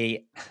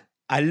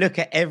I look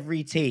at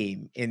every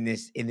team in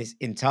this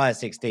entire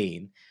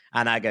 16,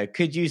 and I go,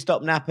 could you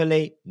stop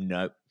Napoli?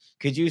 No.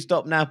 Could you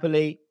stop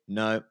Napoli?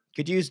 No.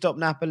 Could you stop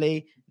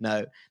Napoli?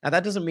 No. Now,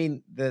 that doesn't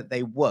mean that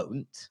they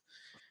won't,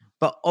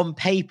 but on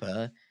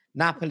paper,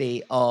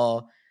 Napoli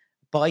are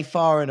by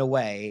far and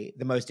away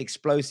the most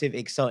explosive,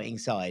 exciting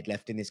side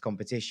left in this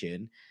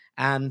competition.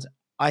 And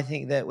I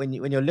think that when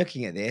you're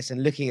looking at this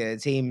and looking at the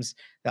teams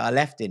that are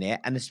left in it,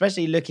 and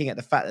especially looking at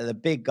the fact that the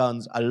big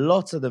guns, a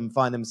lot of them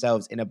find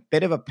themselves in a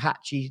bit of a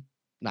patchy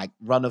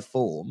run of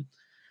form,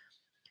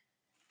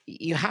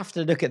 you have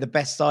to look at the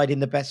best side in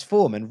the best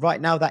form. And right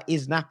now that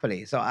is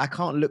Napoli. So I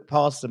can't look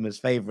past them as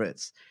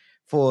favourites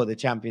for the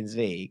Champions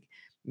League.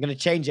 I'm going to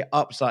change it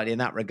up slightly in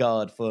that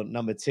regard for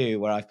number 2,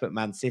 where I've put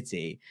Man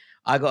City.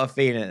 I got a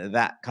feeling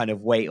that kind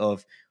of weight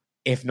of,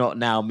 if not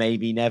now,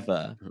 maybe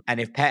never. And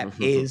if Pep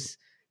is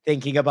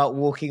thinking about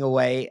walking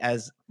away,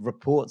 as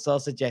reports are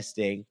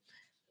suggesting,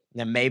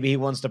 then maybe he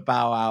wants to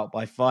bow out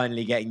by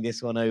finally getting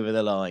this one over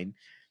the line.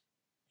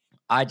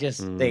 I just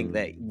think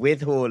that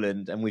with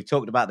Haaland, and we've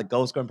talked about the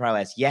goal scoring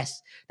prowess,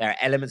 yes, there are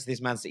elements of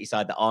this Man City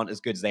side that aren't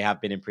as good as they have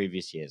been in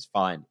previous years.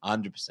 Fine,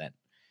 100%.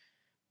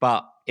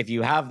 But if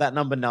you have that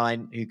number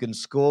 9 who can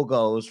score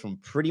goals from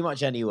pretty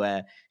much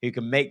anywhere, who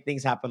can make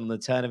things happen on the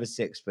turn of a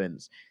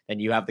sixpence, then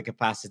you have the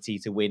capacity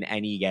to win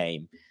any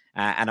game.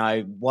 And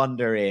I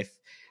wonder if,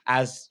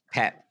 as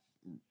Pep,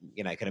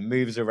 kind of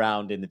moves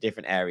around in the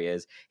different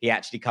areas, he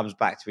actually comes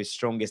back to his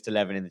strongest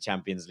 11 in the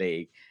Champions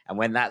League. And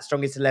when that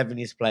strongest 11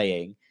 is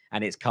playing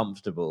and it's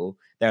comfortable,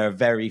 there are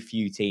very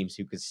few teams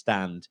who could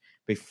stand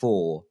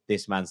before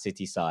this Man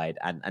City side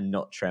and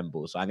not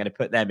tremble. So I'm going to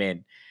put them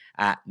in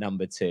at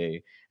number 2.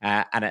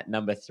 And at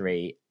number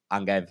 3,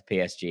 I'm going for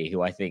PSG,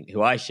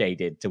 who I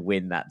shaded to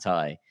win that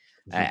tie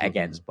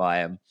against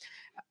Bayern.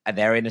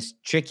 They're in a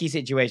tricky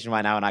situation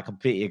right now, and I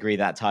completely agree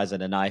that ties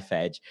on a knife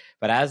edge.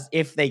 But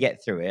if they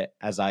get through it,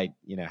 as I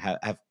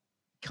have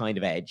kind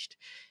of edged,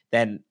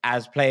 then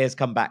as players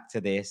come back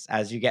to this,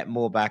 as you get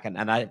more back,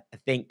 and I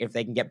think if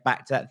they can get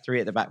back to that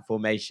 3 at the back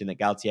formation that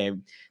Galtier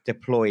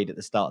deployed at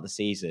the start of the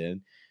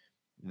season,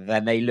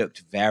 then they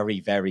looked very,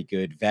 very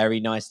good,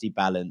 very nicely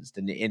balanced,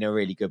 and in a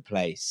really good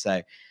place.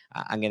 So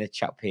I'm going to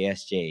chuck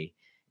PSG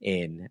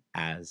in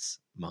as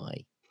my.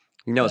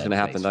 You know what's going to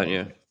happen, don't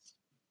you?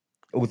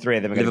 All 3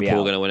 of them are going to be out.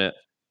 Liverpool going to win it.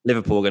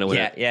 Liverpool are going to win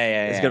it.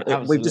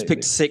 Yeah. We've just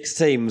picked 6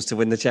 teams to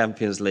win the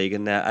Champions League,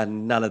 and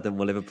none of them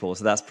were Liverpool.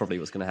 So that's probably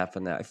what's going to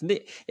happen now.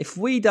 If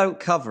we don't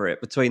cover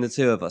it between the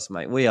two of us,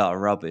 mate, we are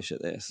rubbish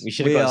at this. We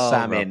should have got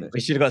Sam in. We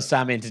should have got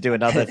Sam in to do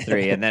another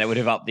 3, and then it would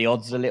have upped the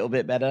odds a little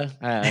bit better.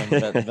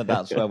 But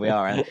that's where we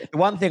are. And the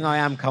one thing I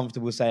am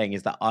comfortable saying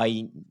is that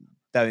I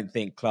don't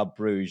think Club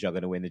Brugge are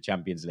going to win the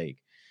Champions League.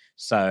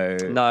 So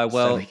no,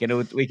 well, so we can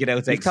all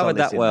take. You've covered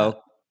that well.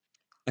 That.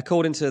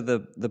 According to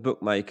the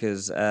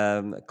bookmakers,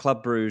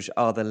 Club Brugge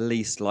are the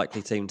least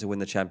likely team to win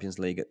the Champions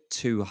League at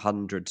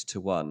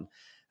 200-1.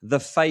 The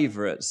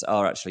favourites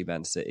are actually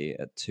Man City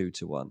at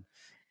 2-1.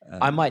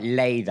 I might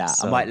lay that.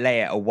 I might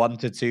lay it at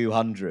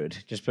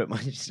 1-200. Just put my.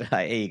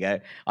 Here you go.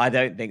 I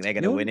don't think they're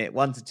going to win it.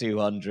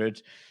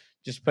 1-200.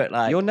 Just put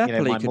your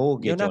Napoli. My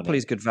mortgage. Your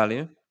Napoli's good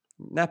value.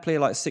 Napoli are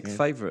like 6th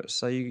favourites,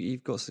 so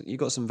you've got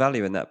some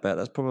value in that bet.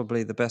 That's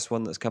probably the best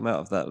one that's come out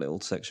of that little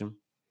section.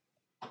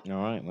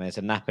 All right, well, it's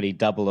a Napoli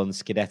double on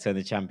Scudetto in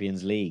the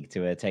Champions League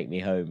to take me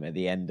home at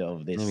the end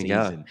of this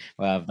season.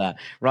 We'll have that.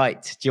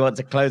 Right, do you want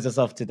to close us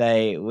off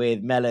today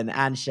with Melon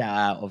and shout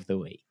out of the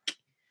week?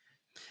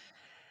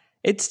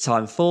 It's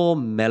time for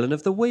Melon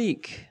of the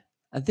Week.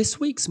 And this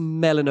week's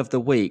Melon of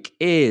the Week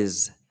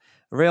is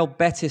Real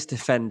Betis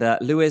defender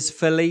Luis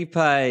Felipe.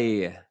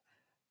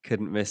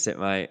 Couldn't miss it,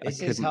 mate. I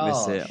couldn't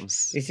miss it.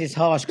 This is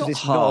harsh because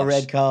it's not a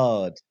red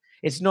card.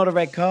 It's not a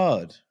red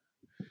card.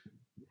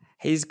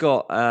 He's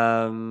got,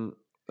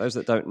 those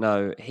that don't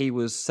know, he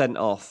was sent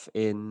off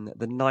in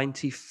the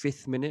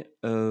 95th minute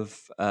of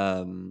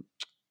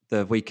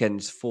the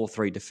weekend's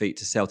 4-3 defeat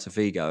to Celta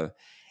Vigo.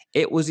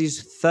 It was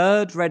his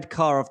 3rd red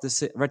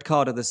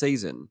card of the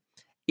season.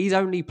 He's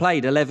only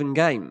played 11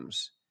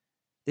 games.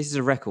 This is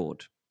a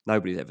record.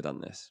 Nobody's ever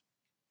done this.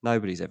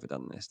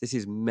 This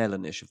is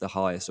Melonish of the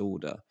highest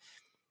order.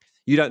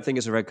 You don't think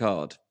it's a red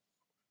card?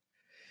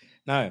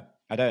 No,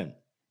 I don't.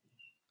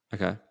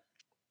 Okay.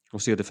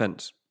 What's your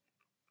defence?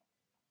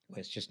 Well,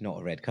 it's just not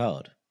a red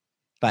card.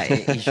 But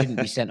he shouldn't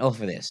be sent off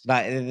for this.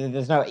 Like,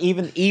 there's no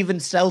even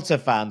Celta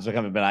fans are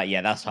coming and be like,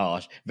 yeah, that's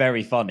harsh.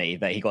 Very funny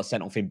that he got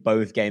sent off in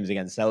both games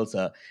against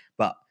Celta,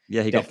 but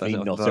he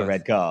definitely not a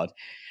red card.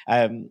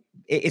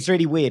 It's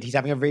really weird. He's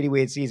having a really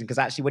weird season because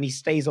actually when he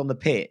stays on the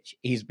pitch,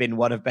 he's been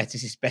one of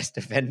Betis' best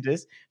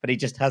defenders, but he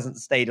just hasn't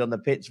stayed on the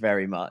pitch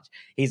very much.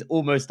 He's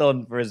almost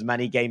on for as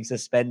many games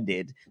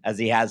suspended as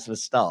he has for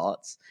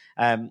starts.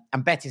 And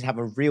Betis have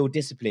a real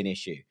discipline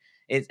issue.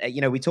 It's,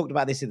 we talked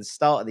about this at the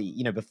start of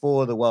the,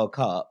 before the World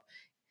Cup.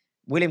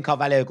 William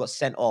Carvalho got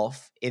sent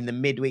off in the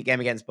midweek game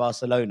against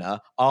Barcelona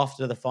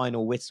after the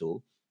final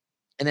whistle.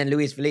 And then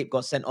Luis Felipe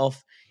got sent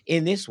off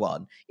in this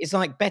one. It's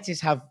like Betis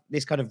have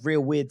this kind of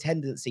real weird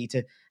tendency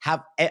to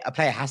have a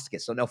player has to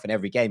get sent off in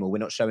every game or we're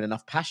not showing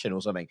enough passion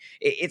or something.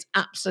 It's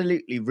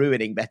absolutely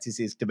ruining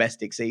Betis'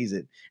 domestic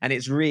season. And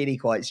it's really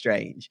quite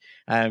strange.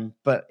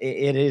 But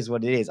it is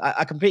what it is.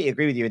 I completely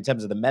agree with you in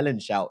terms of the melon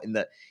shout in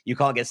that you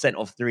can't get sent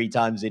off 3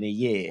 times in a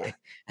year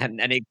and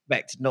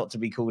expect not to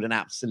be called an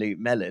absolute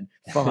melon.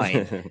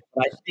 Fine.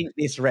 But I think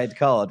this red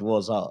card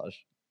was harsh.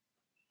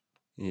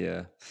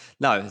 Yeah.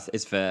 No,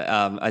 it's fair.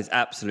 I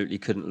absolutely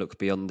couldn't look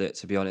beyond it,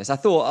 to be honest. I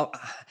thought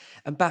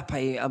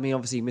Mbappe,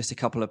 obviously he missed a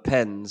couple of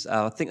pens.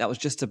 I think that was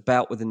just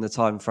about within the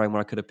time frame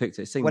where I could have picked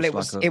it.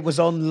 It was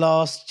on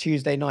last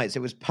Tuesday night. So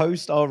it was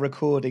post our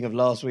recording of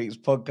last week's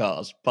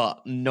podcast,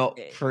 but not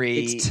pre.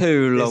 It's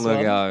too long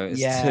ago.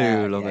 It's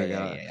too long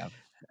ago.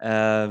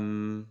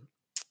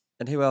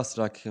 And who else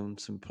did I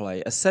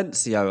contemplate?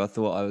 Asensio. I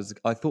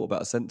thought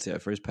about Asensio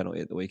for his penalty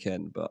at the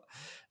weekend, but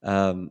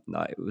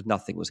no,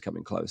 nothing was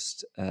coming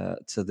close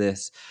to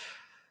this.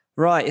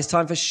 Right, it's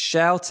time for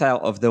shout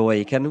out of the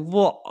week, and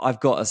what I've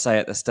got to say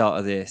at the start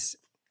of this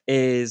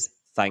is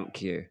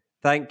thank you.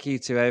 Thank you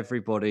to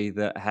everybody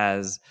that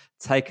has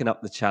taken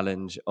up the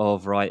challenge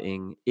of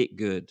writing it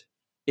good,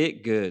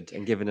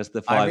 and giving us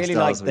the 5 I really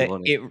stars liked we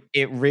wanted.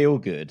 It real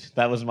good.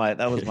 That was my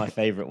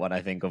favorite one,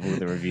 I think, of all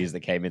the reviews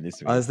that came in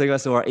this week. I was thinking I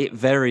saw it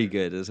very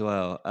good as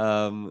well.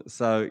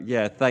 So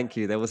yeah, thank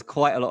you. There was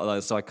quite a lot of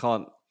those, so I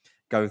can't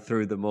go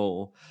through them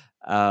all.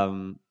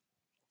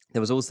 There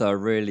was also a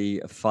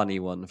really funny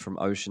one from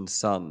Ocean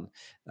Sun,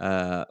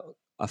 a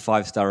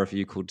 5-star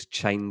review called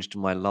 "Changed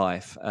My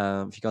Life."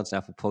 If you go to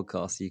Apple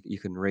Podcasts, you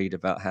can read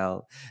about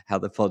how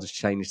the pod has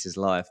changed his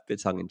life. A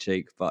bit tongue in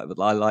cheek, but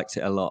I liked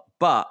it a lot.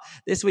 But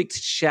this week's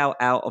shout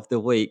out of the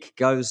week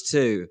goes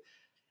to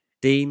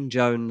Dean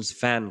Jones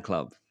Fan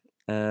Club.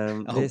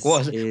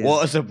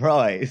 What a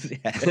surprise!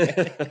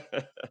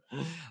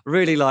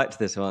 Really liked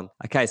this one.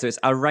 Okay, so it's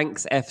a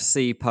Ranks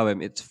FC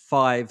poem. It's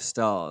 5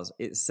 stars.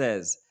 It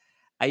says,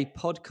 "A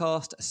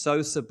podcast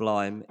so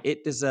sublime,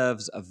 it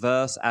deserves a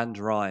verse and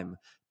rhyme.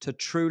 To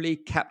truly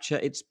capture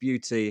its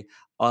beauty,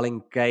 I'll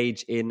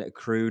engage in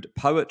crude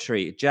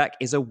poetry. Jack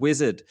is a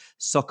wizard,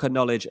 soccer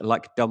knowledge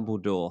like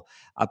Dumbledore.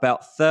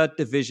 About 3rd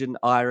division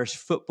Irish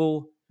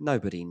football,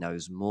 nobody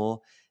knows more.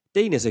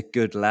 Dean is a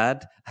good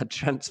lad, a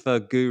transfer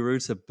guru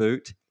to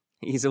boot.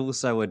 He's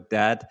also a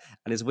dad,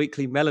 and his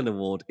weekly Melon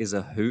Award is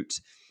a hoot.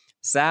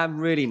 Sam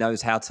really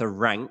knows how to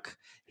rank.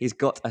 He's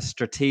got a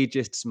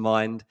strategist's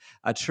mind,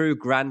 a true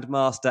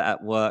grandmaster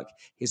at work.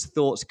 His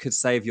thoughts could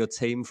save your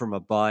team from a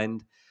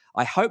bind.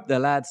 I hope the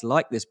lads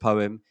like this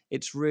poem.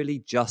 It's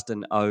really just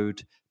an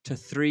ode to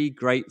three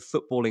great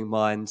footballing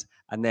minds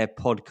and their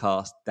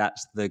podcast.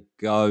 That's the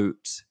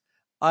GOAT.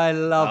 I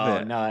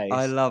love it. Nice.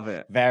 I love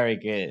it. Very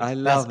good. I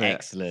love That's it.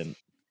 Excellent.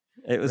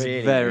 It was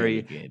really, very,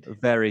 really good.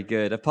 very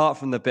good. Apart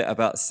from the bit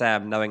about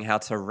Sam knowing how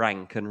to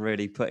rank and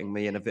really putting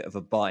me in a bit of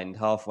a bind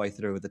halfway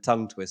through with a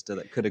tongue twister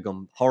that could have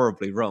gone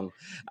horribly wrong.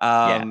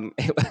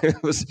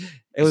 It was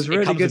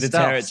really comes good with the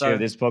stuff. territory of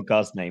this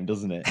podcast name,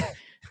 doesn't it?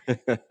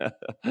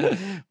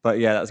 But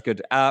yeah, that's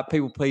good.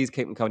 People, please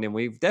keep them coming in.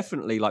 We've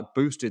definitely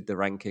boosted the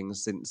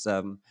rankings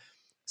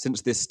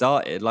since this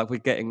started. We're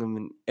getting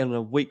them on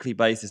a weekly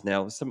basis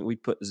now. It's something we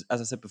put,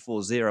 as I said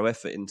before, zero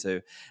effort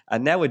into,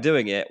 and now we're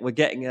doing it. We're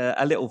getting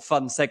a little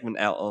fun segment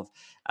out of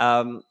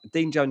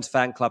Dean Jones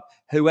Fan Club.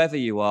 Whoever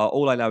you are,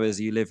 all I know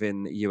is you live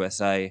in the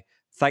USA.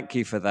 Thank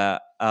you for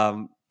that.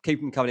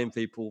 Keep them coming in,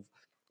 people.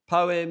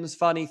 Poems,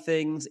 funny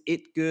things,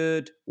 it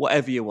good,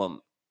 whatever you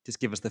want. Just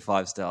give us the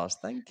 5 stars.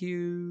 Thank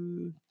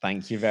you.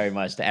 Thank you very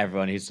much to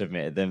everyone who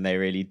submitted them. They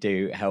really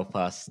do help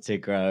us to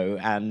grow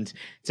and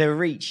to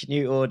reach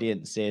new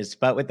audiences.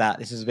 But with that,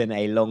 this has been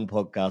a long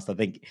podcast. I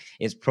think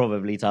it's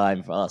probably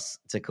time for us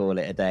to call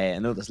it a day.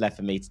 And all that's left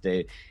for me to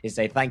do is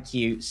say thank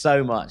you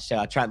so much to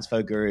our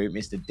transfer guru,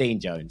 Mr.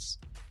 Dean Jones.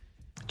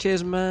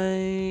 Cheers,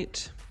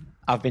 mate.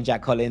 I've been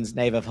Jack Collins,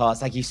 Knave of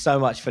Hearts. Thank you so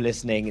much for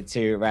listening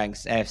to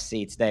Ranks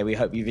FC today. We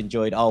hope you've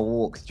enjoyed our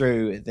walk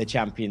through the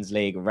Champions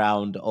League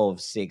round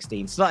of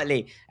 16.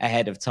 Slightly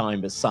ahead of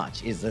time, but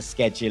such is the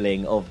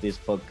scheduling of this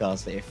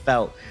podcast that it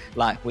felt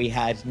like we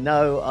had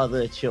no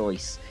other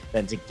choice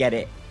than to get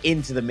it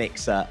into the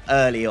mixer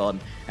early on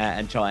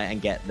and try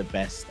and get the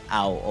best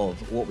out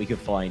of what we could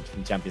find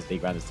from Champions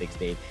League round of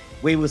 16.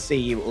 We will see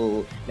you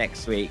all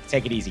next week.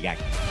 Take it easy, gang.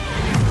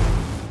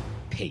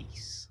 Peace.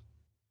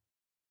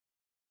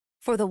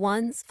 For the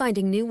ones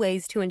finding new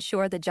ways to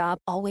ensure the job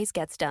always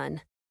gets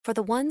done. For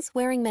the ones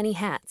wearing many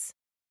hats.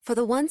 For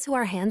the ones who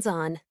are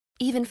hands-on,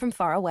 even from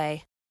far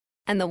away.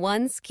 And the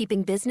ones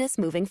keeping business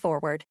moving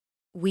forward.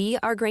 We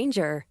are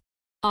Grainger,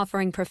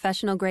 offering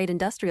professional-grade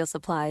industrial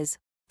supplies,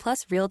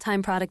 plus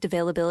real-time product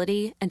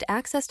availability and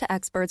access to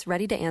experts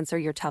ready to answer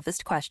your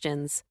toughest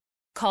questions.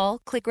 Call,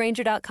 click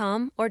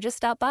Grainger.com, or just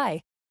stop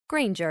by.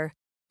 Grainger,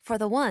 for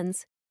the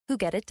ones who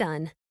get it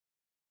done.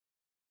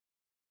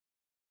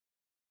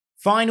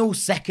 Final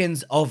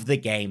seconds of the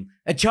game.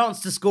 A chance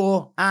to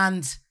score,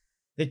 and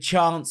the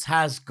chance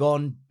has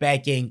gone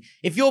begging.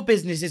 If your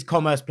business's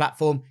commerce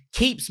platform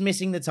keeps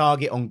missing the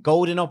target on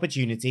golden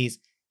opportunities,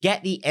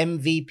 get the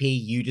MVP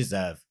you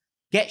deserve.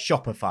 Get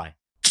Shopify.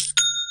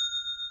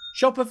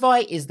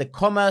 Shopify is the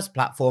commerce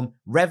platform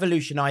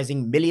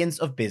revolutionizing millions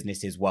of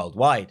businesses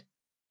worldwide.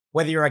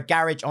 Whether you're a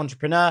garage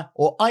entrepreneur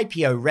or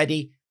IPO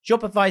ready,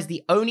 Shopify is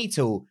the only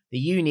tool that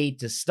you need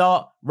to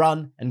start,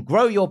 run, and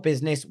grow your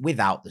business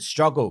without the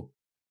struggle.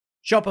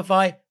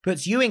 Shopify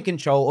puts you in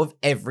control of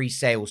every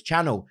sales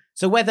channel.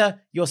 So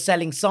whether you're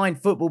selling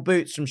signed football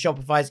boots from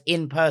Shopify's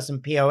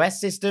in-person POS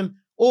system,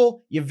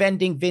 or you're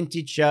vending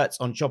vintage shirts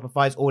on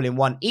Shopify's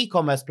all-in-one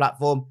e-commerce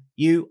platform,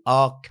 you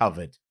are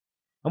covered.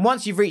 And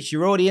once you've reached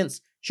your audience,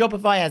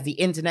 Shopify has the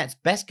internet's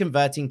best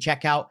converting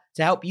checkout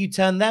to help you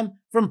turn them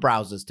from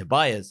browsers to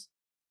buyers.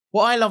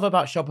 What I love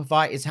about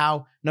Shopify is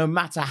how, no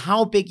matter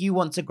how big you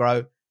want to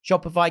grow,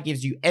 Shopify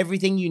gives you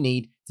everything you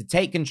need to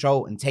take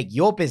control and take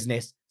your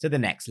business to the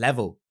next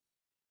level.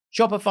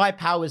 Shopify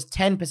powers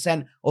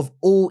 10% of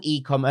all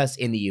e-commerce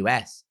in the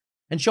US.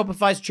 And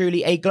Shopify is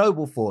truly a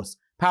global force,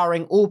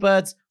 powering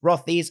Allbirds,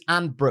 Rothy's,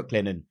 and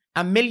Brooklinen,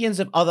 and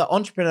millions of other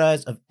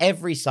entrepreneurs of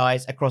every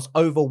size across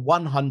over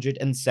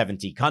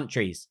 170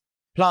 countries.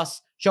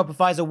 Plus,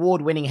 Shopify's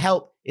award-winning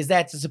help is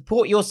there to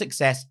support your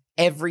success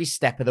every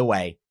step of the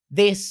way.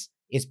 This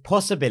is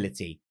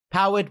Possibility,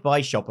 powered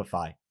by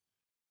Shopify.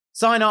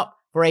 Sign up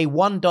for a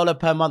 $1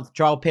 per month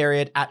trial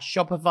period at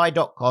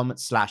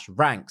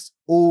shopify.com/ranks,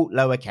 all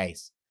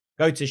lowercase.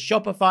 Go to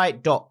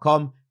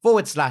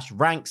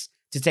shopify.com/ranks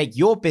to take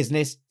your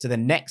business to the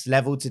next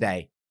level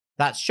today.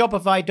 That's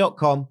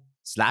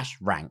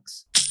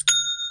shopify.com/ranks.